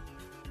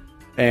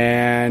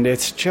 And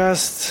it's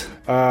just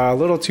a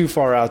little too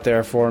far out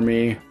there for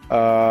me.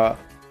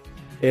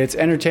 It's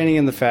entertaining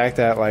in the fact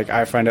that, like,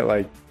 I find it,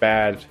 like,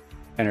 bad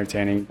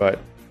entertaining, but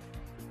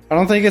I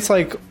don't think it's,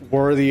 like,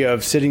 worthy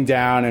of sitting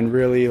down and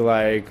really,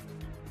 like,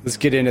 let's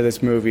get into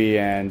this movie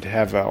and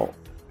have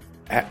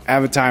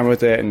a time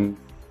with it and,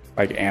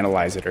 like,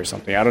 analyze it or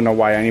something. I don't know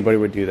why anybody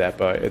would do that,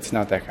 but it's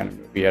not that kind of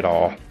movie at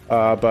all.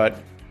 But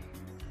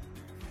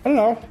I don't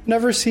know.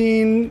 Never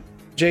seen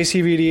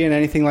JCVD in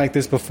anything like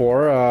this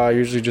before.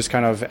 Usually just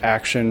kind of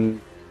action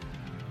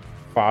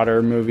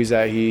fodder movies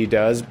that he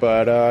does.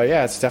 But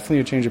yeah, it's definitely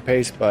a change of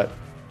pace, but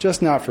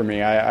just not for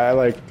me. I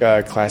like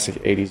classic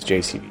 80s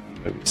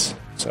JCVD movies.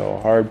 So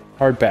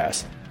hard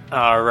pass.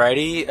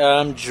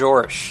 Alrighty,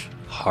 George.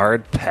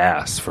 Hard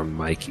pass from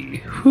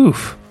Mikey. Whew.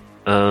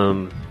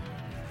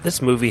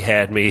 This movie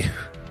had me,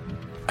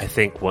 I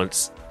think,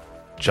 once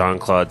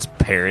Jean-Claude's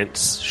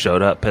parents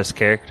showed up as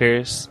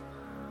characters.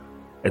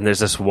 And there's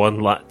this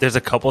there's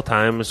a couple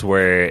times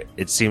where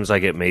it seems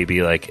like it may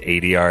be like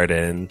 80 yard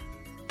in,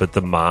 but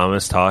the mom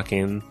is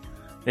talking,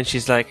 and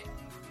she's like,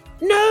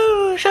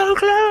 "No,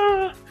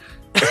 Jean-Claude."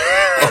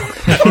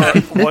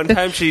 One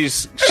time she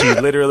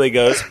literally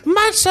goes,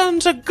 "My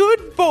son's a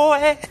good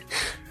boy,"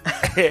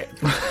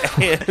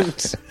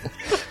 and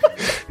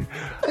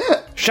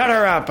Shut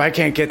her up! I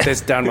can't get this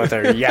done with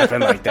her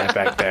yapping like that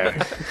back there.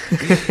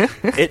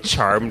 It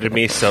charmed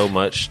me so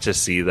much to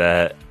see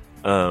that.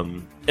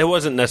 It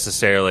wasn't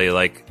necessarily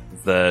like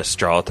the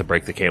straw to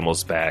break the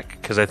camel's back,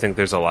 because I think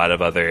there's a lot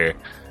of other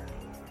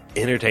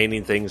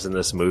entertaining things in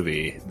this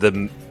movie.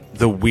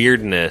 The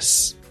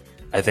weirdness,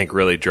 I think,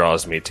 really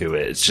draws me to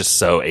it. It's just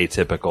so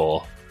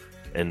atypical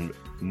and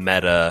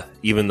meta,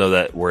 even though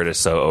that word is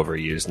so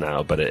overused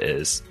now, but it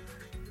is.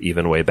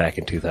 Even way back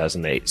in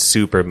 2008,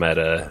 super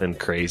meta and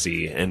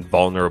crazy and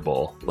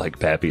vulnerable, like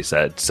Pappy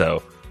said.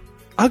 So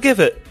I'll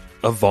give it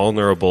a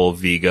vulnerable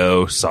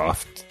Vigo,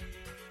 soft,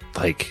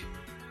 like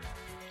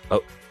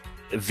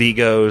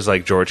Vigo's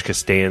like George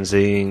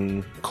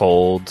Costanzing,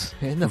 cold,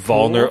 In the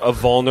a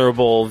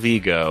vulnerable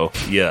Vigo.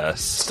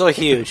 Yes, Still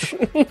huge.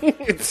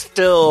 it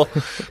still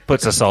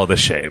puts us all to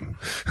shame.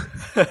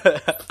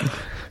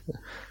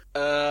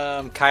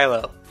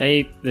 Kylo.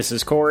 Hey, this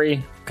is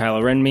Corey.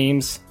 Kylo Ren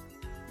memes.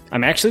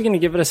 I'm actually going to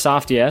give it a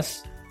soft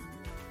yes.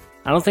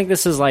 I don't think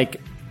this is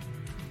like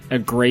a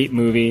great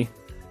movie,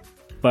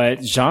 but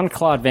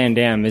Jean-Claude Van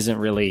Damme isn't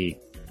really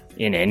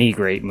in any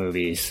great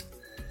movies.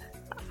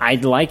 I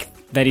like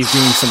that he's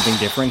doing something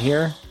different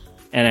here,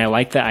 and I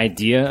like the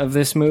idea of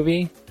this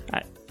movie.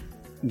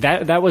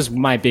 That was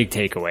my big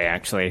takeaway,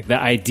 actually. The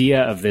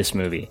idea of this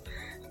movie.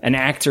 An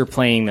actor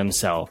playing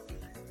themselves.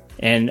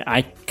 And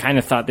I kind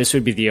of thought this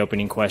would be the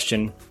opening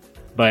question,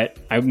 but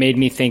it made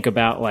me think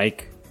about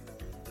like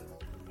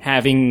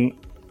having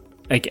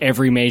like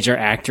every major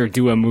actor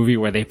do a movie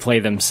where they play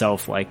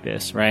themselves like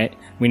this, right?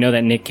 We know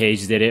that Nick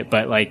Cage did it,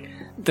 but like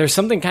there's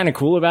something kind of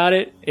cool about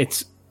it.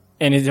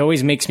 And it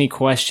always makes me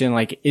question,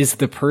 like, is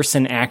the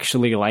person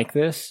actually like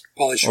this?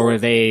 Or are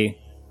they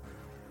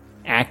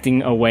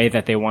acting a way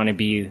that they want to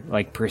be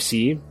like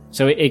perceived?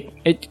 So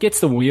it gets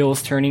the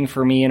wheels turning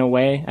for me in a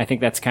way. I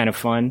think that's kind of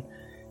fun.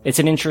 It's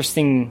an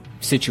interesting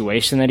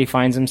situation that he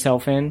finds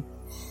himself in.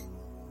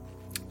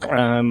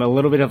 A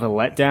little bit of a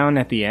letdown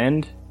at the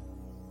end.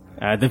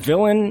 The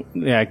villain,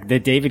 the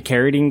David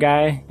Carradine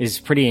guy, is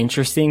pretty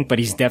interesting, but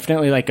he's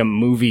definitely like a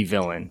movie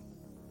villain.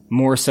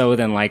 More so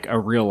than like a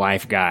real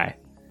life guy.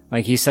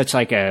 Like he's such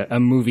like a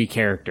movie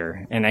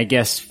character. And I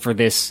guess for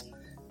this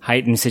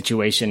heightened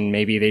situation,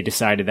 maybe they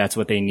decided that's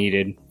what they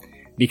needed.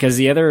 Because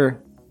the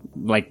other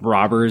like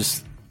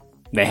robbers,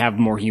 they have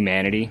more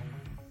humanity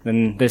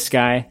than this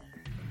guy.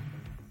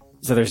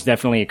 So there's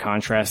definitely a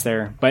contrast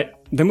there. But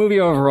the movie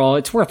overall,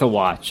 it's worth a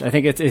watch. I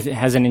think it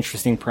has an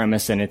interesting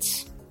premise and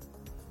it's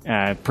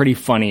pretty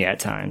funny at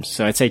times.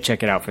 So I'd say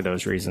check it out for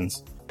those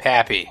reasons.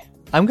 Pappy.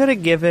 I'm going to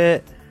give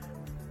it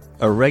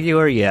a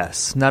regular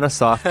yes. Not a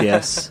soft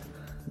yes.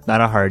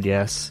 Not a hard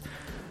yes.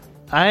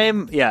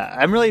 I'm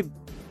really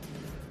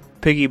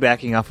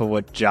piggybacking off of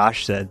what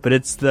Josh said, but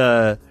it's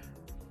the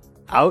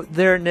out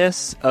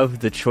there-ness of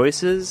the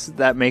choices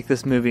that make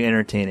this movie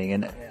entertaining.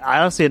 And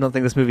honestly, I don't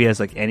think this movie has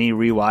like any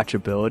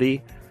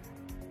rewatchability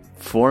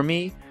for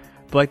me.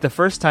 But like the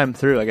first time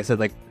through, like I said,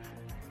 like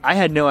I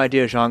had no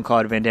idea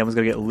Jean-Claude Van Damme was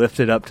going to get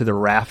lifted up to the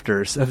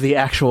rafters of the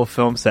actual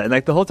film set. And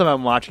like the whole time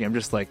I'm watching, I'm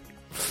just like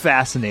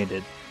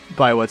fascinated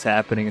by what's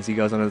happening as he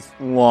goes on this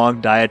long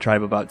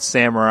diatribe about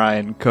samurai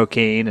and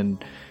cocaine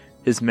and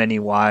his many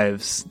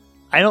wives.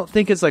 I don't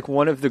think it's like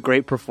one of the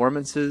great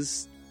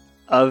performances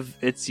of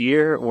its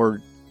year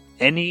or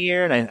any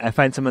year, and I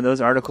find some of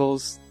those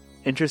articles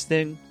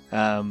interesting.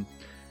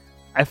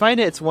 I find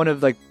it's one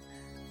of like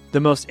the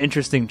most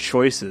interesting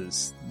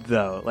choices,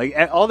 though. Like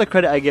all the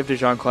credit I give to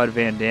Jean-Claude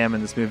Van Damme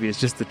in this movie is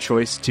just the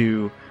choice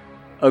to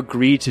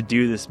agree to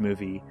do this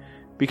movie,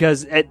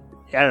 because I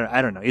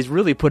don't know. He's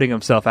really putting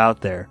himself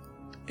out there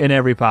in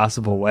every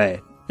possible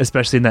way,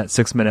 especially in that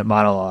 6-minute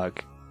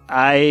monologue.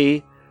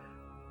 I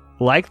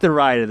like the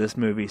ride of this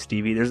movie,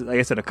 Stevie. There's, like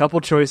I said, a couple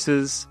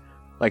choices,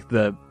 like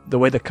the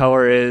way the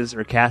color is,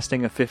 or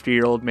casting a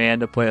 50-year-old man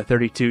to play a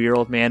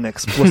 32-year-old man,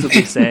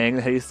 explicitly saying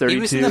that he's 32.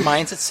 He was in the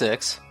mines at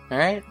 6. All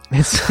right.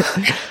 It's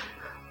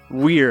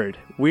weird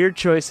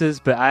choices,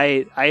 but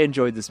I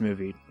enjoyed this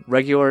movie.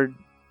 Regular,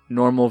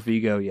 normal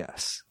Vigo,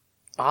 yes.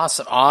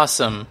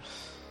 Awesome.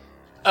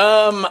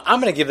 I'm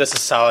going to give this a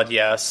solid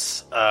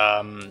yes.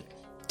 To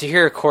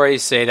hear Corey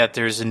say that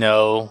there's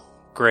no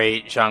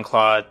great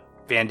Jean-Claude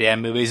Van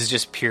Damme movies is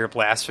just pure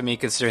blasphemy,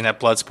 considering that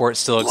Bloodsport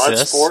still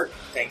exists. Bloodsport,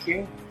 thank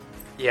you.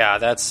 Yeah,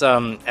 that's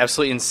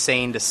absolutely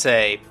insane to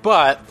say.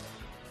 But,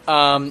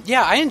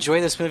 I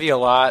enjoy this movie a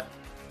lot.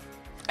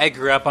 I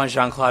grew up on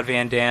Jean-Claude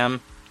Van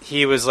Damme.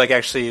 He was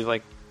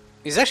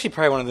he's actually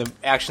probably one of the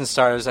action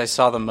stars I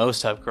saw the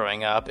most of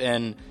growing up.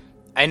 And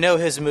I know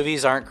his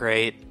movies aren't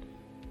great.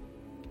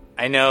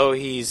 I know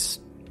he's,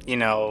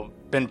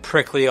 been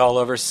prickly all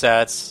over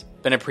sets,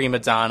 been a prima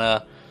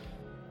donna,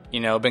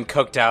 been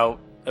cooked out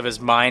of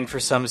his mind for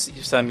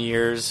some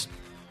years,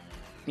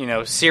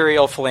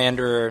 serial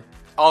philanderer,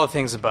 all the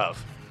things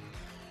above.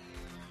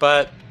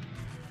 But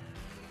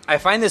I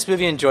find this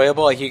movie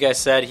enjoyable. Like you guys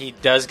said, he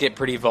does get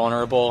pretty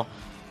vulnerable.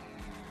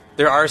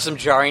 there are some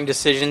jarring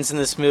decisions in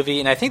this movie,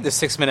 and I think the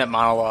 6-minute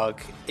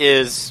monologue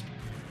is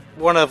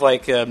one of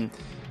like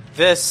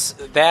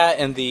that,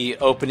 and the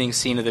opening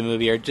scene of the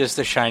movie are just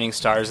the shining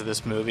stars of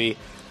this movie.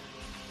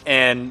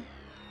 And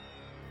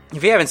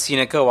if you haven't seen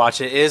it, go watch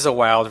it. It is a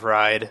wild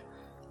ride,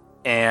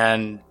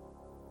 and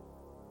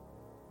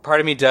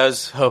part of me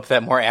does hope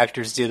that more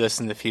actors do this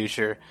in the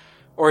future,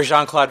 or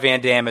Jean-Claude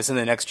Van Damme is in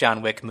the next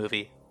John Wick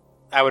movie.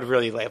 I would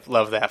really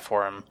love that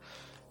for him.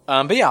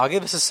 But yeah, I'll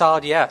give this a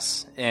solid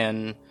yes.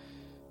 And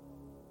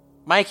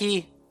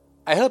Mikey,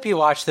 I hope you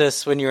watch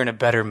this when you're in a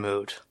better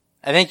mood.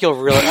 I think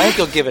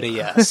you'll give it a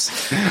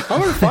yes.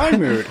 I'm in a fine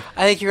mood.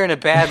 I think you're in a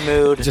bad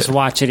mood. Just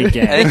watch it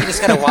again. I think you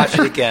just gotta watch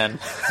it again.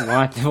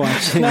 Watch it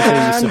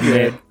until you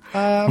submit.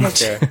 I'm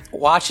okay.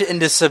 Watch it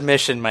into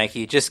submission,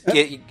 Mikey. Just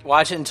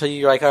watch it until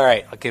you're like, all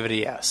right, I'll give it a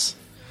yes.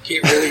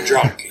 Get really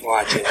drunk and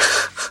watch it.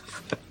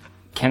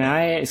 Can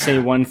I say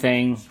one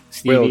thing,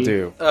 Stevie? Will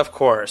do. Of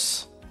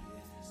course.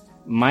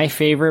 My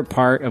favorite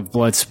part of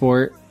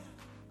Bloodsport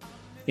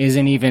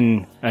isn't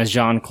even a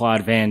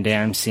Jean-Claude Van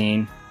Damme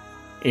scene.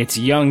 It's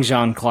young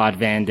Jean-Claude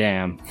Van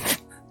Damme.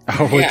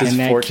 With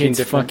that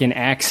kid's fucking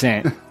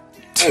accent.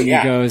 Oh,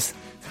 yeah. He goes,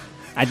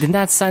 I did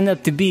not sign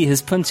up to be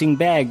his punching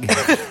bag.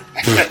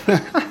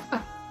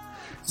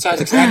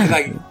 Sounds exactly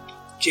like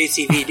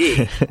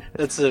JCVD.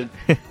 It's a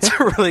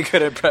really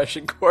good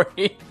impression,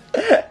 Corey.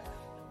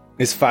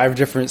 His 5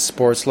 different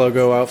sports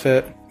logo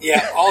outfit.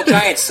 Yeah, all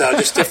Giants though,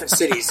 just different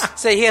cities.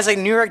 Say he has like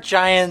New York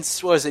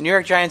Giants. What was it? New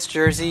York Giants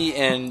jersey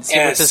and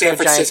San Francisco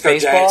Giants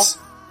baseball. Giants.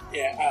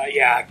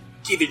 Yeah,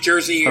 either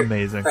jersey or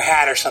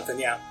hat or something.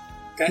 Yeah,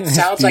 that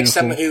sounds like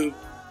someone who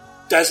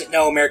doesn't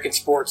know American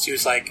sports. He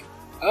was like,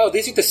 "Oh,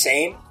 these are the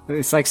same."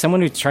 It's like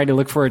someone who tried to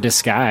look for a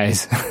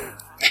disguise.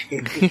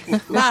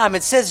 Mom,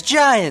 it says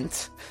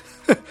Giant.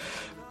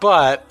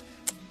 But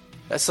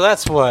so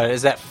that's what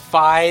is that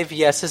 5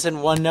 yeses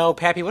and 1 no,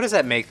 Pappy? What does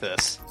that make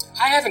this?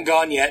 I haven't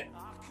gone yet.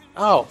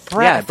 Oh,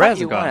 Brett, yeah,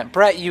 Brett's gone.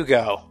 Brett, you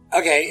go.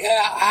 Okay,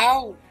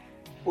 I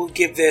will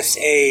give this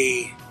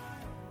a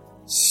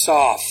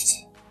soft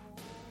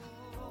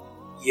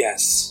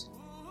yes.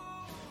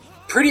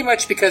 Pretty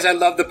much because I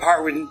love the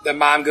part when the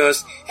mom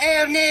goes,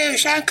 "Oh no,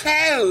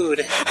 Jean-Claude."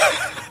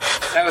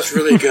 That was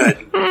really good.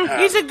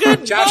 He's a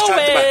good Josh boy.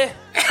 talked about.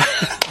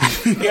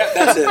 Yeah,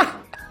 that's it.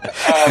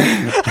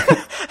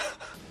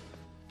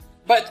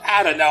 But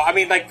I don't know. I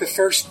mean, like the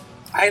first,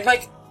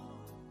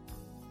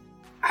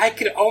 I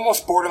could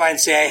almost borderline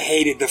say I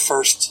hated the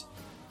first.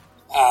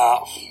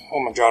 Oh,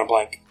 I'm drawing a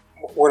blank.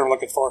 What word I'm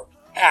looking for?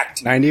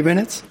 Act. 90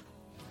 minutes?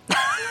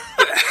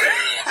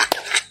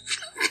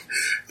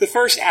 The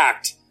first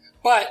act.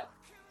 But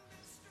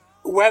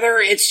whether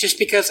it's just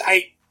because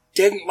I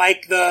didn't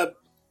like the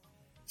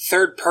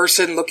third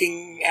person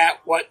looking at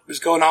what was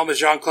going on with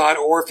Jean-Claude,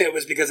 or if it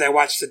was because I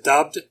watched the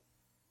dubbed.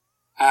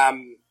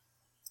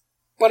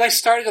 But I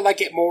started to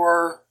like it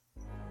more.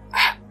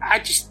 I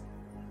just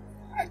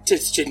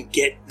didn't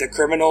get the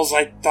criminals.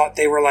 I thought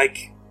they were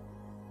like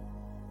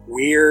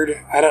weird.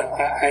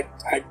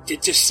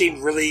 It just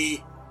seemed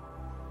really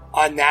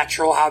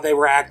unnatural how they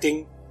were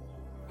acting.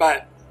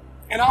 But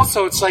and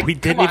also it's like we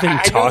didn't even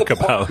talk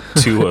about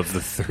 2 of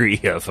the 3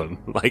 of them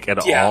like at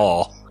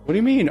all. What do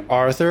you mean,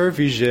 Arthur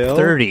Vigil?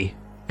 30.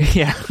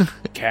 Yeah.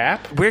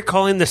 Cap? We're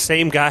calling the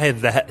same guy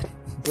that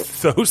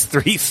those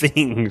 3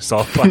 things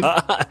all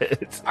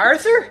but.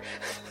 Arthur?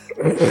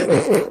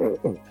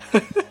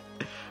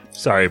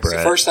 Sorry,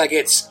 Brett. So first I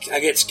get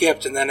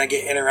skipped and then I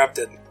get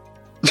interrupted.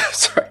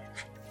 Sorry.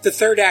 The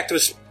third act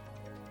was,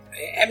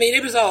 I mean,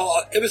 it was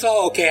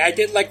all okay. I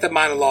did like the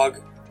monologue.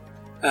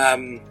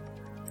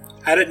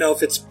 I don't know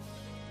if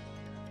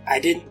I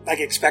didn't like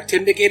expect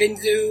him to get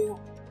into.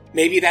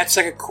 Maybe that's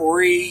like a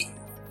Corey.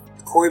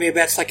 Maybe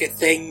that's like a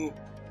thing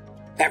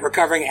that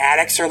recovering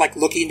addicts are like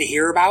looking to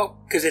hear about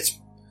because it's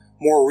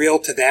more real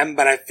to them.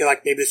 But I feel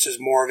like maybe this is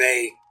more of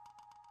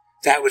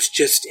that was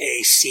just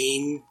a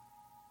scene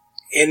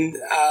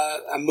in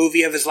a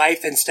movie of his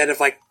life instead of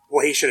like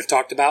what he should have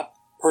talked about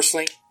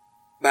personally.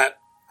 But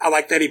I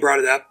like that he brought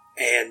it up,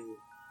 and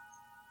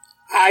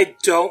I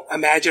don't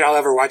imagine I'll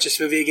ever watch this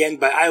movie again,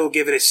 but I will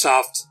give it a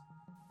soft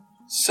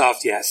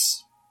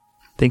yes.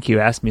 I think you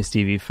asked me,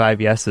 Stevie.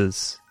 5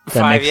 yeses. That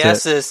 5 makes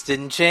yeses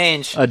didn't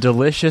change. A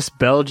delicious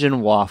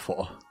Belgian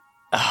waffle.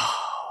 Oh,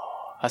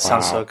 that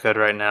sounds so good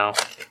right now.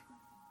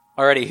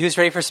 Alrighty, who's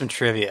ready for some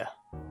trivia?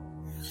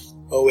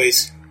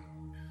 Always.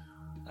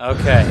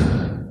 Okay.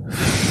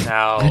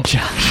 Now,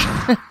 Josh.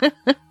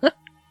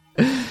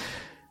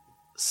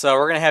 So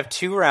we're going to have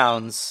 2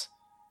 rounds,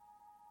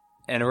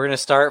 and we're going to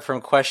start from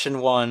question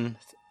 1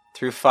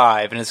 through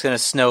 5, and it's going to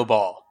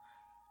snowball.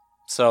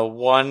 So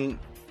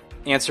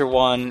answer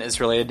 1 is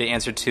related to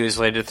answer 2, is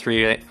related to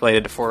 3,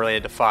 related to 4,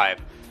 related to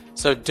 5.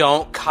 So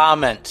don't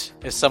comment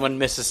if someone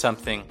misses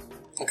something.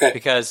 Okay.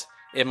 Because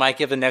it might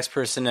give the next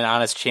person an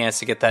honest chance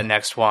to get that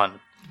next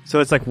one. So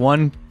it's like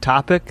one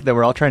topic that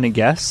we're all trying to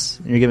guess,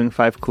 and you're giving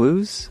 5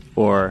 clues?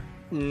 Or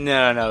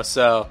No.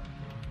 So,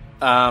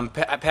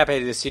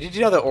 Pepe, did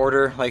you know the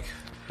order? Like,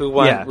 who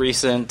won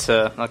recent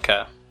to...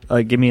 Okay.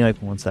 give me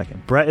like 1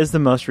 second. Brett is the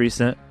most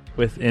recent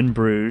with In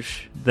Bruges.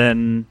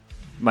 Then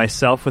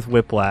myself with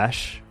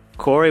Whiplash.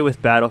 Corey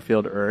with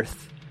Battlefield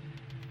Earth.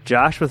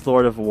 Josh with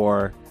Lord of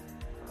War.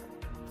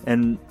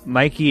 And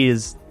Mikey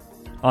is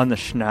on the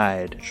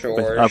schneid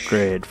with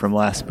Upgrade from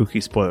last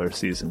Spooky Spoiler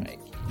season.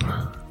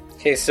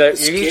 Okay, so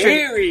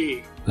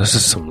Scary. This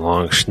is some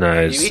long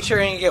schneids. You each are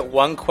going to get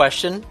one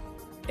question,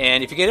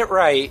 and if you get it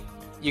right,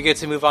 you get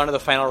to move on to the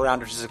final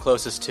round, which is the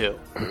closest to.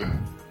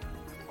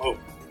 Oh.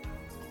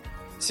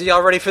 So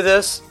y'all ready for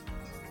this?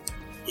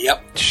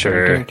 Yep.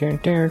 Sure.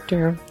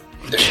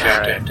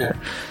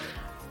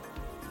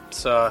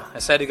 So I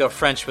decided to go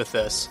French with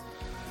this.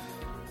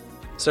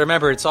 So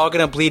remember, it's all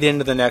going to bleed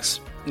into the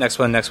next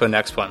one.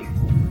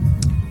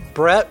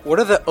 Brett, what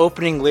are the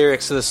opening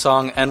lyrics of the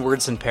song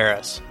N-Words in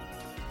Paris?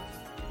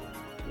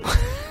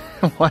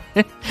 What?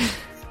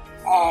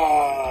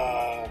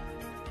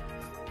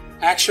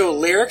 Actual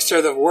lyrics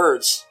or the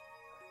words?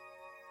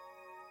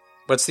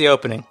 What's the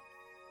opening?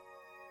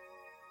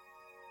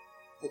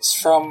 It's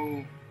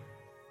from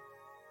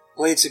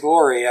Blades of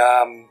Glory.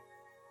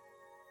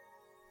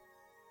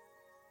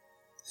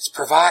 It's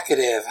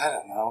provocative. I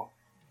don't know.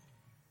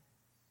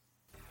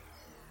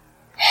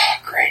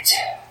 Great.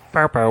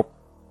 Bow bow.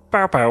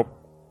 Bow bow.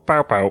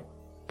 Bow bow.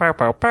 Bow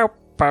bow.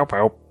 Bow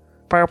bow.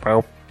 Bow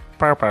bow.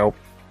 Bow bow.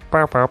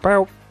 Bow bow.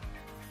 Bow.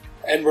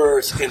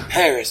 N-words in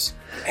Paris.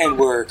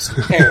 N-words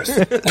in Paris.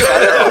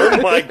 Oh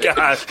my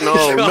gosh!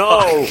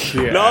 No!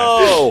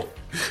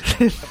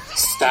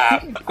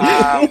 Stop.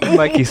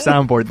 Mikey,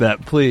 soundboard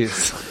that,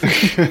 please.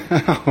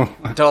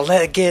 Don't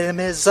let it get him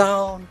in his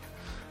zone.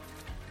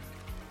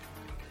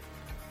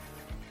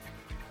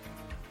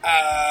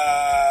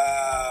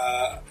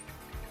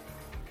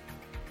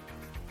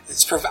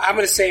 I'm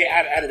going to say,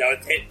 I don't know.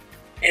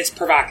 It's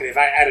provocative.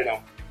 I don't know.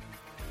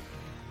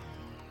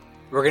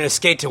 We're going to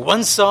skate to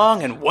one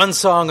song and one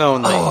song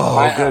only.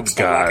 Oh, good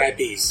God. Black Eyed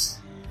Peas.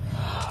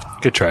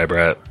 Good try,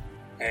 Brett.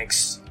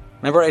 Thanks.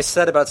 Remember what I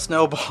said about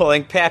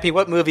snowballing? Pappy,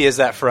 what movie is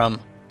that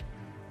from?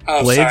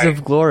 Oh, Blades sorry.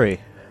 of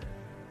Glory.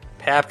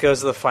 Pap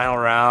goes to the final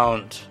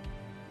round.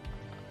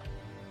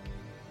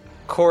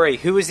 Corey,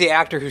 who is the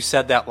actor who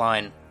said that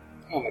line?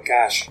 Oh my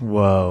gosh.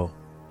 Whoa.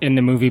 In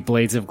the movie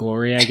Blades of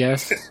Glory, I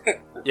guess.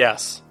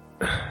 Yes.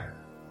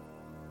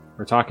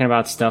 We're talking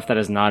about stuff that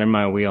is not in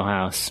my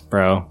wheelhouse,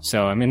 bro.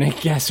 So I'm gonna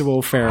guess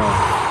Will Ferrell.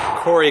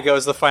 Corey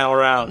goes to the final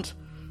round.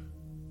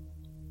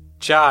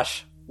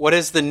 Josh, what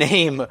is the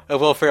name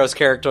of Will Ferrell's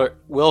character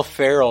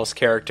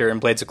in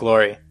Blades of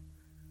Glory?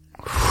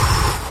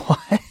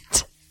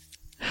 What?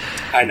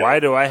 Why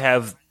do I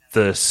have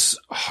this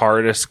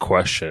hardest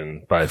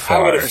question by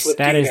far?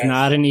 That is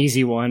not an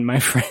easy one, my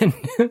friend.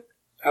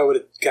 I would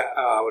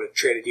have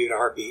traded you in a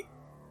heartbeat.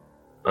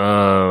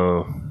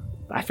 Oh.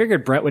 I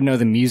figured Brett would know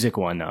the music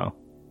one, though.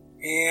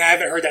 Yeah, I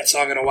haven't heard that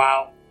song in a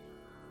while.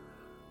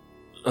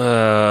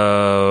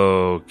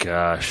 Oh,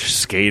 gosh.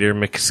 Skater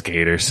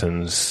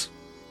McSkatersons.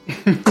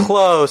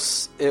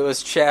 Close. It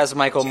was Chaz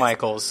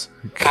Michaels.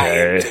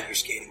 Okay.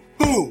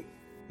 Boom!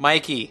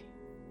 Mikey,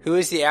 who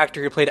is the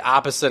actor who played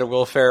opposite of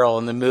Will Ferrell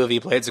in the movie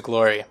Blades of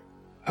Glory?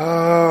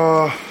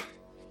 I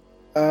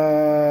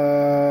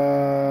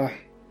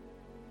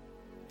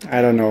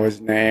don't know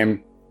his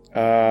name.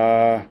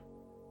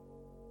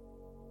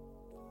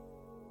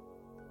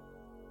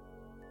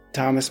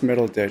 Thomas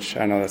Middleditch.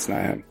 I know that's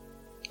not him.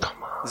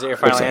 Is that your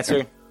final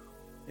answer?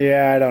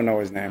 Yeah, I don't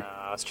know his name.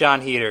 It's John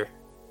Heder.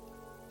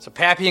 So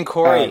Pappy and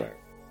Corey,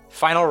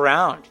 final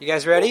round. You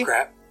guys ready? Oh,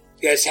 crap.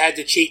 You guys had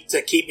to cheat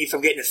to keep me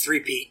from getting a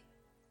three-peat.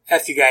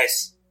 F you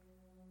guys.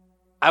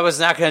 I was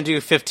not going to do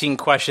 15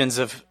 questions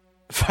of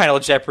Final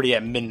Jeopardy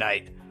at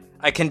midnight.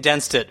 I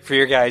condensed it for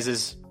your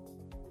guys'...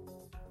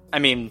 I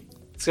mean,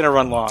 it's going to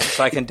run long,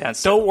 so I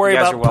condensed it. Don't worry You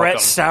guys about are Brett's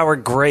welcome. sour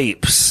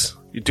grapes.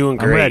 You're doing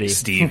I'm great, ready.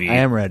 Stevie. I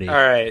am ready. All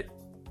right.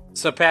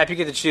 So, Pap, you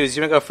get to choose.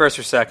 You want to go first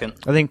or second?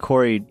 I think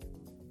Corey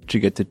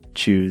should get to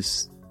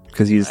choose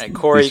because he's. All right,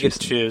 Corey, he's you get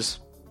to choose.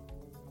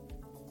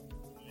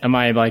 Am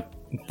I like?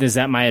 Is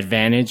that my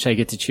advantage? I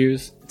get to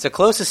choose. It's the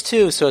closest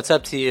to, so it's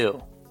up to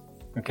you.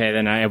 Okay,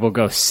 then I will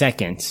go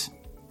second.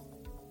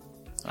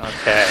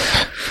 Okay.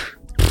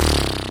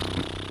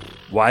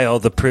 Why all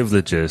the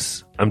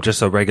privileges? I'm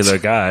just a regular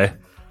guy.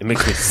 It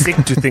makes me sick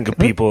to think of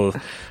people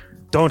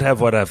don't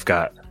have what I've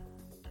got.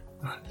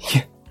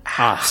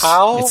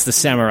 How? It's the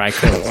samurai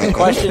code. The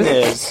question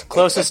is,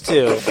 closest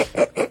to,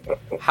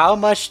 how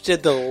much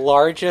did the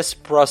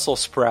largest Brussels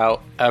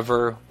sprout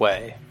ever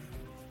weigh?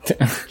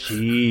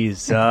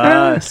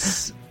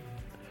 Jesus.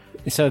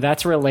 So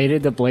that's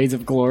related to Blades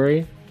of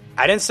Glory?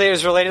 I didn't say it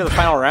was related to the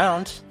final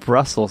round.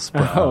 Brussels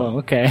sprout. Oh,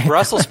 okay.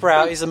 Brussels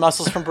sprout. He's the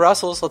muscles from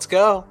Brussels. Let's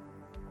go.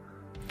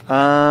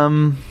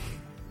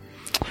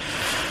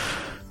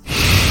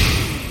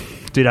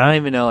 Dude, I don't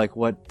even know like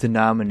what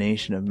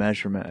denomination of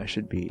measurement I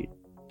should be.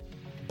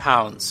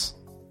 Pounds.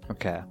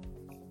 Okay.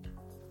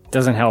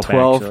 Doesn't help,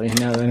 12. actually,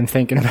 now that I'm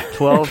thinking about it.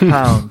 12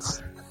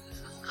 pounds.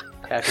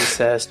 Kathy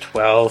says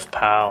 12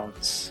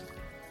 pounds.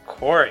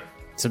 Corey.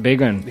 It's a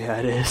big one. Yeah,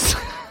 it is.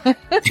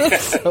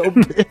 It's so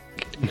big.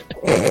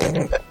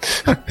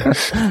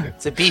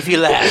 It's a beefy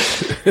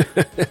laugh.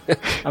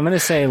 I'm going to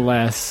say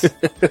less.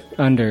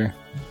 Under.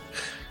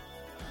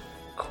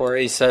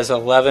 Corey says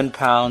 11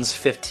 pounds,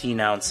 15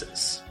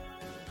 ounces.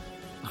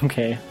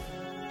 Okay.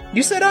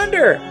 You said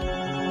under.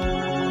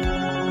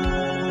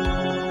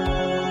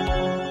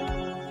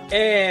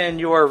 And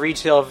your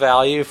retail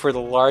value for the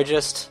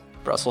largest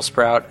Brussels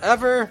sprout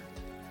ever,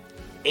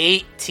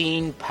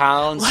 18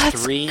 pounds,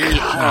 3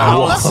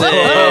 ounces.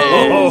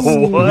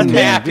 What?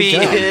 Pappy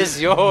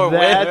is your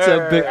That's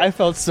winner. a big. I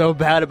felt so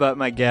bad about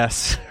my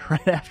guess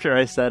right after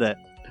I said it.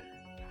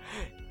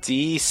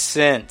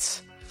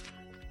 Decent.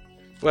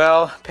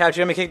 Well, Pat,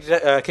 you want me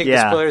to kick the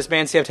Yeah. spoilers,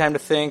 man? So you have time to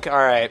think? All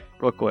right.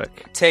 Real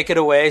quick. Take it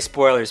away,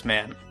 spoilers,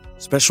 man.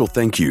 Special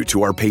thank you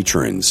to our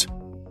patrons.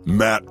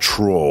 Matt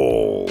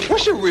Troll.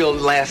 What's your real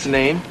last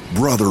name?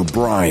 Brother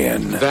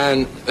Brian.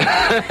 Van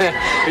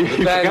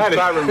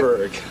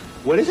Varenberg.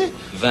 What is it?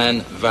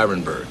 Van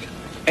Varenberg.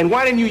 And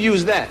why didn't you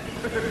use that?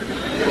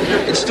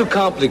 It's too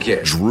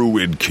complicated.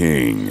 Druid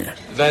King.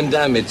 Van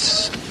Damme,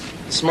 it's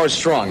more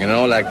strong, you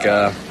know, like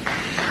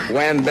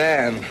Wham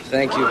Bam.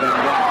 Thank you, Van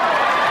Damme.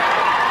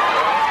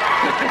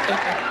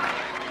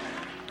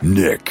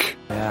 Nick.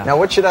 Now,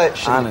 what should I...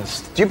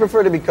 Honest. Do you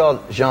prefer to be called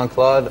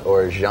Jean-Claude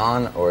or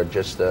Jean or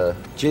just...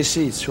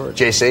 JC, it's short.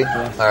 JC?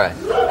 Yeah. All right.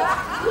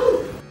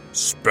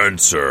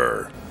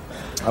 Spencer.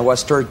 I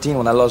was 13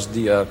 when I lost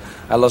the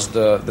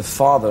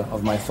father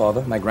of my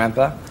father, my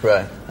grandpa.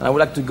 Right. And I would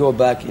like to go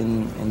back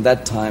in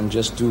that time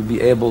just to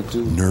be able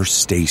to... Nurse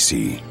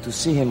Stacy. To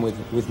see him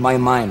with my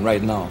mind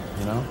right now,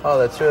 you know? Oh,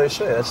 that's really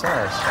sweet. That's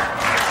nice.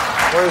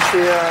 Where's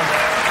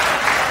the...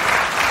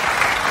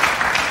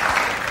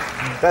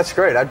 That's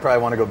great. I'd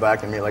probably want to go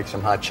back and meet like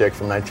some hot chick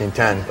from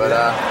 1910. But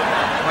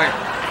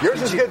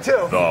yours is good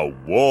too. The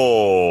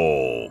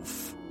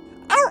Wolf.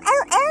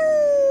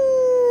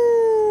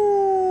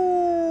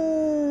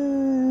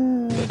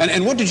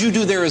 And what did you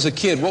do there as a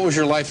kid? What was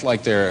your life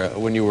like there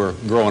when you were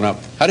growing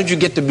up? How did you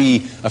get to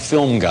be a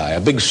film guy,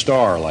 a big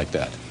star like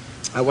that?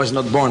 I was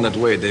not born that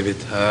way, David.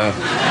 No,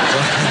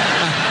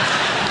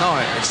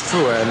 it's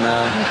true. And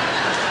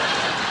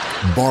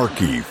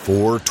Barky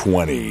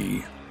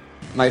 420.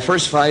 my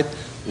first fight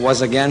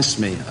was against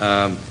me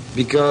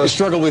because... You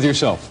struggled with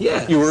yourself?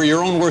 Yeah. You were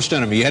your own worst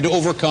enemy. You had to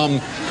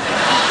overcome...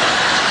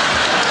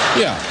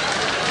 Yeah.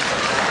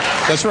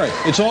 That's right.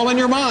 It's all in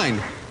your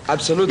mind.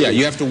 Absolutely. Yeah,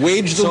 you have to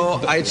wage the...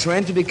 So I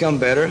trained to become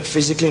better,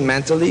 physically,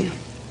 mentally.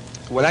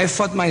 When I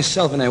fought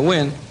myself and I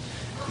win,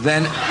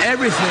 then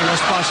everything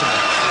was possible.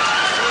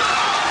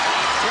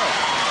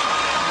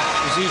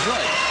 He's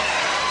right.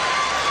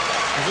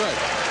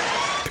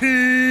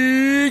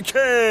 PK.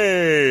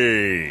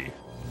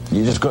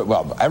 You just go,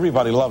 well,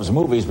 everybody loves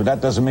movies, but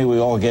that doesn't mean we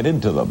all get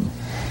into them.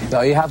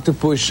 No, you have to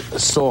push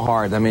so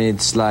hard. I mean,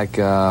 it's like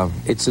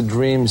it's a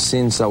dream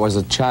since I was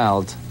a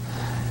child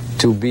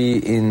to be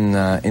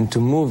into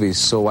movies.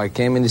 So I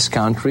came in this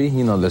country,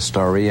 you know the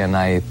story, and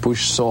I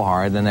pushed so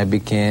hard, and I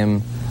became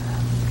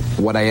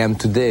what I am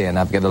today, and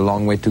I've got a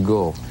long way to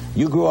go.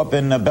 You grew up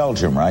in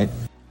Belgium, right?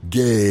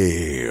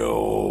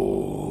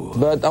 Gale.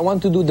 But I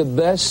want to do the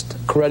best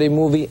karate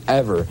movie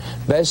ever.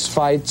 Best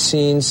fight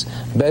scenes,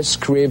 best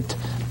script,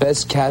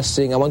 best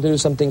casting. I want to do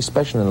something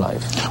special in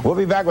life. We'll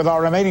be back with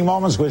our remaining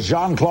moments with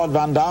Jean-Claude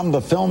Van Damme.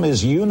 The film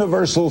is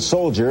Universal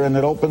Soldier, and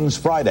it opens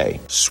Friday.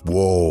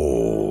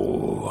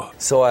 Swole.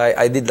 So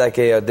I did like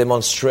a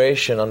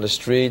demonstration on the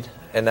street,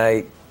 and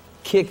I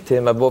kicked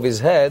him above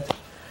his head,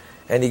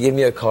 and he gave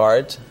me a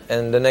card.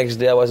 And the next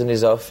day I was in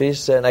his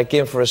office, and I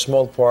came for a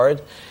small part,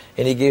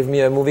 and he gave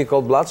me a movie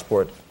called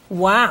Bloodsport.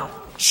 Wow.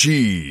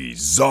 Cheese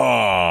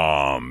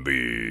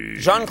Zombie.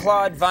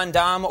 Jean-Claude Van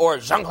Damme or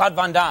Jean-Claude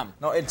Van Damme?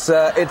 No, it's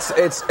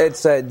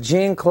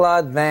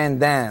Jean-Claude Van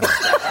Damme.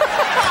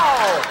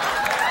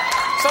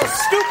 So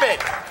stupid!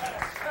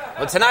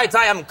 Well, tonight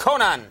I am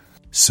Conan.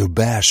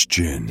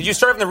 Sebastian. Did you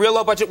start from the real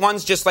low-budget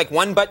ones, just like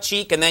one butt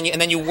cheek, and then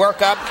you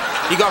work up?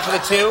 You go for the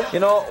two?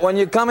 You know, when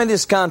you come in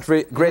this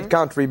country, great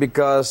country,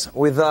 because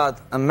without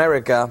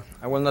America,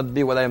 I will not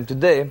be what I am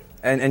today.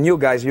 And you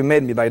guys, you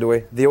made me, by the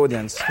way, the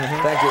audience.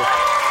 Thank you.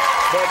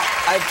 But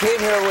I came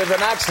here with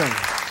an accent.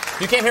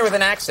 You came here with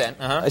an accent.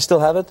 I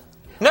still have it?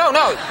 No.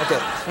 Okay.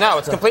 No,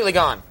 it's completely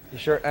gone. You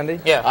sure, Andy?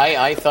 Yeah.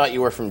 I thought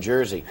you were from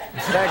Jersey.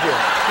 Thank you.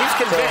 He's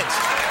convinced.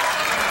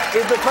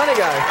 He's the funny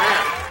guy.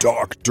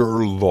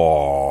 Dr.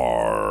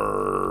 Lars.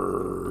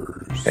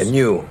 And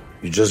you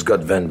just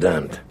got Van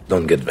Dammed.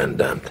 Don't get Van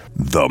Dammed.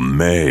 The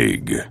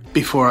Meg.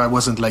 Before I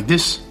wasn't like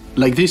this.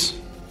 Like this.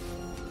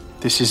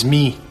 This is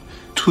me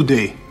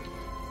today.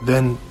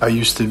 Then I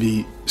used to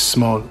be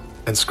small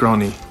and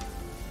scrawny.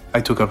 I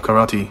took up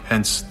karate,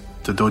 hence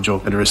the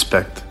dojo and the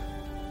respect.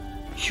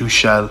 You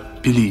shall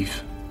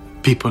believe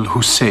people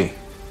who say,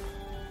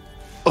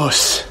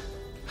 us.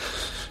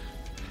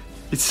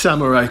 It's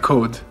samurai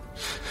code.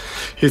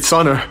 It's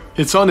honor.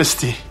 It's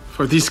honesty.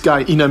 For this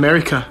guy in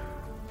America,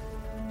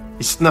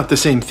 it's not the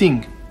same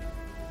thing.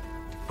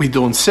 We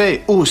don't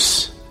say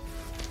us.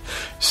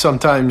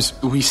 Sometimes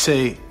we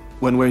say,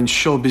 when we're in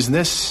show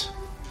business,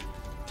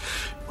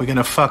 We're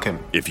gonna fuck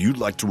him. If you'd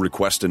like to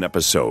request an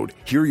episode,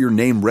 hear your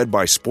name read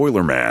by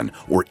Spoiler Man,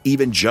 or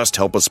even just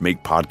help us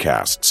make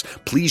podcasts,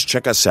 please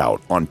check us out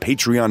on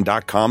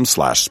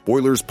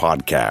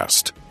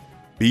patreon.com/spoilerspodcast.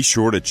 Be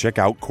sure to check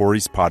out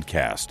Corey's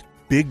podcast,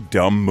 Big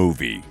Dumb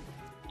Movie.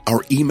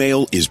 Our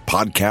email is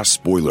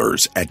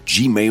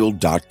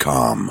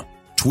podcastspoilers@gmail.com.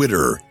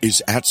 Twitter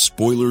is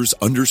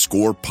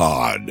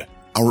 @spoilers_pod.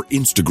 Our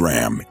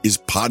Instagram is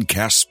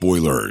podcast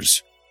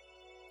spoilers.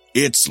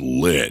 It's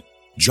lit.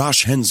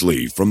 Josh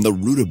Hensley from the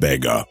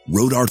Rutabaga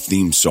wrote our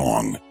theme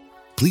song.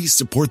 Please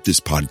support this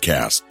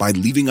podcast by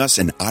leaving us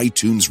an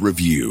iTunes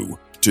review.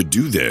 To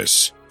do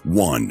this,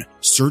 1.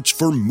 Search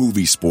for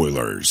movie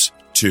spoilers.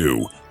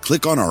 2.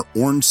 Click on our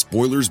orange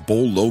Spoilers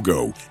Bowl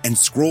logo and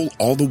scroll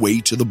all the way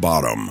to the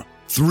bottom.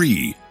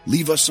 3.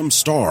 Leave us some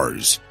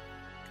stars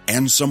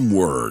and some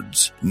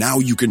words. Now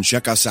you can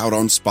check us out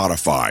on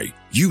Spotify,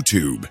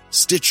 YouTube,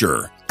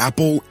 Stitcher,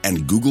 Apple,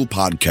 and Google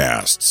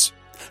Podcasts.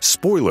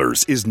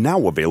 Spoilers is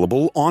now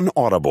available on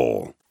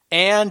Audible.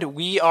 And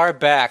we are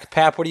back.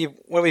 Pap, what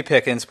are we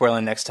picking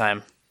spoiling next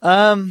time?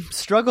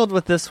 Struggled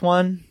with this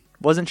one.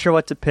 Wasn't sure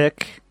what to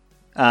pick.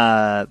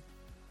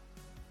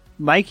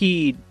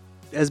 Mikey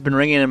has been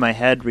ringing in my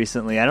head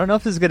recently. I don't know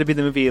if this is going to be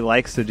the movie he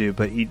likes to do,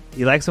 but he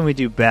likes when we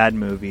do bad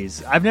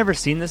movies. I've never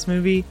seen this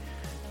movie.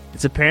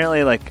 It's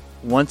apparently like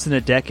once in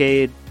a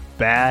decade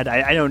bad.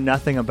 I know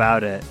nothing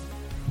about it.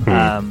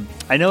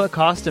 I know it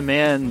cost a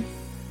man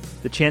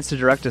the chance to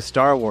direct a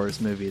Star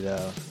Wars movie,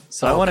 though.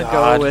 So I want to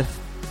go with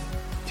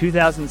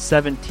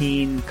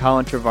 2017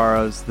 Colin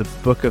Trevorrow's The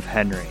Book of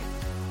Henry.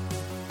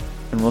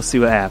 And we'll see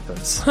what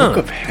happens. Book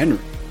of Henry?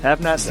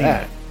 Have not seen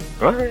it.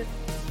 All right.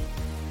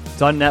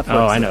 It's on Netflix.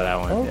 Oh, I know that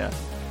one. Oh. Yeah.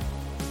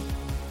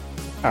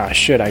 Ah,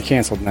 shit, I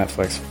canceled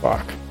Netflix.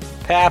 Fuck.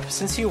 Pap,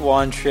 since you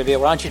won trivia,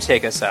 why don't you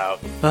take us out?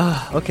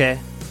 Okay.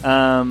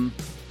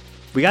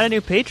 We got a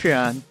new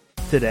Patreon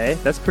today.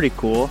 That's pretty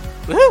cool.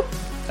 Woohoo!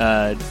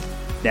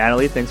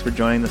 Natalie, thanks for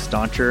joining the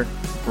stauncher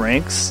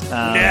ranks.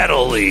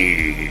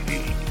 Natalie!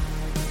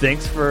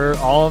 Thanks for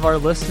all of our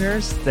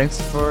listeners. Thanks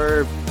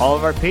for all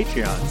of our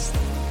Patreons.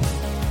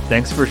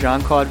 Thanks for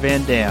Jean-Claude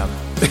Van Damme.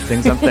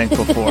 Things I'm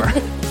thankful for.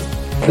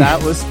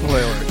 That was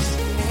Spoilers.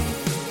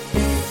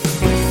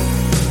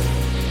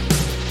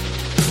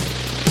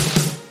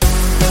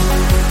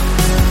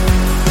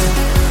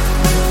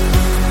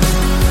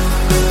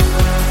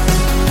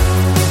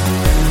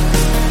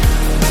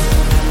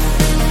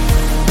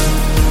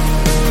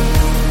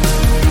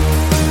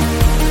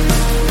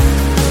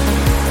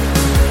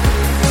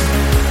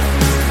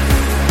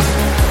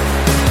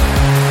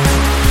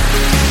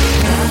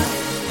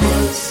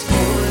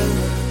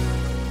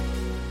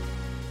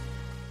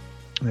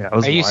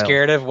 Are you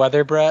scared of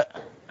weather, Brett?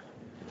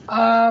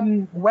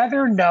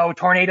 Weather, no.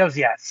 Tornadoes,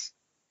 yes.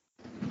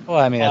 Well,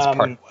 I mean, that's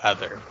part of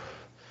weather.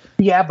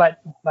 Yeah, but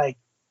like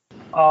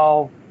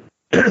all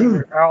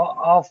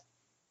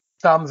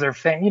thumbs are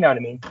you know what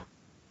I mean?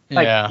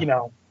 Like, Yeah. you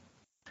know,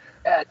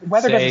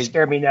 weather doesn't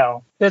scare me,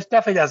 no. This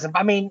definitely doesn't.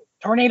 I mean,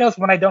 tornadoes,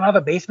 when I don't have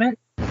a basement,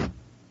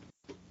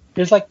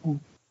 there's like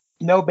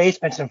no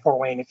basements in Fort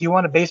Wayne. If you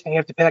want a basement, you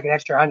have to pay like an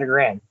extra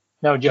 $100,000.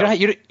 No joke.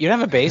 You don't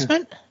have a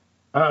basement?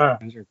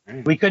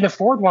 We couldn't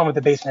afford one with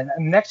a basement.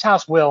 The next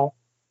house will,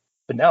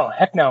 but no,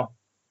 heck no.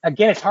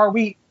 Again, it's hard.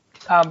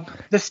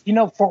 This, you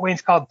know, Fort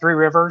Wayne's called Three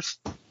Rivers.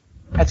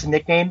 That's a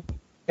nickname.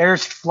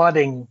 There's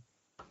flooding.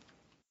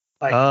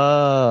 Like,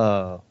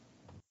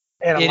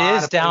 it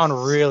is down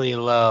really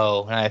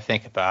low when I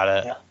think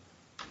about it.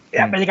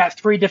 Yeah, but you got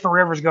 3 different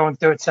rivers going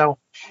through it. So,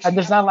 and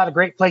there's not a lot of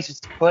great places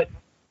to put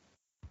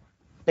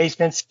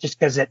basements just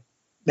because they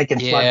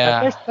can flood.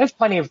 But there's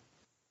plenty of.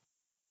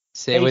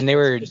 See, when they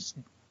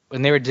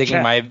were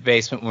digging my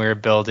basement when we were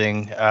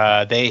building,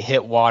 they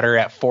hit water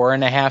at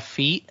 4.5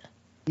 feet.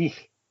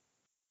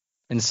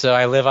 And so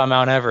I live on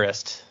Mount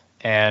Everest.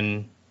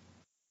 And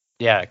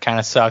yeah, it kind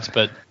of sucks,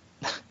 but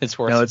it's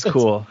worth it. No, it's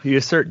cool. You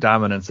assert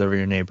dominance over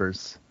your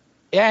neighbors.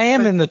 Yeah, I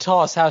am in the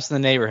tallest house in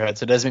the neighborhood,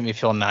 so it does make me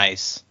feel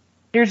nice.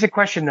 Here's the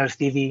question, though,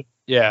 Stevie.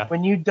 Yeah.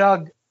 When you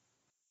dug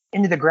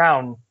into the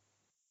ground,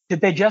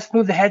 did they just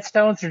move the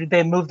headstones or did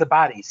they move the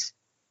bodies?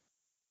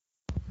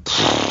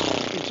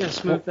 You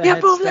just moved the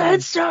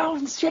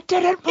headstones. You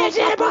didn't move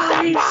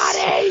the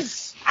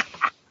bodies.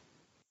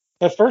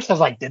 At first, I was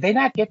like, did they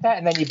not get that?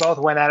 And then you both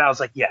went at it. I was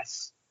like,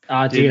 yes.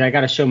 Dude, I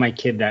got to show my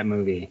kid that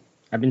movie.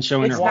 I've been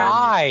showing her.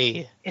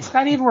 Why? It's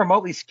not even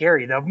remotely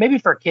scary, though. Maybe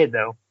for a kid,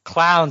 though.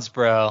 Clowns,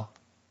 bro.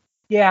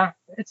 Yeah,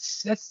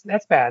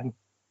 that's bad.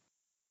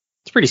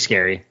 It's pretty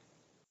scary.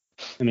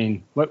 I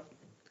mean, what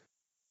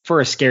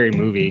for a scary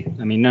movie?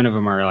 I mean, none of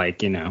them are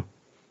like, you know,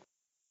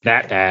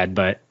 that bad,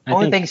 but The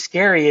only thing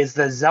scary is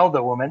the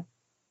Zelda woman.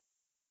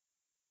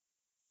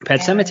 Pet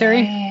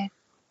Sematary?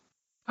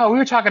 Oh, we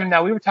were talking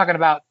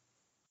about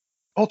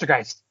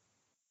Poltergeist.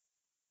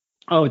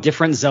 Oh,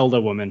 different Zelda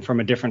woman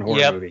from a different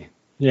horror movie.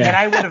 Yeah. And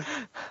I would have.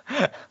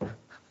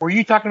 Were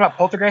you talking about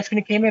Poltergeist when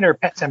it came in, or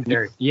Pet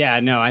Sematary?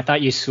 Yeah, no, I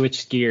thought you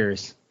switched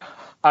gears.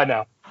 Oh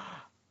no,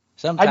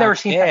 I've never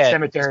seen Pet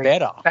Cemetery.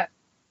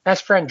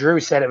 Best friend Drew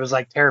said it was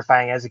like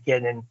terrifying as a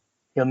kid, and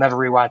he'll never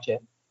rewatch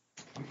it.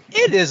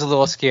 It is a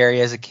little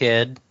scary as a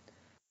kid.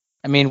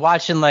 I mean,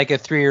 watching like a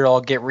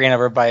 3-year-old get ran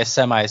over by a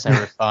semi is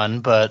never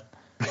fun, but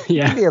it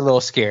can be a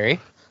little scary.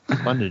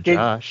 Fun to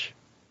Josh.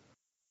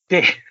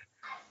 Did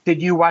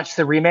you watch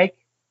the remake?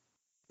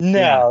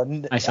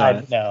 No, I saw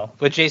it. No,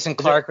 with Jason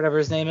Clarke, whatever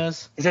his name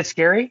is. Is it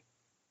scary?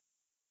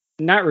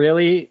 Not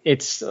really.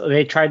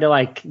 They tried to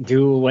like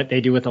do what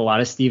they do with a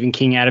lot of Stephen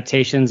King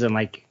adaptations and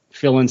like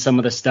fill in some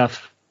of the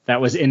stuff that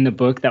was in the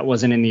book that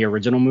wasn't in the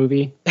original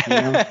movie. You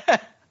know?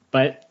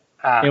 But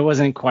it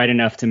wasn't quite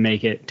enough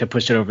to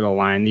push it over the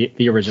line.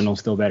 The original's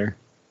still better.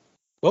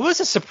 What was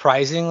a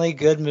surprisingly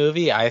good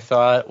movie I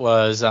thought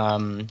was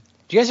do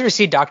you guys ever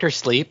see Dr.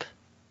 Sleep?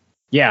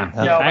 Yeah.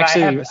 No, I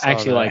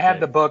actually like I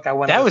have the book. I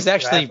want that to was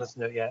actually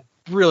listen to it yet.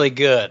 really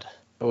good.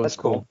 That's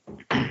cool.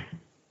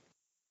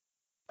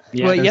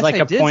 Yeah, Well, there's yes, like I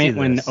a did point see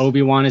when this.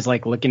 Obi-Wan is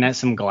like looking at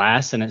some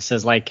glass and it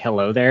says like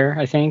hello there,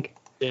 I think.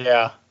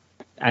 Yeah.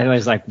 I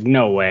was like,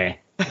 no way.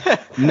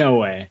 No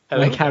way.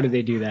 Hello. Like, how did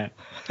they do that?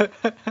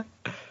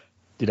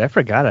 Dude, I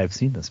forgot I've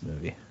seen this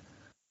movie.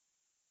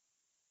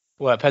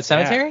 What, Pet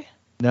Sematary?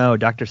 No,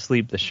 Dr.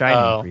 Sleep, the Shining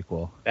Oh.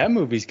 prequel. That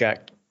movie's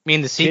got The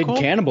kid sequel?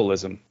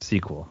 cannibalism.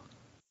 Sequel.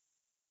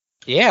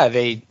 Yeah,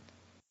 they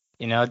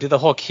do the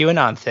whole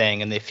QAnon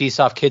thing and they feast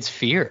off kids'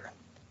 fear.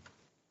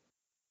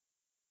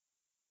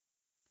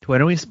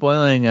 When are we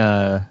spoiling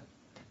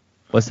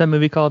what's that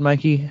movie called,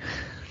 Mikey?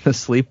 The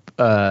Sleep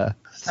Sound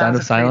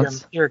of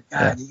Silence? Dear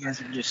God, Yeah. you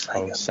guys are just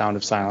like Sound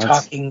of Silence.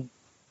 talking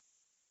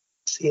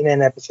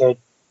CNN episode.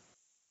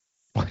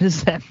 What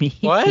does that mean?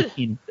 What?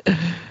 You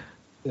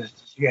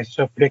guys are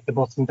so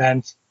predictable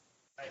sometimes.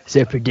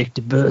 So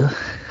predictable.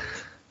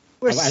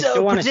 We're I still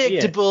so wanna see it.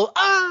 predictable.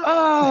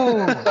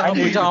 I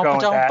knew you were going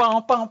with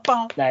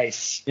that.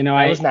 Nice. You know,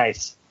 That was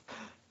nice.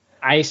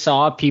 I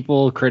saw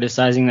people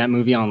criticizing that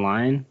movie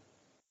online,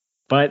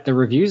 but the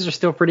reviews are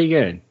still pretty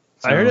good.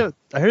 So,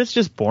 I heard it's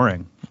just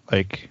boring.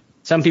 Like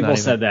some it's people not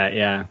said even- that,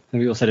 yeah. Some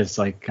people said it's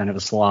like kind of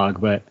a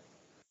slog, but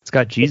it's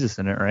got Jesus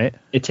in it, right?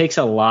 it takes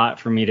a lot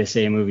for me to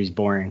say a movie's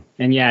boring.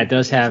 And yeah, it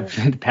does have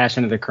the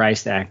Passion of the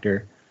Christ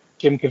actor.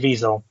 Jim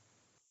Caviezel.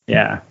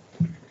 Yeah.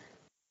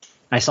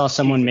 I saw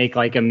someone make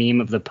like a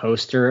meme of the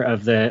poster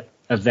of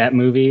that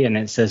movie and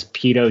it says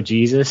Pedo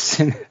Jesus.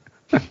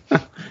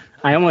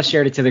 I almost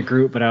shared it to the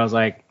group, but I was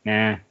like,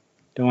 nah,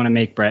 don't want to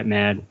make Brett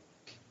mad.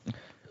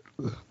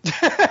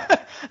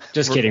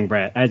 Just kidding,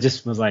 Brett. I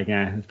just was like,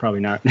 nah, it's probably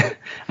not.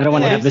 I don't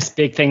want to have this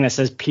big thing that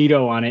says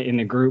pedo on it in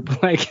the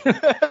group. Like,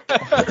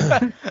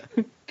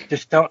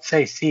 Just don't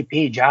say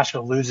CP. Josh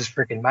will lose his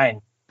freaking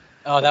mind.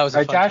 Oh, that was a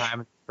Right, fun Josh?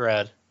 time,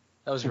 Fred.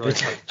 That was really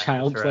fun.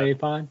 Child play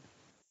pod.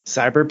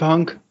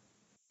 Cyberpunk.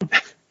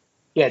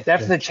 Yeah,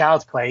 definitely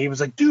Child's Play. He was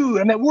like,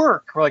 dude, I'm at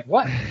work. We're like,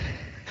 what?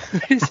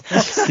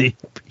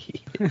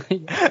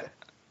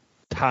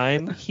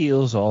 Time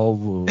heals all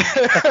wounds.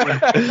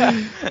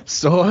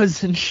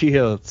 Swords and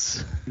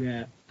shields.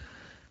 Yeah.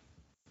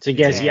 So,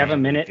 guys, you have a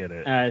Damn, minute get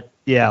it.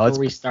 Yeah, before let's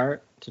we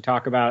start to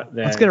talk about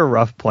let's get a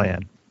rough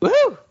plan.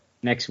 Woo!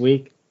 next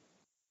week.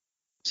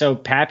 So,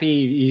 Pappy,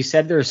 you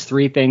said there's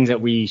 3 things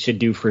that we should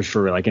do for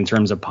sure, like in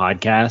terms of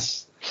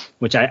podcasts,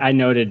 which I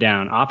noted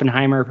down.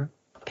 Oppenheimer,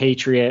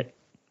 Patriot,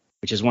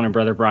 which is one of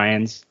Brother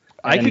Brian's.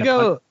 I could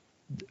go.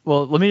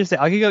 Well, let me just say,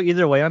 I could go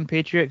either way on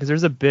Patriot because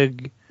there's a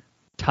big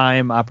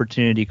time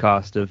opportunity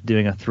cost of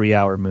doing a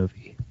 3-hour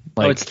movie.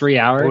 Oh, it's 3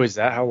 hours? Oh, is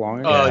that how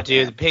long? Oh,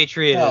 dude, the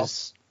Patriot No.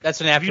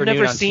 that's an Have you afternoon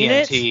never on seen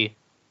TNT.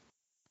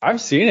 I've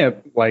seen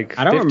it like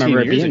I don't 15 remember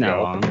it years being that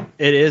ago. long.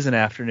 It is an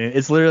afternoon.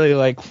 It's literally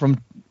like from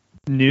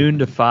noon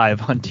to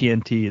 5 on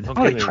TNT. Don't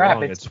Holy get me crap,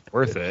 wrong, it's- it's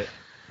worth it.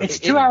 It's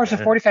 2 hours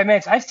and 45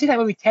 minutes. I've seen that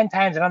movie 10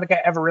 times. I don't think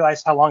I ever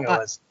realized how long it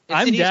was. It's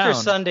I'm an Easter down.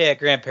 Sunday at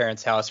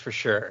grandparents' house for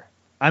sure.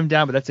 I'm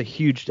down, but that's a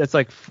huge. That's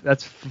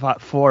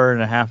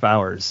 4.5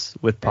 hours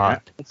with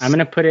pot. I'm going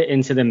to put it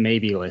into the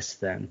maybe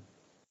list then.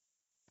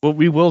 Well,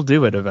 we will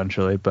do it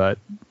eventually, but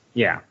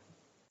Yeah.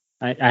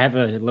 I have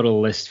a little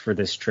list for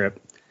this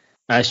trip.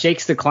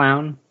 Shakes the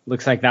Clown.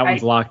 Looks like that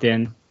one's locked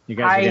in. You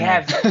guys I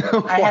are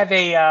gonna- have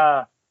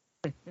a.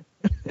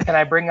 Can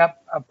I bring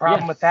up a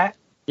problem with that?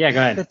 Yeah, go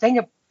ahead.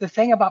 The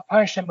thing about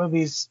punishment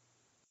movies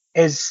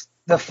is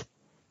the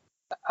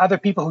other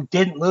people who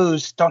didn't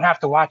lose don't have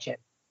to watch it.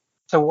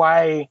 So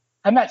why?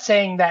 I'm not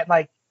saying that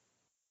like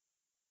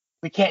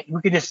we could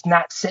just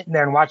not sit in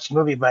there and watch the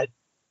movie, but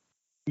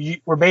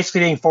we're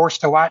basically being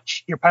forced to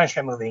watch your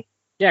punishment movie.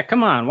 Yeah,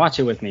 come on, watch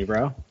it with me,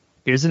 bro.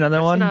 Here's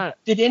another one.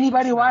 Did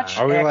anybody watch?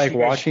 Are we like Actually,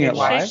 watching it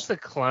live? Shakes the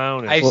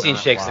Clown. I've is seen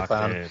not Shakes the locked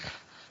Clown. in.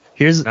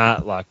 Here's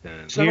Not locked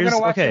in. So we're gonna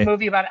watch a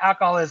movie about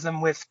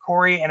alcoholism with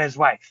Corey and his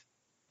wife.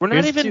 We're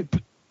not Here's even.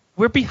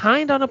 We're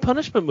behind on a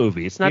punishment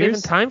movie. It's not even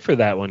Here's- time for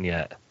that one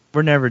yet.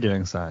 We're never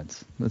doing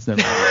signs. That's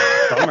never.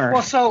 Bummer.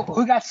 Well, so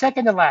who got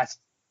second to last?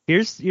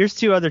 Here's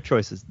 2 other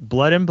choices.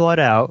 Blood in, Blood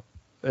Out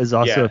is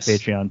also Yes. a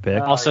Patreon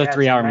pick. Also a yeah,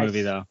 3-hour nice.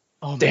 movie, though.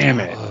 Oh, Damn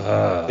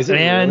it! Is it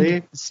and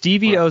really?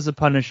 Stevie owes a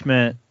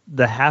punishment,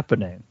 The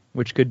Happening,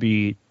 which could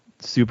be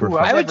super Ooh, fun.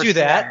 I've I would never do seen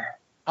that.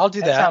 I'll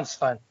do that. Sounds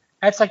fun.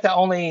 That's like the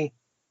only.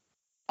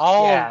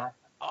 I'll Yeah.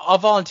 I'll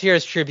volunteer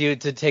as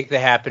tribute to take The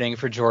Happening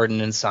for Jordan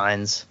and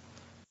Signs.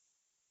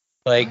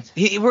 Like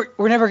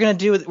we're never gonna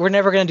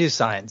do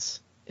Signs.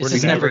 It's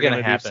just never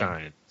gonna happen.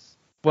 Signs.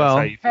 Well,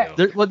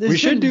 we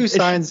should do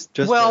Signs.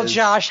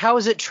 Josh, how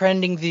is it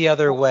trending the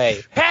other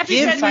way? Pappy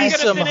Give said we me were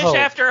some going to finish hope.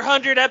 after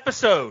 100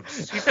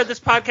 episodes. He said this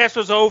podcast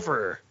was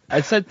over.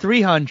 I said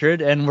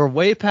 300, and we're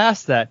way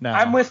past that now.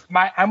 I'm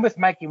with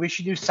Mikey. We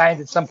should do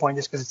Signs at some point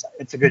just because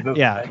it's a good movie.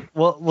 Yeah, Right?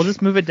 we'll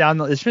just move it down.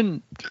 It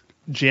shouldn't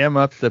jam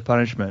up the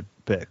punishment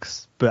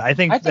picks, but I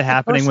think The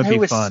Happening would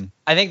be fun.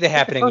 I think The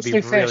Happening would be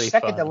really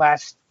second fun. to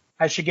last.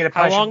 I should get a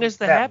How punishment. long is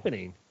The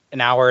Happening?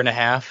 An hour and a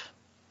half.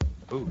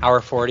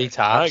 Hour 40 Now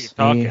tops. you're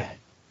talking.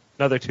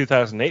 Another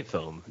 2008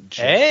 film.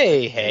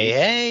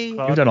 Hey.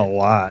 You've done a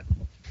lot.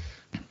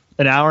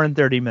 An hour and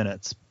 30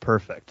 minutes.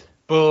 Perfect.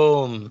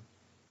 Boom.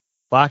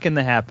 Lock in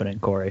The Happening,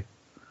 Corey.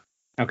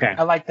 Okay.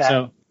 I like that.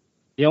 So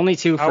the only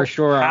two for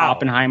sure are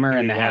Oppenheimer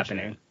and The watch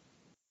Happening.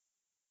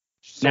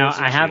 Swords Now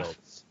and I have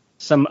Shields.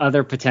 some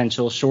other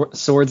potential.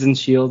 Swords and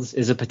Shields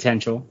is a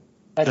potential.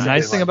 That's The a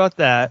nice good thing one. about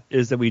that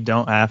is that we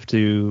don't have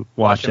to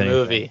watch a anything.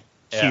 movie.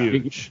 Yeah.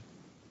 Huge.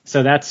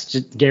 So that's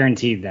just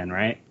guaranteed then,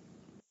 right?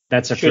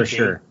 That's a Should for be.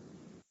 sure.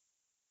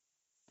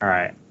 All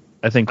right.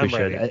 I think we I'm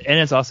should. ready. And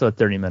it's also a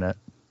 30-minute,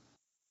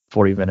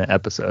 40-minute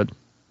episode.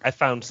 I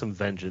found some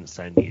vengeance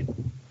I need.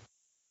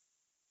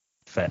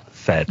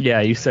 Fed.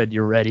 Yeah, you said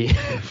you're ready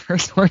for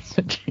Swords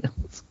and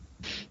Shields.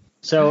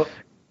 So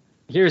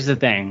here's the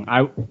thing.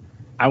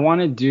 I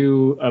want to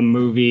do a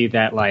movie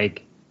that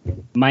like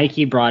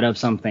Mikey brought up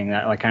something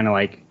that like kind of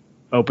like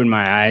opened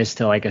my eyes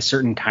to like a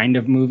certain kind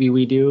of movie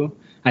we do.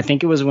 I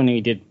think it was when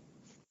we did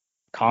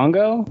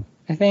Congo,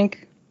 I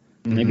think.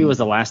 Maybe it was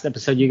the last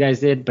episode you guys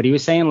did, but he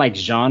was saying like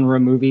genre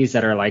movies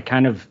that are like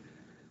kind of,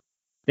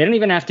 they don't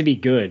even have to be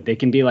good. They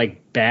can be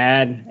like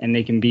bad and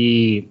they can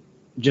be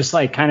just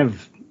like kind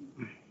of,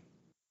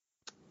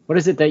 what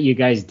is it that you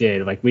guys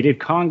did? Like we did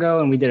Congo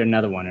and we did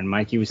another one and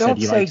Mikey was said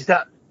you liked.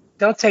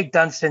 Don't say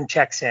Dunstan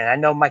Checks In. I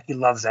know Mikey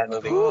loves that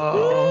movie.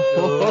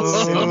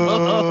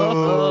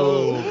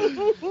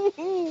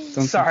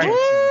 Sorry.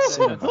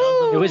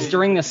 It was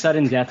during the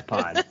sudden death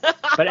pod.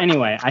 But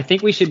anyway, I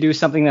think we should do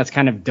something that's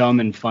kind of dumb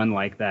and fun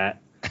like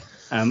that.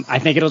 I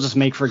think it'll just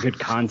make for good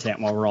content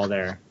while we're all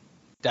there.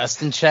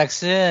 Dustin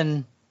checks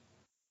in.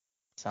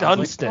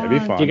 Dunstan. That'd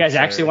be fun. Do you guys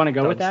actually want to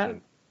go with that?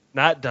 Dunstan.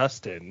 Not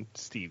Dustin,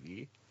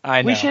 Stevie.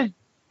 I know.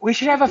 We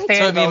should have a fan.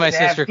 So me and my vote and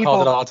have sister people-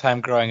 called it all the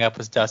time growing up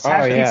was Dustin.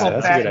 Oh, yeah, people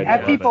that's a back- good idea.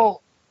 Have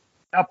people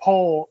a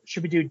poll.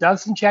 Should we do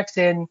Dunstan Checks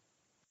In,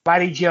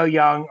 Mighty Joe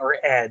Young, or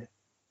Ed?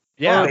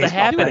 Yeah, Or The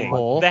Happening.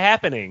 The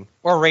Happening.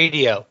 Or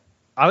radio.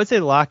 I would say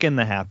lock in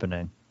The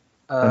Happening.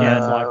 Yeah,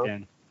 it's locked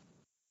in.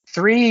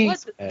 3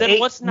 What? Then 8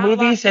 what's not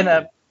movies locked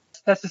and in?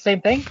 that's the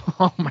same thing.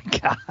 Oh my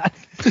god.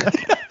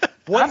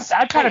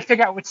 I'm trying to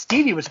figure out what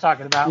Stevie was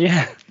talking about.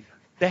 Yeah.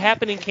 The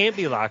Happening can't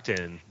be locked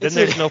in. Then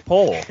there's no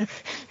poll.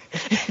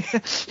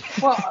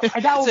 Well, I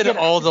doubt It's an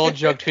old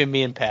joke between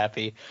me and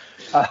Pappy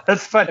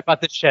that's fun.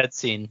 about the shed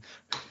scene.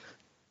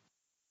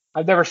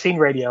 I've never seen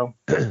radio.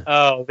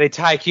 Oh, they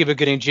tie Cuba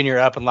Gooding Jr.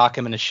 up and lock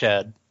him in a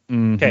shed.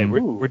 Okay,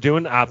 we're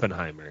doing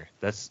Oppenheimer.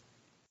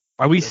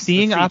 Are we That's the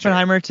seeing feature.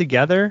 Oppenheimer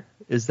together?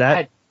 Is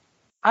that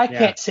I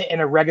can't sit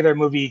in a regular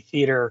movie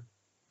theater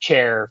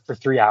chair for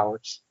 3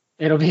 hours.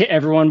 It'll be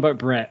everyone but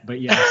Brett, but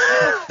yes.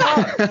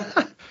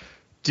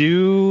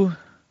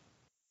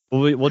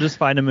 We'll just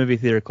find a movie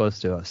theater close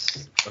to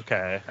us.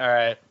 Okay. All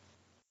right.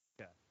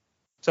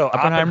 So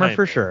Oppenheimer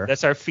for sure.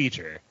 That's our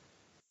feature.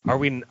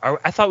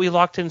 I thought we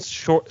locked in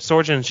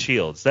Swords and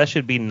Shields. That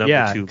should be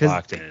number 2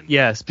 locked in.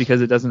 Yes,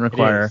 because it doesn't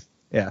require. is.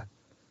 Yeah.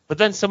 But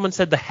then someone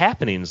said The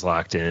Happening's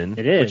locked in.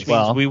 It is. Which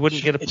means we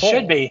wouldn't get a It poll.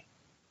 should be.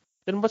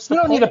 Then what's the We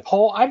don't poll? need a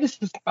poll. I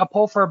just a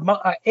poll for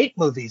 8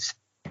 movies.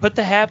 Put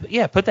the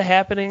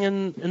Happening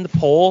in the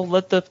poll.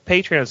 Let the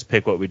Patreons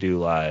pick what we do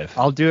live.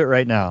 I'll do it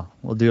right now.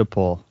 We'll do a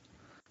poll.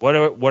 What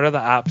are the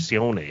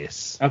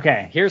opciones?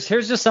 Okay, here's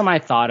just some I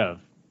thought of.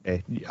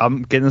 Okay,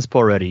 I'm getting this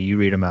poll ready. You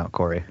read them out,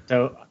 Corey.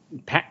 So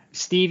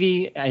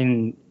Stevie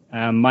and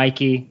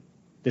Mikey,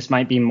 this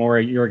might be more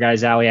your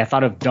guys' alley. I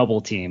thought of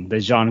Double Team, the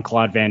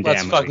Jean-Claude Van Damme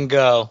Let's movie. fucking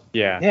go.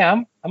 Yeah.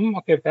 Yeah, I'm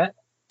okay with that.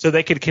 So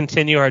they could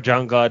continue our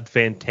Jean-Claude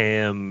Van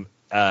Damme.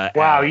 Wow,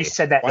 alley. you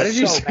said that. Why did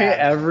you so say bad.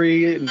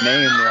 every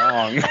name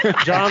wrong?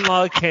 John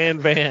Log Can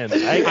Van.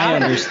 I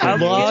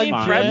understand. I'm It's getting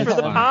fine. prepped for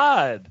the Fine.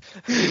 pod.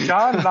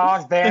 John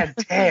Log Van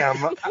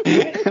Dam.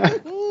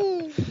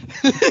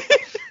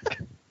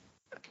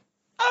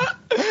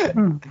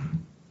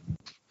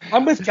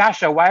 I'm with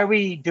Joshua. Why are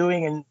we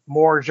doing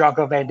more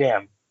Jean-Claude Van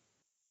Damme?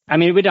 I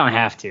mean, we don't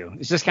have to.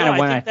 It's just kind of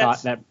when I think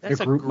thought that that's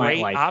the group a might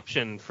great like.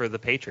 option for the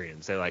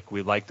Patreons. They're like,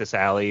 we like this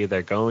alley.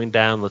 They're going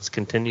down. Let's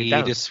continue You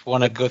down. just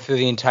want to go through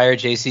the entire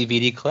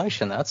JCVD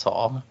collection. That's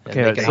all. And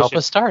Okay, they can help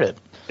us start it.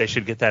 They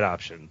should get that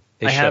option.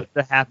 They I should. have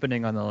The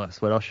Happening on the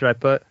list. What else should I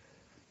put?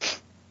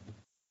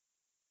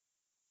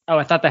 Oh,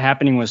 I thought The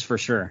Happening was for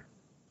sure.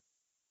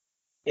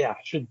 Yeah,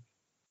 should.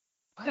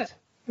 What?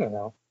 I don't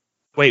know.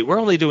 Wait, we're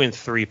only doing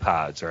 3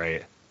 pods,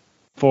 right?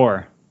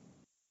 4.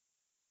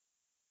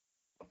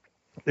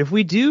 If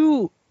we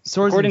do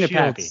Swords According and to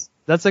Pappy. Shields,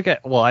 that's like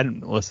I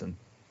didn't listen.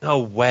 No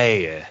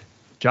way.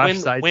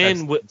 Josh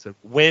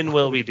when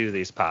will we do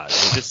these pods?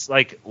 We just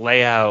like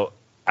lay out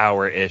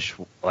hour-ish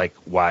like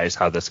wise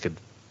how this could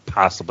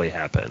possibly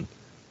happen.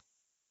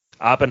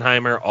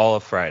 Oppenheimer all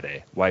of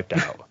Friday wiped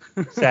out.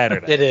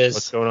 Saturday. It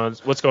is.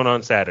 What's going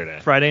on Saturday?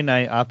 Friday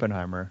night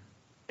Oppenheimer.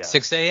 Yeah.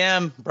 6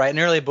 a.m. bright and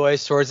early,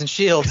 boys. Swords and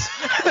shields.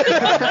 6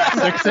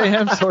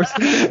 a.m. Swords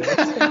and Shields.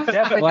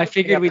 Well, I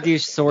figured we'd do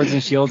Swords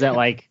and Shields at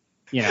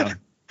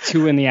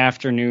 2 in the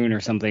afternoon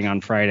or something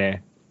on Friday.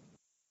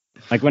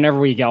 Like whenever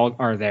we all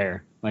are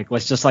there. Like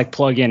let's just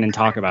plug in and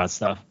talk about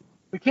stuff.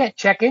 We can't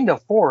check in till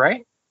 4,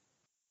 right?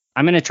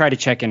 I'm gonna try to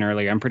check in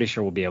earlier. I'm pretty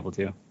sure we'll be able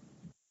to.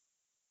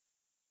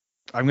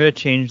 I'm gonna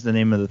change the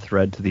name of the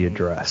thread to the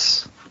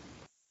address.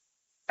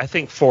 I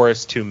think 4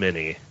 is too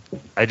many.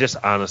 I just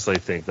honestly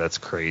think that's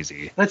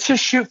crazy. Let's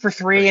just shoot for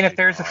 3, and if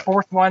there's a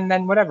 4th one,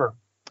 then whatever.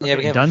 Yeah,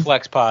 we can have a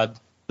flex pod.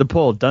 The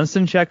poll.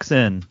 Dunstan checks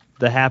in.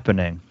 The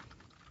Happening.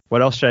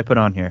 What else should I put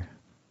on here?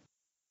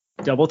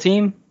 Double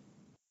Team?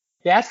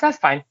 Yes, that's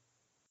fine.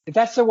 If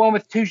that's the one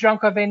with 2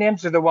 Jean-Claude Van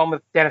Dammes or the one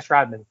with Dennis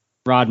Rodman?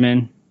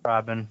 Rodman.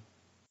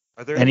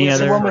 Are there any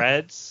other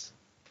threads?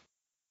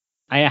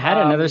 I had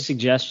another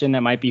suggestion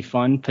that might be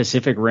fun.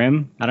 Pacific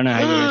Rim. I don't know how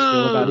you guys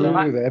feel about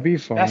that. Ooh, that'd be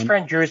fun. Best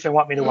friend Drew's been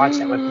wanting me to watch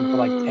that with him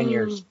for 10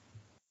 years.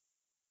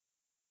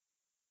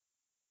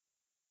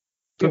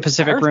 Put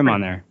Pacific Rim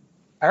on there.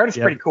 I heard it's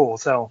pretty cool.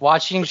 So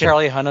watching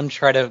Charlie Hunnam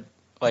try to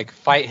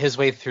fight his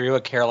way through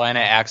a Carolina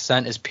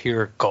accent is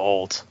pure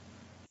gold.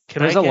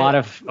 There's a lot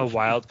of a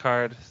wild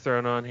card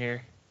thrown on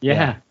here.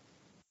 Yeah.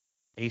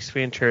 Ace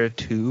Ventura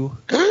 2.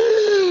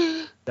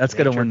 That's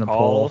gonna win the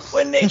poll.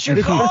 When nature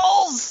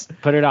calls.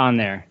 Put it on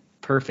there.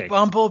 Perfect.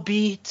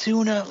 Bumblebee,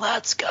 tuna,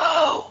 let's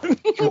go.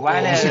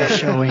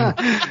 Showing. You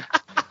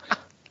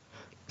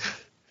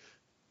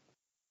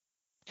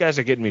guys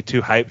are getting me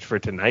too hyped for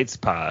tonight's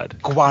pod.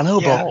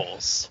 Guano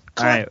balls.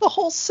 All right. The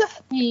whole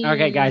set.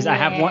 Okay, guys, I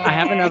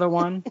have another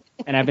one,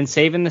 and I've been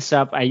saving this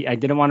up. I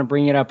didn't want to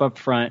bring it up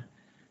front.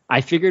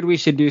 I figured we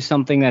should do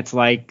something that's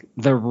like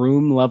The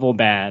Room level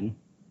bad.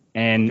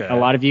 And a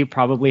lot of you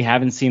probably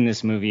haven't seen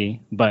this movie,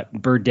 but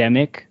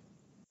Birdemic,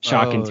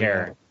 Shock and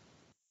Terror.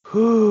 Yeah.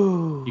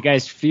 You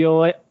guys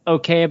feel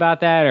okay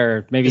about that,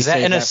 or maybe is that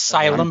save in for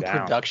Asylum one down?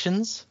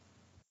 Productions?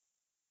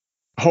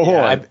 Oh,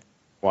 yeah,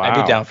 wow.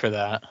 I'd be down for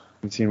that. I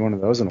haven't seen one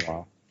of those in a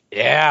while.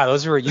 Yeah,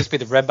 those used to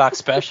be the Redbox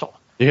special.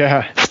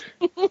 Yeah.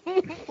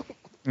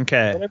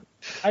 Okay.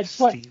 I just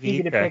want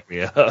Stevie to pick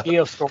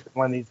Geostorm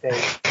one of these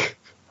days.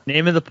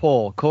 Name of the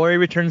poll. Corey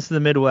returns to the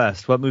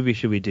Midwest. What movie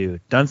should we do?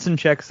 Dunstan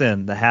checks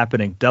in. The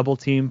Happening. Double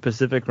Team.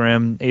 Pacific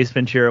Rim. Ace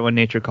Ventura: When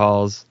Nature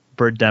Calls.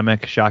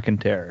 Birdemic. Shock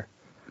and Terror.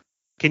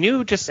 Can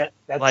you just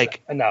that's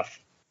enough?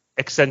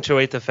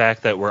 Accentuate the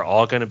fact that we're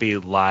all going to be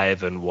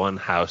live in one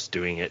house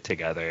doing it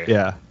together?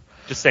 Yeah.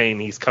 Just saying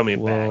he's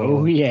coming back.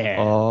 Oh yeah.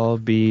 All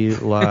be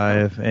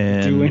live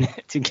and doing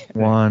it together.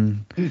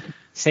 One.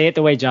 Say it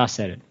the way Josh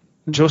said it.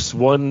 Just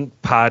one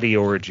potty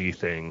orgy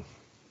thing.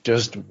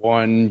 Just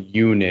one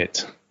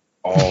unit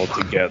all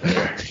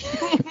together.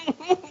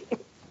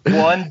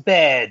 One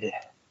bed.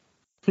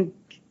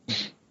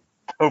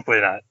 Hopefully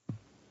not.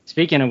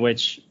 Speaking of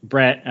which,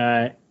 Brett,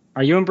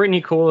 are you and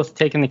Brittany cool with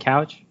taking the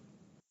couch?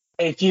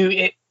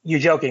 You're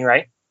joking,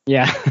 right?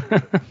 Yeah.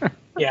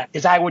 Yeah,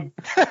 because I would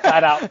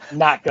flat out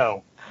not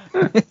go.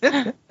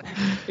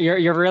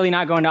 You're really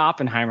not going to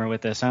Oppenheimer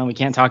with this, huh? We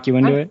can't talk you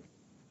into it?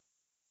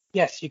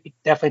 Yes, you could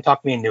definitely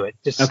talk me into it.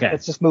 Okay.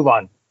 Let's just move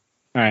on.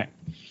 All right.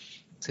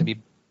 It's going to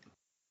be...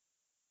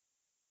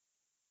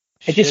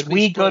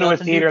 We go to a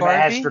theater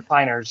that has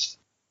recliners.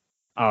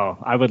 Oh,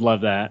 I would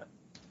love that.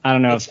 I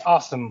don't know it's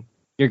awesome.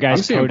 Your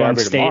guys' Podunk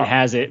State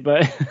has it,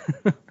 but...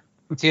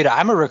 Dude,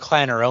 I'm a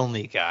recliner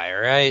only guy,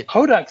 all right?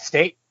 Podunk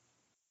State?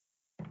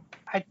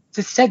 I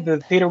just said the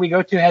theater we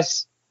go to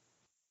has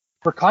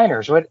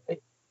recliners. What?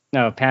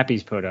 No,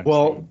 Pappy's Podunk.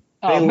 Well,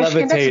 they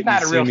levitate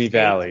in Simi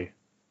Valley.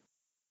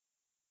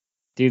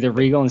 Dude, the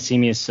Regal and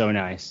Simi is so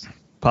nice.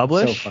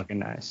 Publish? So fucking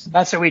nice.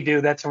 That's what we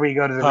do. That's where we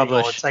go to the Regal.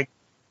 It's like,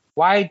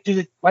 why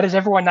does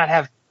everyone not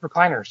have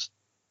recliners?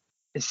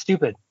 It's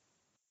stupid.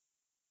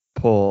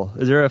 Poll.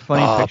 Is there a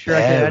funny picture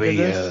I can add to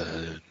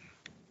this?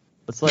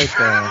 It's like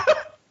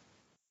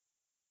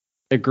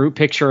the group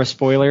picture of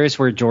spoilers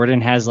where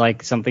Jordan has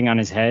like something on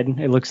his head.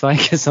 It looks like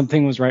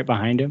something was right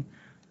behind him.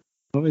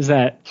 What was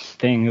that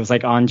thing? It was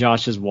like on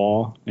Josh's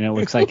wall, and it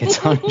looks like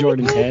it's on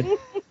Jordan's head.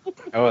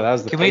 Oh, that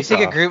was the. Can we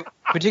take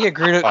a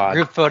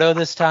group photo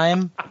this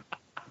time?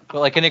 But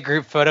like in a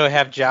group photo,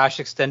 have Josh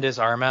extend his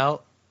arm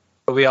out.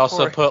 But we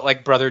also put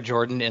like brother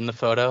Jordan in the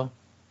photo.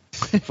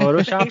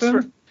 Photoshop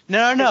him?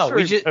 No.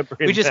 We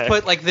just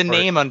put like the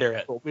name under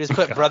it. We just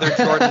put brother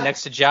Jordan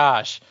next to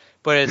Josh,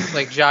 but it's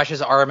like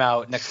Josh's arm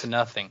out next to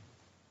nothing.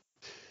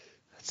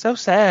 That's so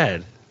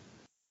sad.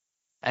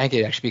 I think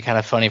it'd actually be kind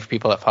of funny for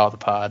people that follow the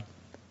pod.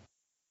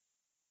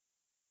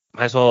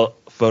 Might as well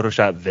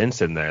Photoshop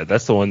Vince in there.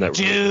 That's the one that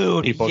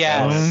people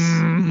yes.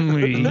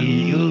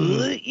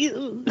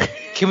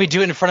 Can we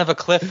do it in front of a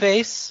cliff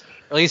face?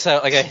 at least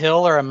like a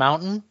hill or a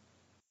mountain.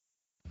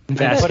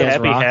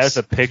 Happy has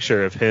a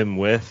picture of him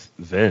with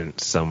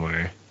Vince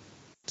somewhere.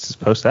 Let's just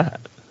post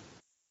that.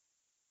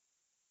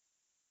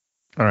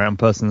 All right, I'm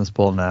posting this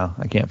poll now.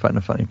 I can't find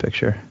a funny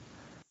picture.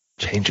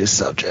 Change his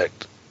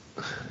subject.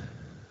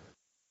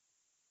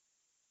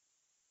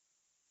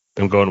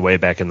 I'm going way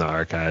back in the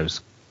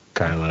archives,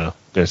 Kylo.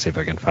 Gonna see if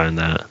I can find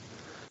that.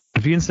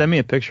 If you can send me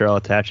a picture, I'll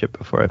attach it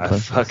before I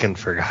post. I fucking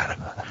forgot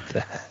about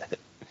that.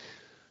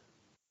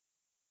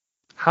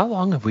 How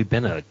long have we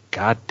been a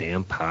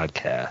goddamn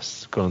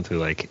podcast? Going through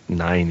like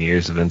 9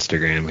 years of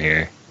Instagram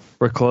here.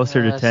 We're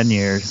closer to 10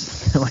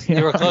 years.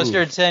 You were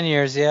closer to 10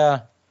 years,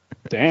 yeah.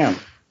 Damn.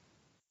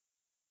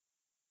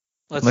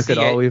 Look at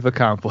all we've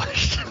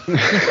accomplished.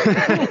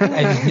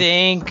 I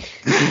think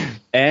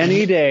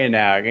any day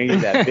now, gonna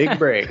get that big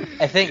break.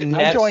 I think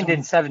I joined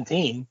in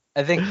 17.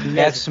 I think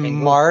next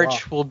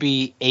March will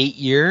be 8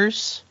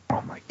 years.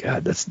 Oh my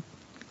god, that's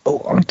a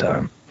long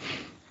time.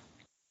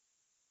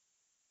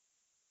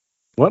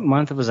 What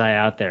month was I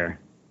out there?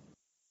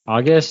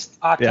 August?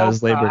 October, yeah, it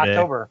was Labor Day.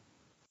 October.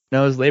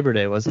 No, it was Labor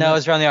Day, wasn't it? No, it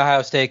was around the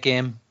Ohio State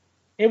game.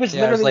 It was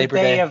Yeah, it was literally Labor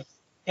the day Day. of.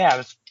 Yeah, it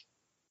was.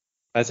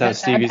 That's how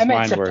Stevie's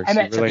mind works. He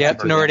really Yep,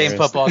 likes Notre Dame to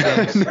football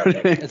games.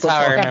 That's how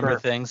I remember September.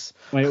 things.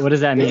 Wait, what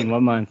does that mean?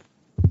 What month?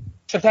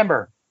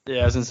 September.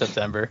 Yeah, it was in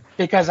September.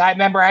 Because I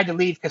remember I had to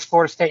leave because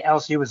Florida State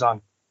LSU was on.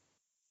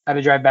 I had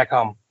to drive back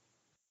home.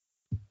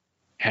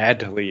 Had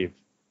to leave.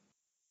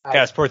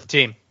 Yeah, support the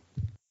team.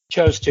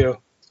 Chose to.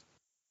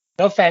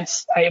 No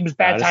offense. It was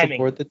bad Gotta timing.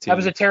 support the That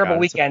was a team. terrible Gotta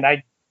weekend.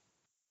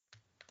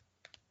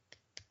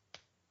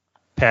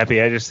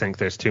 Pappy, I just think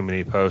there's too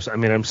many posts. I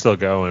mean, I'm still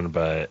going,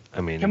 but I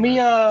mean, Can we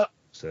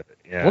so,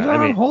 yeah. Hold on, I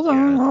mean, hold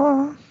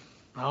on.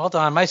 Hold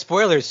on. My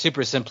spoiler is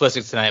super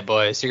simplistic tonight,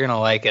 boys. You're going to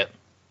like it.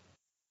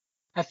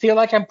 I feel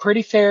like I'm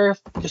pretty fair.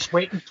 Just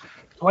waiting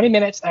 20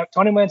 minutes.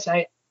 20 minutes.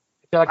 I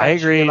feel like I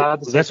should be agree. allowed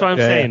to say That's what I'm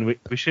something. saying.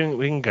 We shouldn't.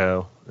 We can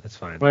go. That's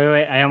fine.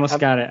 Wait. I almost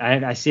got it.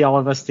 I see all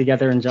of us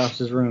together in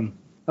Josh's room.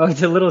 Oh,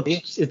 it's a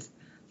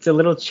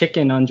little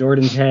chicken on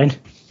Jordan's head.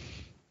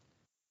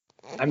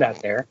 I'm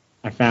not there.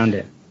 I found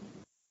it.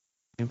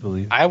 I can't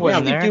believe. I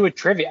wasn't we there. do a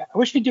trivia. I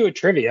wish we'd do a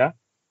trivia.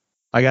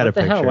 I got a What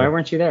the picture. hell? Why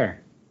weren't you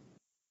there?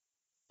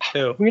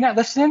 Who? Were you not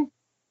listening?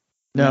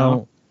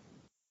 No.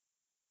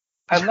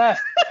 I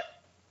left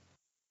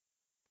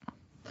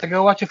to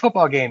go watch a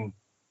football game.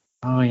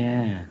 Oh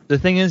yeah. The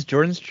thing is,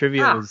 Jordan's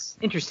trivia was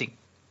Interesting.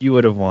 you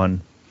would have won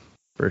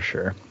for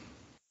sure.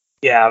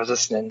 Yeah, I was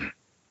listening.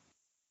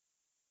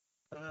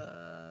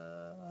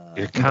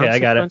 Your Okay, I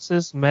got it.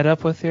 consequences met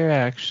up with your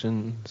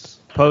actions.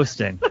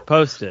 Posted.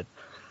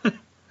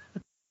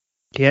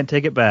 Can't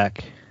take it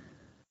back.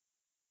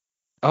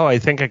 Oh, I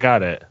think I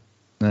got it.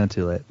 Nah,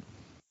 too late.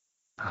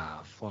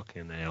 Ah,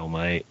 fucking hell,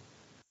 mate.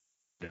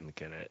 Didn't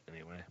get it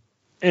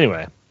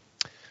anyway.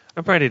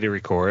 I'm ready to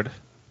record.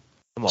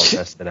 I'm all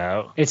tested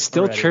out. It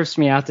still Ready. trips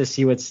me out to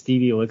see what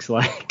Stevie looks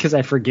like because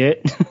I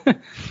forget.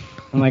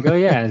 I'm like, oh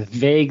yeah,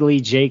 vaguely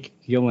Jake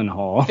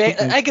Gyllenhaal.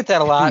 I get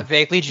that a lot.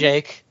 Vaguely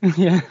Jake.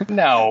 Yeah.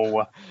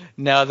 No.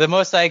 No, the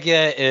most I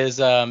get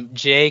is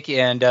Jake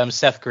and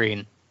Seth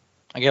Green.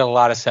 I get a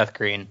lot of Seth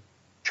Green.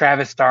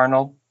 Travis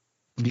Darnold.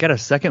 You got a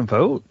second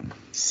vote?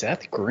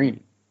 Seth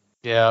Green.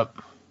 Yep.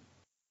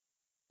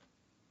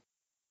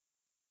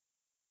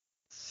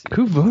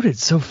 Who voted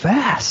so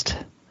fast?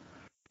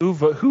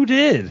 Who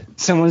did?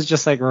 Someone's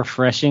just like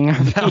refreshing.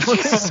 That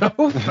was so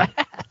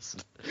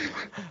fast.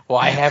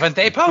 Why haven't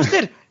they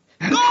posted?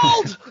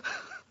 Gold!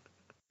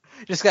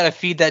 Just gotta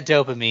feed that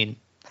dopamine.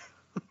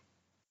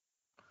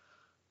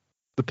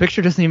 The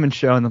picture doesn't even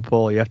show in the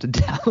poll. You have to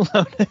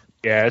download it.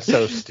 Yeah, it's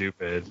so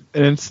stupid.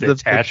 And it's the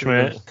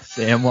attachment. picture of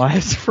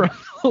Samwise from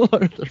Lord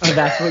of the Oh,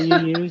 that's what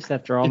you used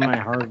after all my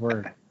hard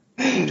work.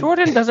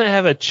 Jordan doesn't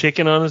have a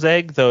chicken on his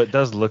egg, though it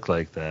does look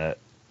like that.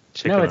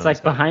 Chicken No, it's on like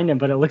his behind him,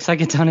 but it looks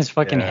like it's on his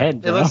fucking Yeah. head.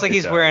 It Bro. looks like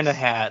he's does. wearing a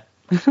hat.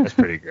 head. That's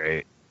pretty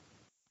great.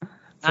 It's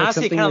like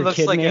Honestly, it something kind of your looks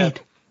kid like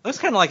made. looks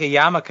kind of like a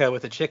yarmulke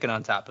with a chicken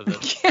on top of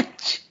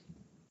it.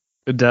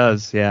 It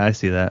does. Yeah, I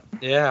see that.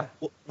 Yeah.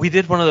 We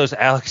did one of those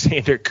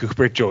Alexander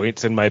Cooper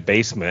joints in my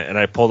basement, and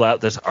I pulled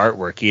out this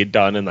artwork he had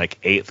done in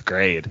like 8th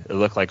grade. It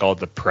looked like all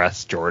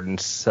depressed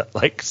Jordan's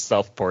like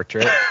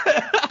self-portrait.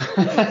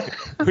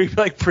 We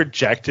like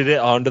projected it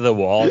onto the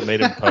wall and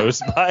made him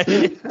pose by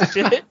it.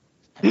 and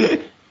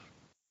shit.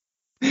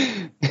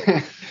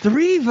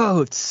 3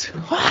 votes.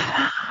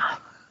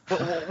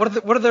 What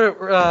are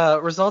the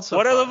results?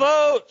 What are the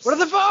votes? What are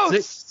the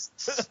votes?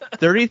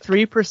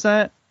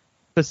 33%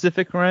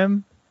 Pacific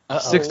Rim.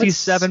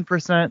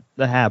 67%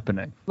 The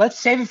Happening. Let's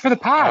save it for the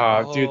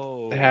pod. Oh,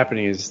 dude, The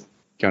Happening is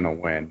gonna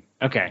win.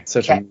 Okay.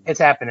 Such a It's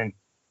happening.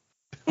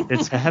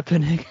 It's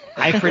happening.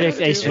 I predict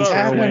Ace It's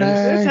Ventura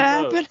wins.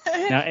 happening.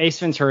 Now, Ace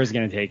Ventura is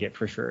going to take it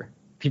for sure.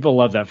 People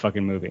love that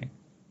fucking movie.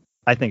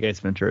 I think Ace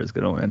Ventura is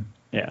going to win.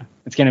 Yeah.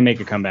 It's going to make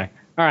a comeback.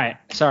 All right.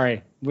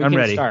 Sorry. We I'm can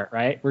ready. start,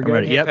 right? We're I'm good.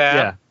 ready. Yep. Pat?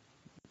 Yeah.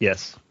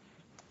 Yes.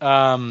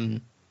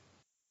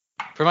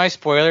 For my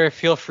spoiler,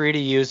 feel free to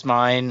use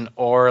mine,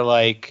 or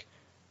like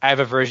I have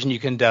a version you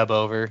can dub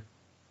over.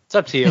 It's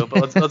up to you,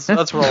 but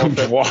let's roll with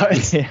it.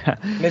 What? Yeah.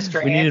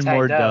 Mr. We needed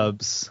more Anti-Dub.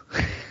 dubs.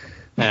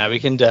 Yeah, we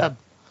can dub.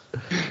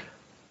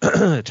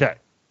 Check.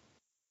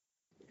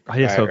 I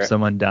just All hope right.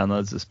 someone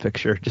downloads this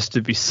picture just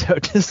to be so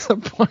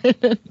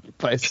disappointed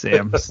by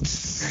Sam.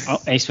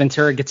 Oh, Ace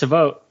Ventura gets a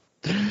vote.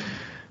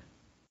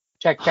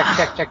 Check.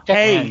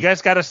 Hey, you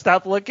guys got to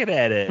stop looking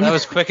at it. That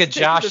was quick of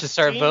Josh to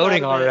start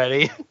voting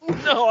already.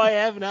 No, I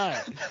have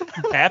not.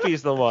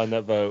 Pappy's the one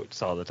that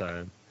votes all the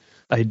time.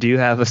 I do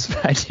have I'm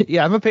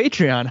a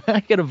Patreon. I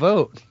get a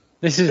vote.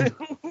 This is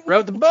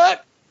wrote the book.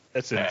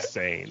 That's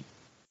insane.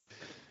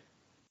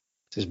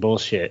 This is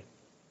bullshit.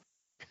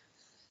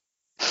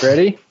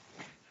 Ready?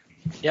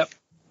 Yep.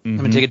 Mm-hmm. I'm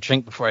gonna take a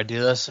drink before I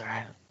do this. All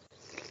right.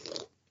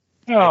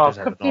 Oh, Just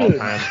have an Caboose.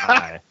 all-time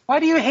high. Why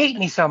do you hate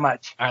me so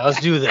much? All right, let's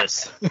do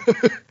this.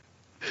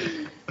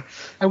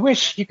 I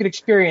wish you could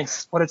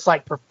experience what it's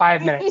like for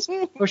 5 minutes.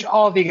 I wish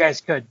all of you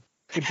guys could.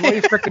 You blow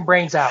your freaking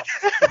brains out.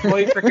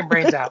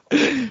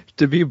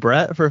 To be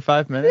Brett for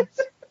 5 minutes?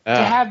 To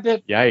have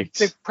the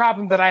Yikes.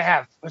 problem that I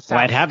have. with Well,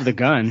 I'd sound. have the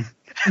gun.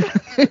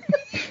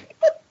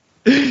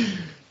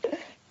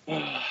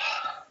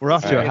 We're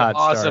off to a hot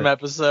Awesome start.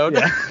 episode.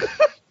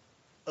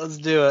 Let's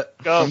do it.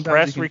 Go, Sometimes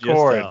press you can just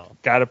record. tell.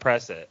 Gotta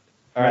press it.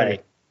 All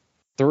right.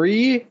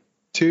 3,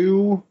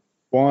 2,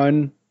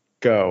 1,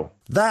 go.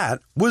 That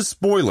was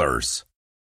Spoilers.